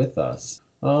that with us.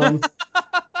 Look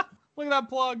at that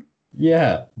plug.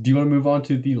 Yeah. Do you want to move on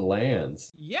to the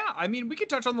lands? Yeah, I mean, we could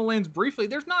touch on the lands briefly.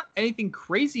 There's not anything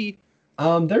crazy.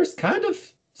 There's kind of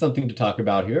something to talk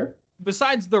about here.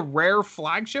 Besides the rare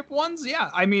flagship ones,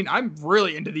 yeah. I mean, I'm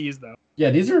really into these, though.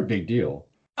 Yeah, these are a big deal.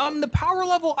 The power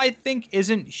level, I think,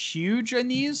 isn't huge in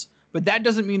these, but that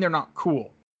doesn't mean they're not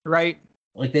cool, right?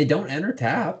 Like, they don't enter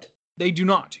tapped. They do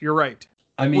not. You're right.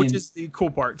 I mean, which is the cool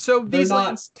part. So they're these not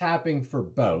lands tapping for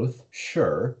both,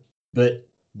 sure, but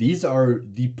these are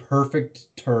the perfect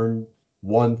turn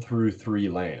 1 through 3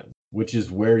 lands, which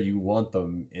is where you want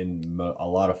them in a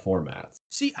lot of formats.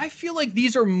 See, I feel like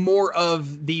these are more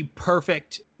of the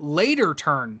perfect later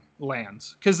turn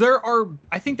lands, because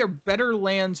I think they're better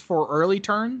lands for early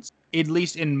turns, at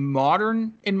least in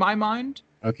Modern, in my mind.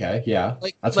 Okay, yeah,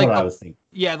 that's what I was thinking.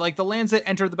 Yeah, like the lands that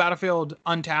enter the battlefield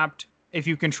untapped if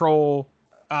you control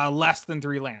less than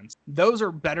 3 lands. Those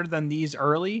are better than these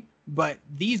early, but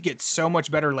these get so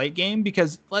much better late game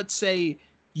because let's say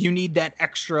you need that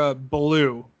extra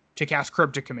blue to cast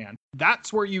Cryptic Command.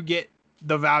 That's where you get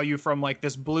the value from, like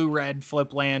this blue-red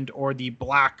flip land or the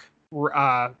black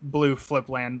blue flip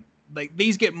land. Like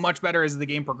these get much better as the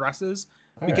game progresses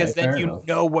because then you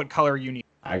know what color you need.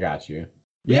 I got you.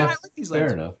 Yeah, I like these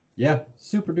lands. Fair enough. Yeah,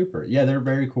 super duper. Yeah, they're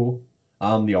very cool.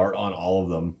 The art on all of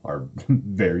them are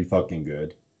very fucking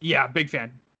good. Yeah, big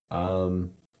fan.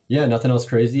 Yeah, nothing else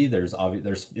crazy. There's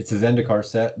it's a Zendikar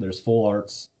set. There's full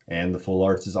arts, and the full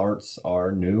arts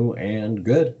are new and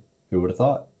good. Who would have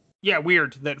thought? Yeah,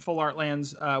 weird that Full Art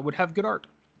Lands would have good art.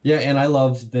 Yeah, and I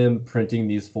love them printing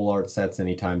these full art sets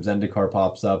anytime Zendikar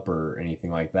pops up or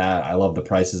anything like that. I love the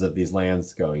prices of these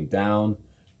lands going down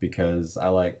because I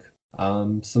like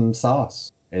some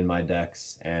sauce in my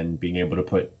decks, and being able to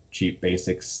put cheap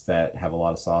basics that have a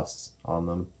lot of sauce on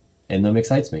them in them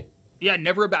excites me. Yeah,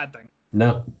 never a bad thing.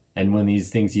 No. And when these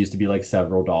things used to be like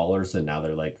several dollars and now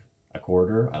they're like a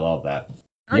quarter, I love that.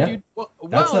 All right, Yeah.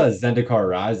 dude. That's Zendikar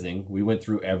Rising. We went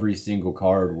through every single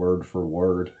card word for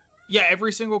word yeah,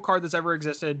 every single card that's ever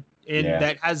existed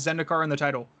that has Zendikar in the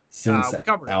title. since we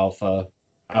covered it. Alpha.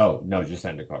 Oh, no, just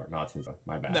Zendikar, not since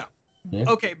my bad. No. Yeah.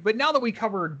 Okay, but now that we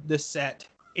covered this set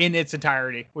in its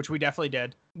entirety, which we definitely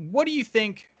did, what do you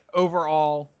think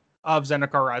overall of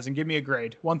Zendikar Rising? Give me a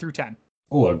grade, 1 through 10.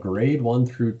 Oh, a grade 1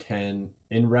 through 10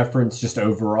 in reference just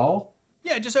overall?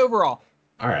 Yeah, just overall.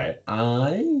 All right.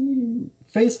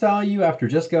 Face value after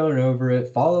just going over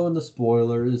it, following the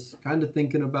spoilers, kind of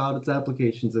thinking about its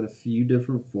applications in a few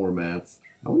different formats.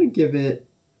 I'm going to give it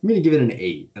an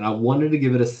 8, and I wanted to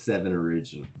give it a 7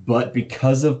 originally. But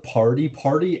because of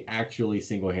Party actually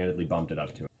single-handedly bumped it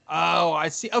up to it. Oh, I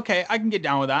see. Okay, I can get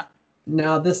down with that.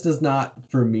 Now, this does not,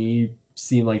 for me,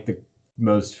 seem like the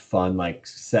most fun, like,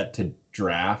 set to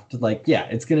draft. Like, yeah,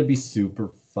 it's going to be super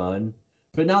fun,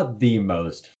 but not the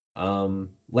most.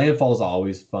 Landfall is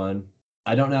always fun.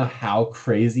 I don't know how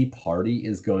crazy Party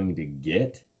is going to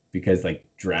get, because, like,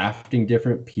 drafting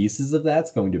different pieces of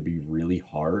that's going to be really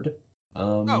hard.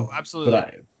 Oh,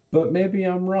 absolutely. But maybe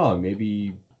I'm wrong.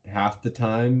 Maybe half the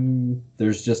time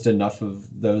there's just enough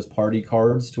of those Party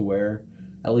cards to where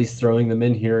at least throwing them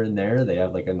in here and there, they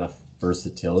have like enough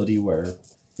versatility where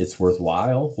it's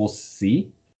worthwhile. We'll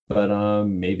see. But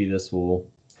maybe this will,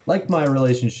 like my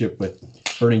relationship with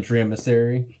Burning Tree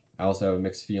Emissary, I also have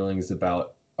mixed feelings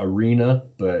about Arena,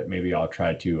 but maybe I'll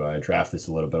try to draft this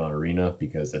a little bit on Arena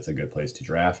because that's a good place to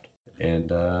draft. And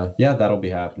yeah, that'll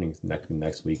be happening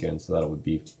next weekend, so that would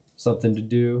be something to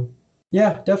do.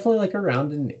 Yeah, definitely like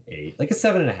around an 8, like a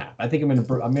 7.5. I think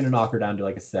I'm gonna knock her down to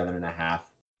like a 7.5,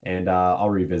 and I'll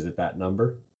revisit that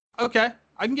number. Okay,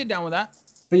 I can get down with that.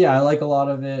 But yeah, I like a lot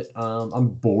of it. I'm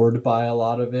bored by a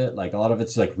lot of it. Like a lot of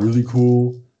it's like really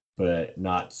cool, but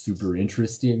not super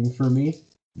interesting for me.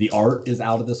 The art is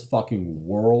out of this fucking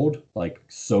world, like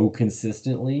so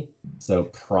consistently. So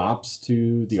props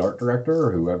to the art director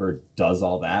or whoever does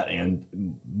all that,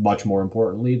 and much more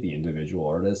importantly, the individual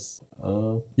artists.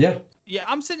 Yeah. Yeah,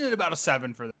 I'm sitting at about a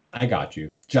 7 for this. I got you.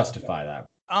 Justify that.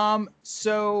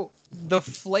 So the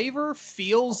flavor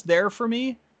feels there for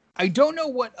me. I don't know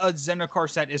what a Zendikar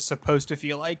set is supposed to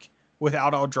feel like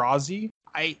without Eldrazi.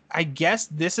 I guess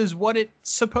this is what it's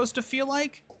supposed to feel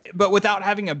like, but without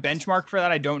having a benchmark for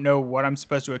that, I don't know what I'm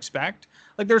supposed to expect.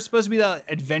 Like there's supposed to be the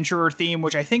adventurer theme,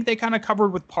 which I think they kind of covered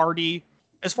with Party.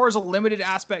 As far as a limited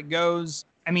aspect goes,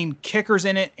 I mean, Kicker's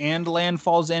in it and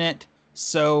Landfall's in it,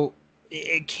 so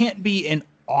it can't be an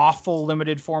awful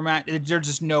limited format. There's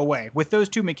just no way. With those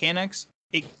two mechanics,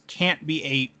 it can't be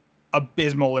a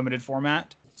abysmal limited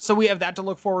format. So we have that to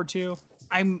look forward to.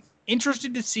 I'm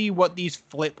interested to see what these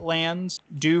flip lands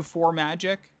do for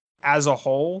Magic as a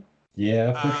whole.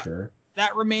 Yeah, for sure.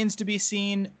 That remains to be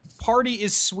seen. Party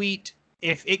is sweet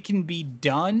if it can be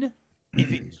done.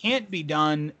 If it can't be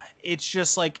done, it's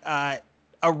just like a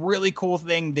really cool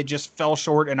thing that just fell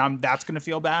short, and that's going to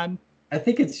feel bad. I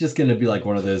think it's just going to be like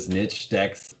one of those niche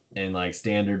decks in like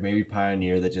Standard, maybe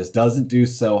Pioneer, that just doesn't do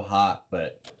so hot,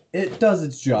 but it does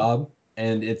its job,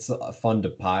 and it's fun to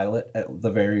pilot at the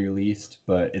very least,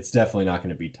 but it's definitely not going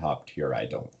to be top tier, I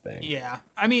don't think. Yeah.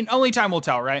 I mean, only time will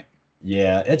tell, right?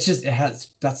 Yeah, that's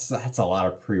a lot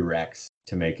of prereqs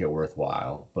to make it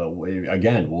worthwhile. But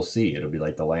again, we'll see. It'll be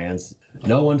like the lands.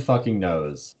 No one fucking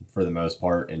knows for the most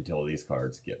part until these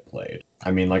cards get played.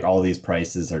 I mean, like all these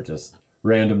prices are just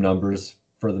random numbers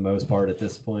for the most part at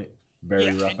this point.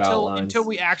 Very rough outlines. Until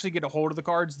we actually get a hold of the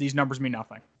cards, these numbers mean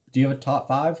nothing. Do you have a top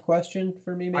 5 question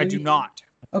for me, maybe? I do not.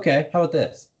 Okay, how about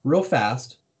this? Real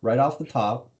fast, right off the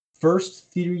top.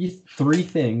 First three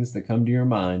things that come to your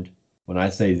mind when I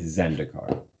say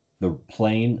Zendikar, the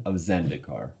plane of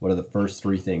Zendikar. What are the first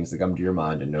 3 things that come to your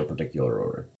mind in no particular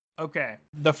order? Okay.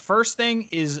 The first thing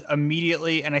is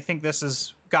immediately, and I think this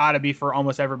has got to be for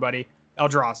almost everybody,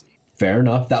 Eldrazi. Fair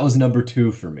enough. That was number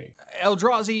 2 for me.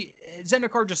 Eldrazi,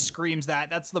 Zendikar just screams that.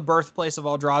 That's the birthplace of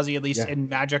Eldrazi, at least in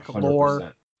Magic 100%.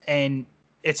 Lore. And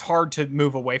it's hard to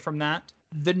move away from that.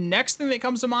 The next thing that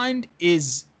comes to mind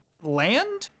is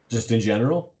land. Just in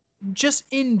general? just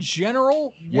in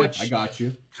general, Yeah, which I got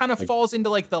you. kind of falls into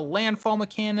like the landfall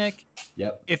mechanic.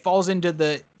 Yep. It falls into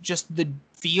the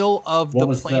feel of What the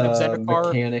was plane of the Zendikar.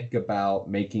 mechanic about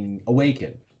making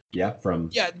Awaken? Yeah, from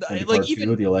Yeah, Zendikar like 2,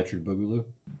 even the Electric Boogaloo.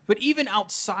 but even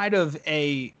outside of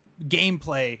a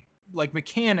gameplay like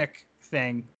mechanic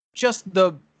thing, just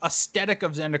the aesthetic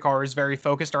of Zendikar is very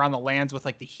focused around the lands with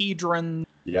like the Hedron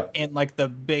Yep. and like the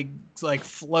big like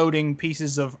floating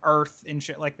pieces of earth and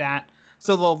shit like that.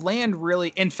 So the land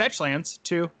really, and fetch lands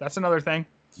too. That's another thing.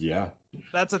 Yeah.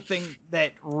 That's a thing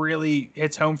that really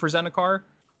hits home for Zendikar.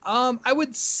 I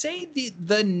would say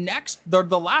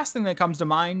the last thing that comes to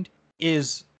mind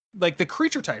is like the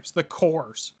creature types, the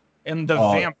cores and the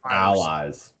vampires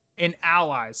allies. and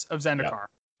allies of Zendikar. Yep.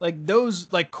 Like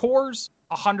those, like cores,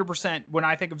 100%. When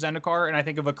I think of Zendikar and I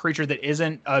think of a creature that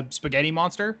isn't a spaghetti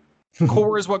monster,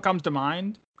 core is what comes to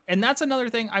mind. And that's another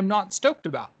thing I'm not stoked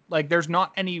about. Like, there's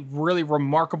not any really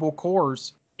remarkable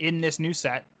cores in this new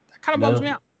set. That kind of bums me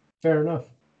out. Fair enough.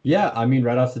 Yeah, I mean,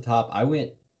 right off the top, I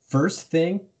went first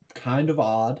thing, kind of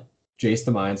odd, Jace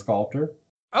the Mind Sculptor.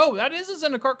 Oh, that is a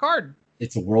Zendikar card.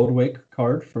 It's a World Wake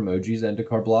card from OG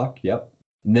Zendikar block. Yep.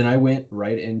 And then I went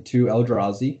right into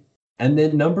Eldrazi. And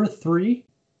then number 3,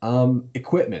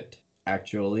 equipment,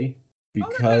 actually.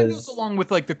 Because that goes along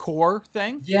with like the core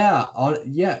thing. Yeah,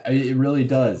 it really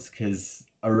does. Because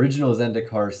original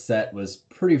Zendikar set was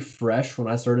pretty fresh when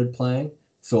I started playing,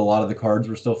 so a lot of the cards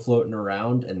were still floating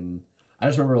around, and I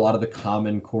just remember a lot of the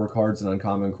common core cards and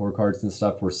uncommon core cards and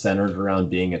stuff were centered around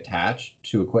being attached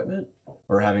to equipment,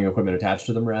 or having equipment attached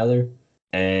to them rather,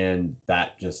 and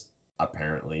that just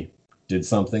apparently did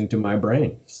something to my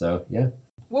brain. So yeah.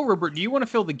 Well, Rupert, do you want to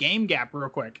fill the game gap real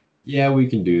quick? Yeah, we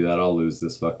can do that. I'll lose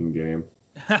this fucking game.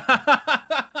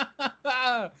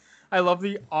 I love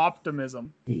the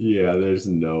optimism. Yeah, there's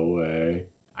no way.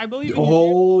 I believe in you.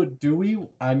 Oh, do we?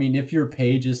 I mean, if your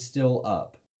page is still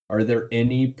up, are there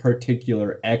any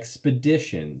particular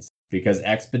expeditions? Because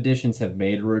expeditions have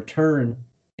made a return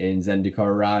in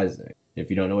Zendikar Rising. If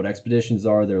you don't know what expeditions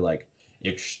are, they're like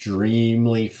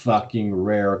extremely fucking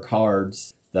rare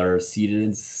cards that are seated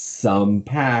in some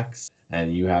packs,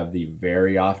 and you have the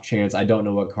very off chance. I don't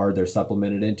know what card they're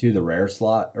supplemented into, the rare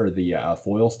slot or the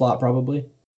foil slot, probably.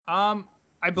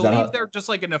 I believe they're just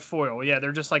like in a foil. Yeah,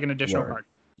 they're just like an additional card.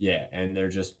 Yeah, and they're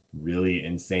just really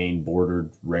insane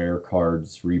bordered rare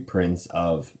cards, reprints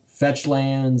of fetch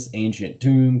lands, Ancient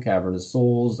Tomb, Cavern of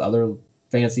Souls, other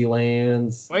fancy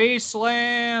lands.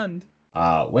 Wasteland.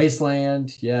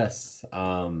 Wasteland, yes.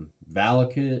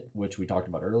 Valakut, which we talked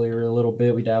about earlier a little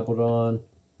bit, we dabbled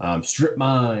on. Strip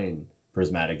Mine,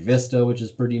 Prismatic Vista, which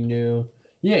is pretty new.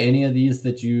 Yeah, any of these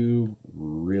that you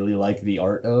really like the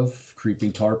art of?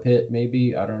 Creeping Tar Pit,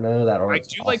 maybe? I don't know. That art's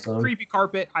I do awesome. like Creepy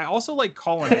Carpet. I also like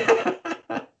Colonnade.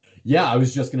 Yeah, I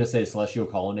was just going to say Celestial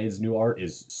Colonnade's new art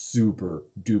is super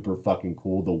duper fucking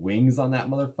cool. The wings on that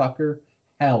motherfucker,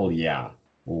 hell yeah.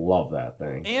 Love that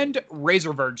thing. And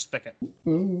Razorverge Thicket.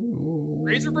 Ooh.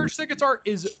 Razorverge Thicket's art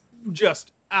is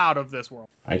just out of this world.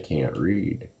 I can't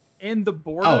read. And the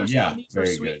borders on these are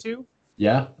very sweet good. too.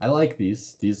 Yeah, I like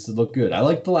these. These look good. I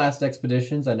like the last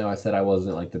expeditions. I know I said I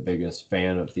wasn't like the biggest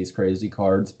fan of these crazy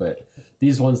cards, but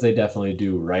these ones they definitely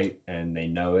do right, and they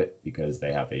know it because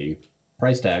they have a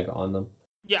price tag on them.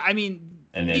 Yeah, I mean,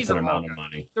 And these it's an are amount all of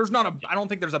money. There's not a. I don't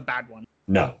think there's a bad one.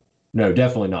 No,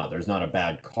 definitely not. There's not a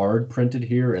bad card printed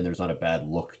here, and there's not a bad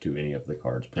look to any of the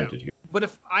cards printed here. But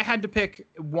if I had to pick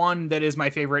one that is my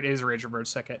favorite, is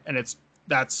Razorverge Thicket, and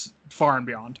that's far and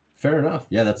beyond. Fair enough.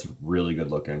 Yeah, that's really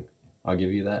good looking. I'll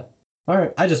give you that. All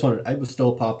right. I was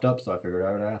still popped up, so I figured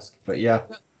I would ask. But yeah,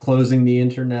 closing the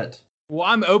internet. Well,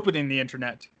 I'm opening the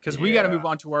internet because we got to move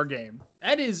on to our game.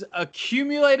 That is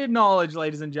accumulated knowledge,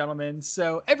 ladies and gentlemen.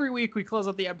 So every week we close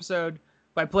out the episode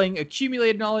by playing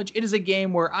Accumulated Knowledge. It is a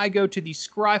game where I go to the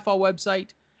Scryfall website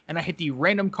and I hit the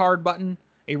random card button.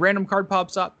 A random card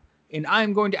pops up, and I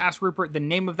am going to ask Rupert the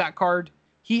name of that card.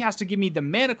 He has to give me the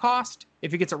mana cost.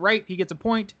 If he gets it right, he gets a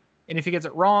point. And if he gets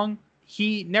it wrong,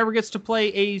 he never gets to play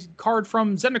a card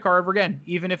from Zendikar ever again,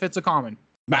 even if it's a common.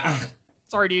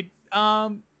 Sorry, dude.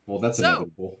 Well, that's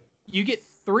inevitable. You get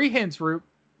 3 hints, Root,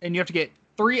 and you have to get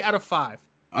 3 out of 5.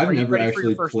 I've never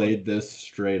actually played this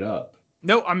straight up.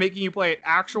 No, I'm making you play it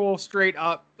actual, straight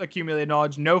up, accumulated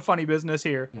knowledge. No funny business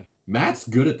here. Matt's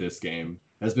good at this game.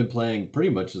 Has been playing pretty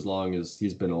much as long as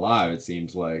he's been alive, it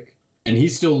seems like. And he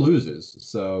still loses,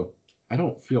 so I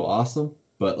don't feel awesome.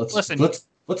 But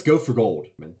let's go for gold,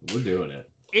 man. We're doing it.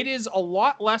 It is a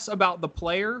lot less about the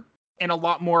player and a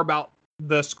lot more about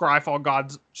the Scryfall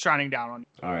gods shining down on you.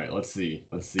 All right, let's see.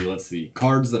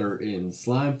 Cards that are in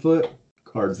Slimefoot,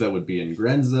 cards that would be in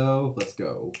Grenzo. Let's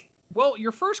go. Well,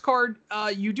 your first card,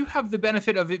 you do have the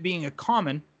benefit of it being a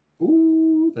common.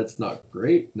 Ooh, that's not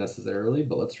great necessarily,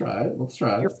 but let's try it. Let's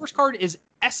try Your it. first card is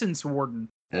Essence Warden.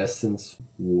 Essence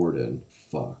Warden.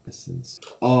 Fuck. Essence.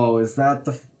 Oh, is that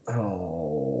the...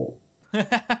 Oh...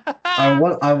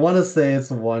 I want to say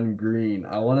it's 1 green.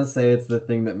 I want to say it's the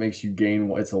thing that makes you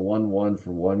gain. It's a 1/1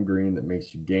 for 1 green that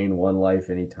makes you gain 1 life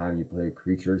anytime you play a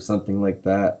creature, something like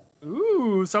that.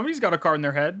 Ooh, somebody's got a card in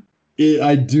their head.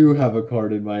 I do have a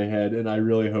card in my head, and I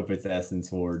really hope it's Essence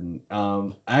Warden.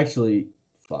 Actually,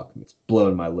 fuck, it's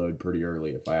blowing my load pretty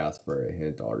early if I ask for a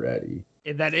hint already.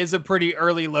 That is a pretty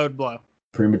early load blow.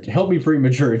 Help me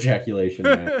premature ejaculation,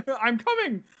 man. I'm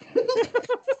coming.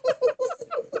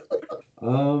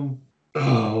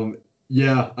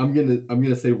 Yeah, I'm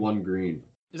gonna say 1 green.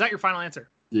 Is that your final answer?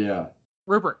 Yeah.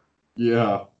 Rupert,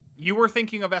 Yeah. you were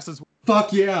thinking of Essence.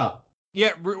 Fuck yeah.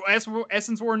 Yeah,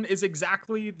 Essence Warden is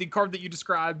exactly the card that you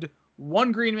described.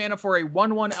 1 green mana for a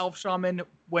 1/1 Elf Shaman.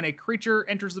 When a creature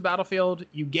enters the battlefield,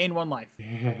 you gain 1 life.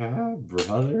 Yeah,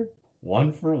 brother.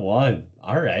 1 for 1.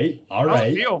 All right. All How's it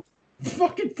right. feel?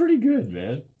 Fucking pretty good,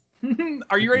 man.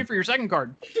 Are you ready for your second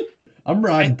card? I'm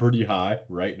riding pretty high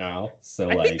right now. So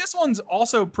I think this one's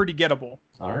also pretty gettable.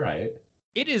 all right.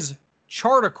 It is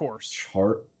Chart a Course.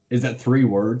 Chart. Is that 3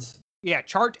 words? Yeah,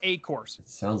 Chart a Course. It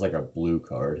sounds like a blue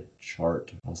card.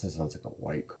 Chart. Also sounds like a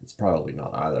white card. It's probably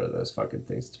not either of those fucking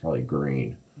things. It's probably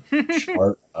green.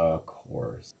 Chart a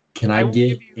course. Can I will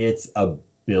get give you its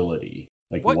ability?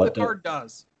 Like what the card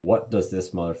does. what does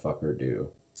this motherfucker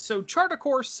do? So Chart a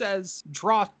Course says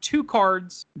draw 2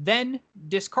 cards, then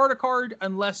discard a card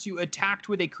unless you attacked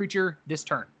with a creature this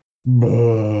turn.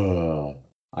 Buh.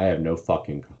 I have no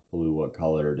fucking clue what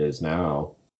color it is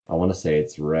now. I want to say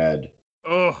it's red.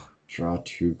 Ugh, Draw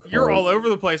 2 cards. you're all over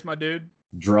the place, my dude.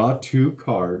 Draw 2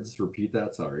 cards. Repeat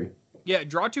that, sorry. Yeah,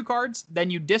 draw 2 cards, then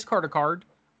you discard a card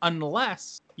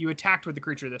unless you attacked with the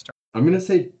creature this turn. I'm going to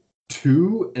say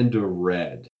 2 and a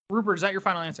red. Rupert, is that your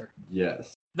final answer?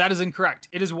 Yes. That is incorrect.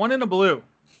 It is 1 and a blue.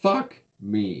 Fuck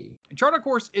me. And Chart a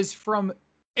Course is from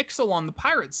Ixalan, the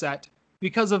pirate set,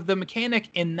 because of the mechanic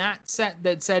in that set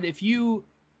that said if you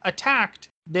attacked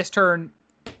this turn,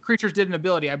 creatures did an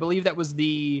ability. I believe that was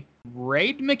the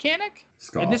raid mechanic.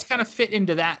 Scoff. And this kind of fit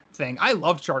into that thing. I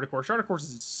love Chart a Course. Chart a Course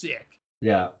is sick.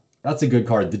 Yeah, that's a good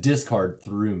card. The discard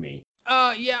threw me.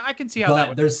 Yeah, I can see how that But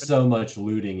would there's happen. so much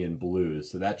looting in blue,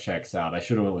 so that checks out. I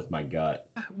should have went with my gut.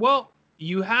 Well,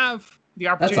 you have the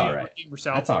opportunity all to right. redeem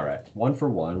yourself. That's all right. 1 for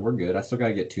 1. We're good. I still got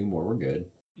to get 2 more. We're good.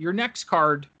 Your next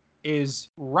card is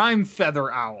Rime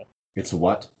Feather Owl. It's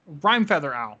what? Rime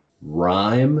Feather Owl.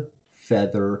 Rime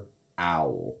Feather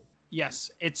Owl.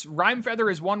 Yes, it's Rime Feather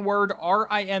is 1 word.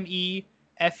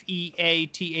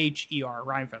 RIMEFEATHER.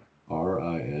 Rime Feather.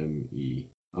 RIME.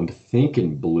 I'm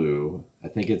thinking blue. I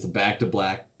think it's a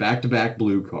back-to-back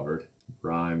blue card.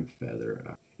 Rime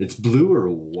Feather. It's blue or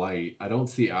white. I don't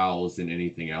see owls in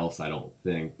anything else, I don't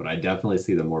think, but I definitely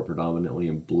see them more predominantly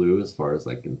in blue as far as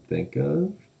I can think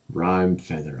of. Rime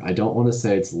Feather. I don't want to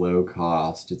say it's low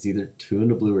cost. It's either 2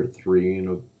 and a blue or 3 and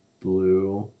a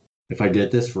blue. If I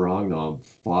get this wrong, though, I'm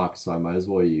fucked, so I might as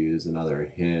well use another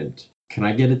hint. Can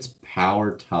I get its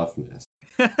power toughness?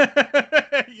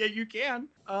 Yeah, you can.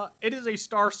 It is a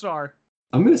star.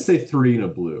 I'm going to say 3 and a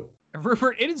blue.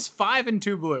 Rupert, it is 5 and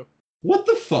 2 blue. What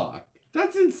the fuck?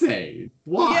 That's insane.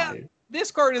 Why? Yeah,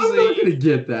 this card is I'm not going to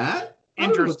get that.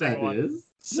 interesting I don't know what one. that is.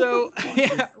 So, What the fuck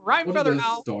yeah, Rime What do Feather those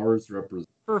Owl. stars represent?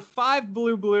 For 5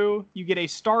 blue, you get a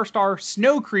star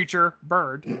snow creature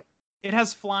bird. It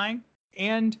has flying,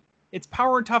 and its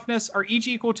power and toughness are each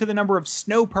equal to the number of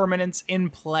snow permanents in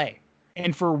play.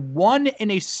 And for 1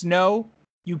 in a snow,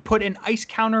 you put an ice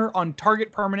counter on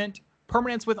target permanent.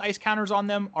 Permanents with ice counters on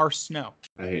them are snow.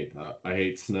 I hate that. I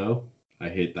hate snow. I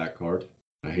hate that card.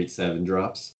 I hate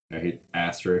 7-drops. I hate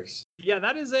asterisks. Yeah,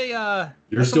 that is a.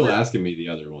 You're that's still a- asking me the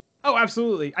other one. Oh,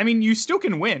 absolutely. I mean, you still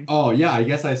can win. Oh, yeah, I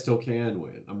guess I still can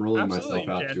win. I'm rolling Absolutely myself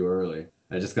you out can. too early.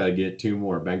 I just got to get 2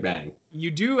 more. Bang, bang. You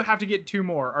do have to get 2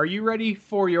 more. Are you ready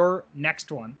for your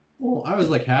next one? Well, I was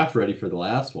like half ready for the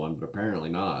last one, but apparently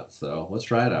not. So let's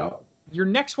try it out. Your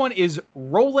next one is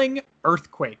Rolling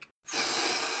Earthquake.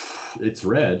 It's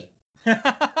red.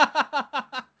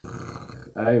 I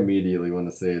immediately want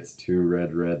to say it's 2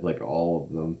 red, like all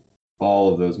of them.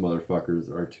 All of those motherfuckers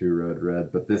are 2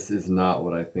 red, but this is not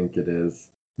what I think it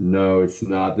is. No, it's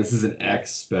not. This is an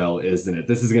X spell, isn't it?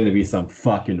 This is going to be some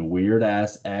fucking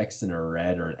weird-ass X and a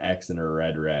red or an X and a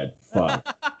red.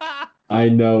 Fuck. I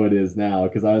know it is now,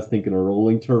 because I was thinking of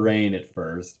Rolling Terrain at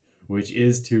first, which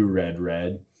is 2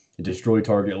 red. And destroy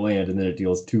target land, and then it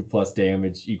deals 2+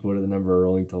 damage equal to the number of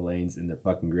rolling terrains in their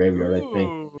fucking graveyard, I think.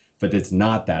 Ooh. but it's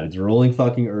not that. It's Rolling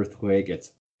fucking Earthquake.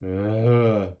 It's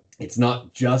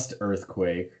not just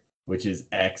Earthquake, which is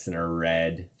X and a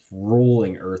red. It's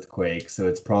Rolling Earthquake, so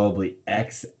it's probably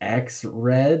XX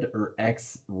red or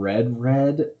X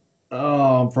red.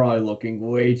 Oh, I'm probably looking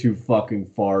way too fucking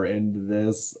far into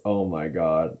this. Oh my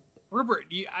god. Rupert,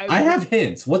 I have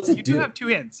hints. What's it do? You do have 2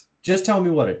 hints. Just tell me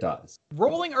what it does.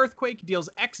 Rolling Earthquake deals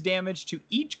X damage to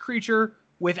each creature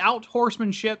without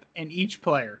horsemanship and each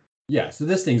player. Yeah, so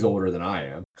this thing's older than I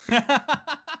am.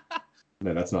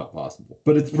 No, that's not possible.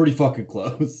 But it's pretty fucking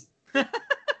close.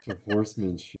 To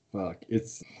horsemanship. Fuck.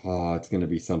 It's gonna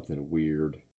be something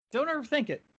weird. Don't overthink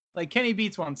it. Like Kenny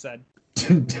Beats once said.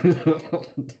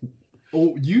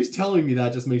 Oh, you telling me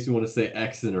that just makes me want to say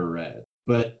X in a red.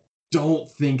 But don't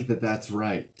think that that's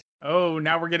right. Oh,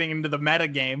 now we're getting into the meta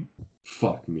game.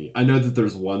 Fuck me. I know that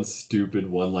there's one stupid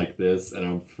one like this, and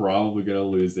I'm probably gonna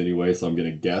lose anyway, so I'm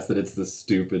gonna guess that it's the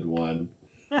stupid one.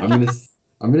 I'm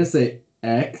gonna say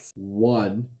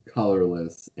X1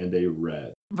 colorless and a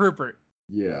red. Rupert,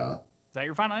 Yeah. is that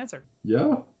your final answer?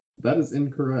 Yeah, that is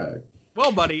incorrect.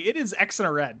 Well, buddy, it is X and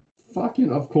a red.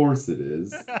 Fucking, of course it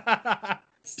is.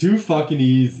 It's too fucking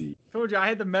easy. Told you I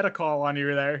had the meta call on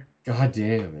you there. God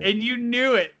damn it. And you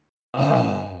knew it.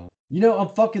 Oh. You know, I'm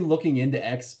fucking looking into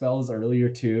X spells earlier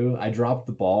too. I dropped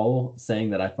the ball saying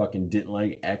that I fucking didn't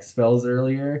like X spells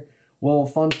earlier. Well,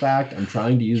 fun fact, I'm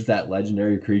trying to use that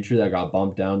legendary creature that got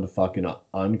bumped down to fucking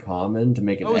uncommon to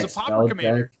make an it's X a Pauper spell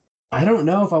commander. deck. I don't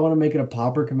know if I want to make it a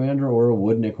Pauper commander or a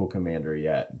Wood Nickel commander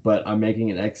yet, but I'm making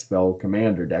an X spell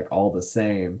commander deck all the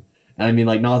same. And I mean,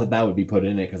 like, not that would be put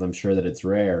in it because I'm sure that it's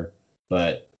rare,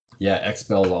 but yeah, X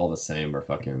spells all the same or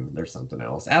fucking there's something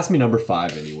else. Ask me number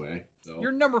 5 anyway. So.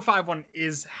 Your number 5 one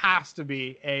has to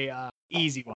be a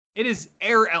easy one. It is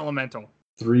Air Elemental.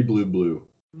 3 blue.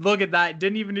 Look at that.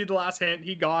 Didn't even need the last hint.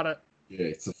 He got it. Yeah,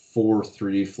 it's a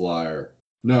 4/3 flyer.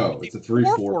 No, it's a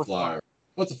 3/4 flyer.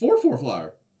 Oh, it's a 4/4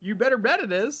 flyer. You better bet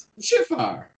it is. Shit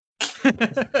fire.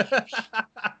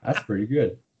 That's pretty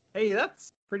good. Hey,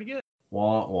 that's pretty good.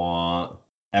 Wah wah.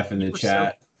 F in the You were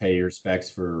chat. Pay your respects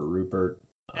for Rupert.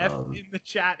 F in the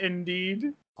chat,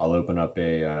 indeed. I'll open up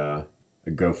a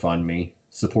GoFundMe.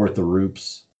 Support the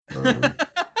Roops.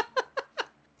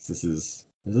 This is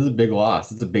a big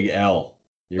loss. It's a big L.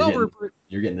 Rupert.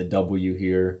 You're getting the W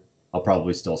here. I'll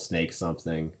probably still snake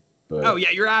something. But Oh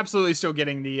yeah, you're absolutely still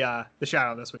getting the shout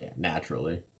out this week. yeah,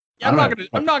 naturally. Yeah,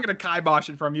 I'm not gonna kibosh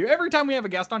it from you. Every time we have a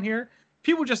guest on here,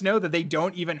 people just know that they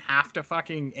don't even have to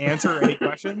fucking answer any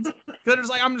questions.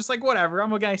 I'm just like, whatever.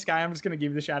 I'm a nice guy. I'm just gonna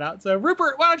give you the shout out. So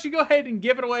Rupert, why don't you go ahead and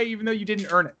give it away, even though you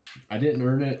didn't earn it? I didn't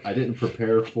earn it. I didn't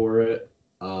prepare for it.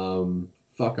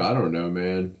 Fuck, I don't know,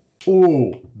 man.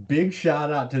 Ooh, big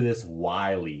shout out to this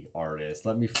Wiley artist.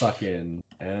 Let me fucking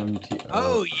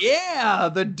Oh yeah,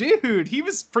 the dude. He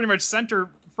was pretty much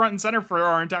front and center for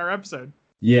our entire episode.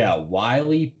 Yeah,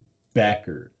 Wiley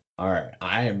Becker. All right,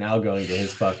 I am now going to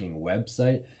his fucking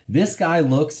website. This guy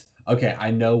looks okay. I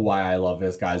know why I love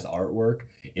this guy's artwork.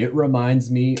 It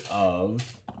reminds me of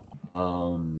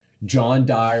John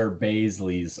Dyer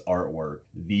Baisley's artwork.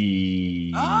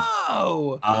 The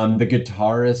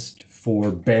guitarist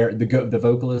for the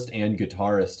vocalist and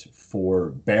guitarist for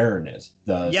Baroness,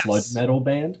 the sludge metal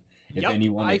band. If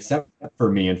anyone except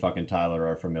for me and fucking Tyler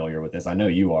are familiar with this, I know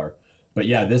you are. But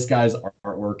yeah, this guy's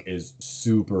artwork is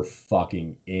super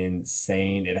fucking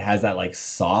insane. It has that like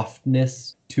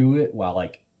softness to it while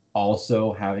like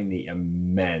also having the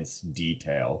immense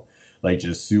detail. Like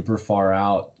just super far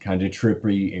out, kind of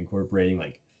trippy, incorporating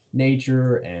like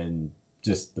nature and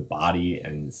just the body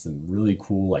and some really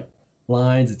cool like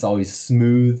lines. It's always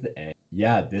smooth, and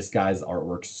yeah, this guy's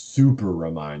artwork super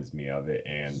reminds me of it.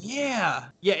 And yeah,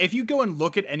 if you go and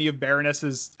look at any of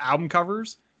Baroness's album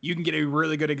covers, you can get a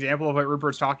really good example of what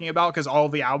Rupert's talking about, because all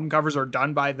of the album covers are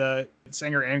done by the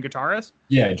singer and guitarist.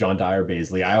 Yeah, John Dyer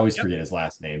Baisley. I always forget his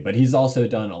last name, but he's also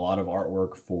done a lot of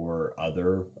artwork for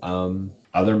other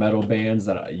metal bands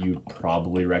that you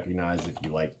probably recognize if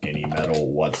you like any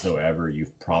metal whatsoever.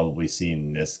 You've probably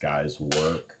seen this guy's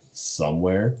work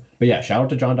somewhere. But yeah, shout out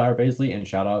to John Dyer Baisley and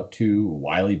shout out to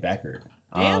Wiley Becker.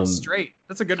 Damn straight.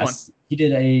 That's a good one. He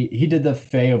did the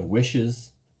Fae of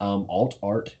Wishes alt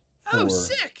art. Oh,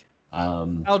 sick.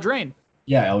 Eldraine.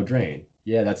 Yeah, Eldraine.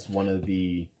 Yeah, that's one of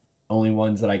the only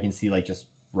ones that I can see like just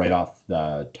right off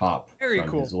the top Very from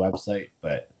cool. his website.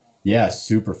 But yeah,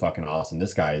 super fucking awesome.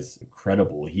 This guy is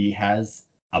incredible. He has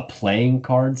a playing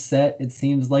card set. It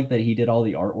seems like that he did all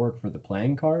the artwork for the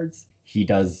playing cards. He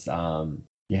does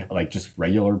like just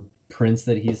regular prints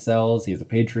that he sells. He has a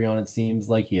Patreon, it seems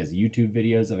like. He has YouTube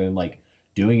videos of him like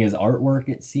doing his artwork,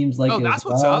 it seems like. Oh, that's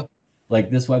what's up. Like,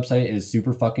 this website is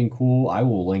super fucking cool. I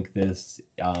will link this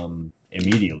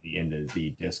immediately into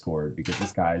the Discord because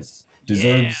this guy's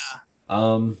deserves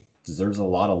a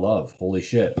lot of love. Holy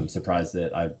shit. I'm surprised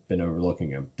that I've been overlooking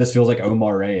him. This feels like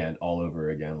Omar Ray all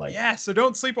over again. Like, Yeah, so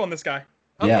don't sleep on this guy.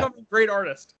 Yeah. Upcoming great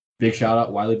artist. big shout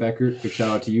out Wiley Beckert. Big shout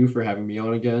out to you for having me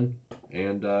on again.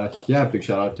 And yeah, big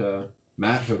shout out to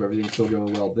Matt. Hope everything's still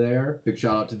going well there. Big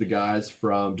shout out to the guys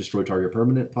from Destroy Target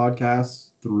Permanent podcast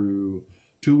through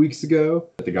 2 weeks ago.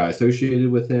 The guy associated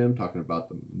with him talking about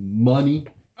the money.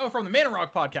 Oh, from the Mana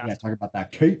Rock podcast. Yeah, talking about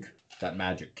that cake, that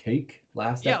magic cake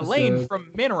last episode. Lane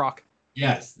from Mana Rock.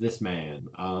 Yes, this man.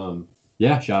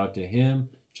 Yeah, shout out to him.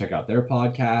 Check out their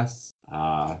podcasts.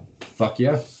 Fuck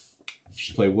yeah.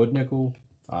 Play Wood Nickel.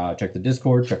 Check the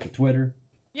Discord. Check the Twitter.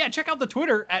 Yeah, check out the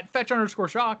Twitter at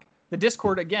fetch_shock. The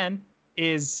Discord, again,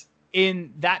 is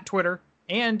in that Twitter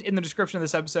and in the description of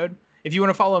this episode. If you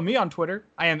want to follow me on Twitter,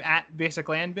 I am at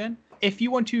BasicLandBin. If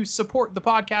you want to support the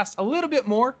podcast a little bit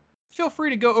more, feel free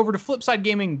to go over to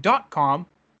flipsidegaming.com.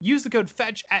 Use the code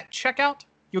FETCH at checkout.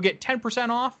 You'll get 10%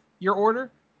 off your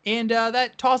order. And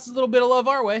that tosses a little bit of love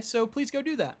our way, so please go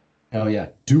do that. Hell yeah.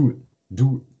 Do it.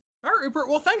 Do it. All right, Rupert.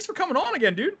 Well, thanks for coming on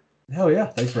again, dude. Hell yeah.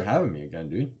 Thanks for having me again,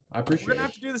 dude. I appreciate We're going to it.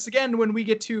 have to do this again when we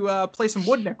get to play some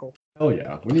Wood Nickel. Hell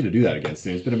yeah. We need to do that again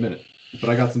soon. It's been a minute. But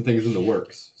I got some things in the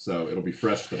works, so it'll be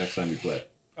fresh the next time we play.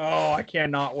 Oh, I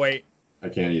cannot wait. I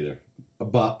can't either.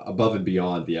 Above and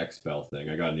beyond the X-Spell thing,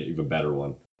 I got an even better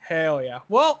one. Hell yeah.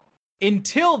 Well,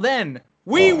 until then,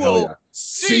 we will yeah.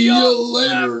 see you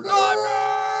later.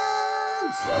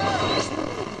 next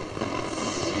time.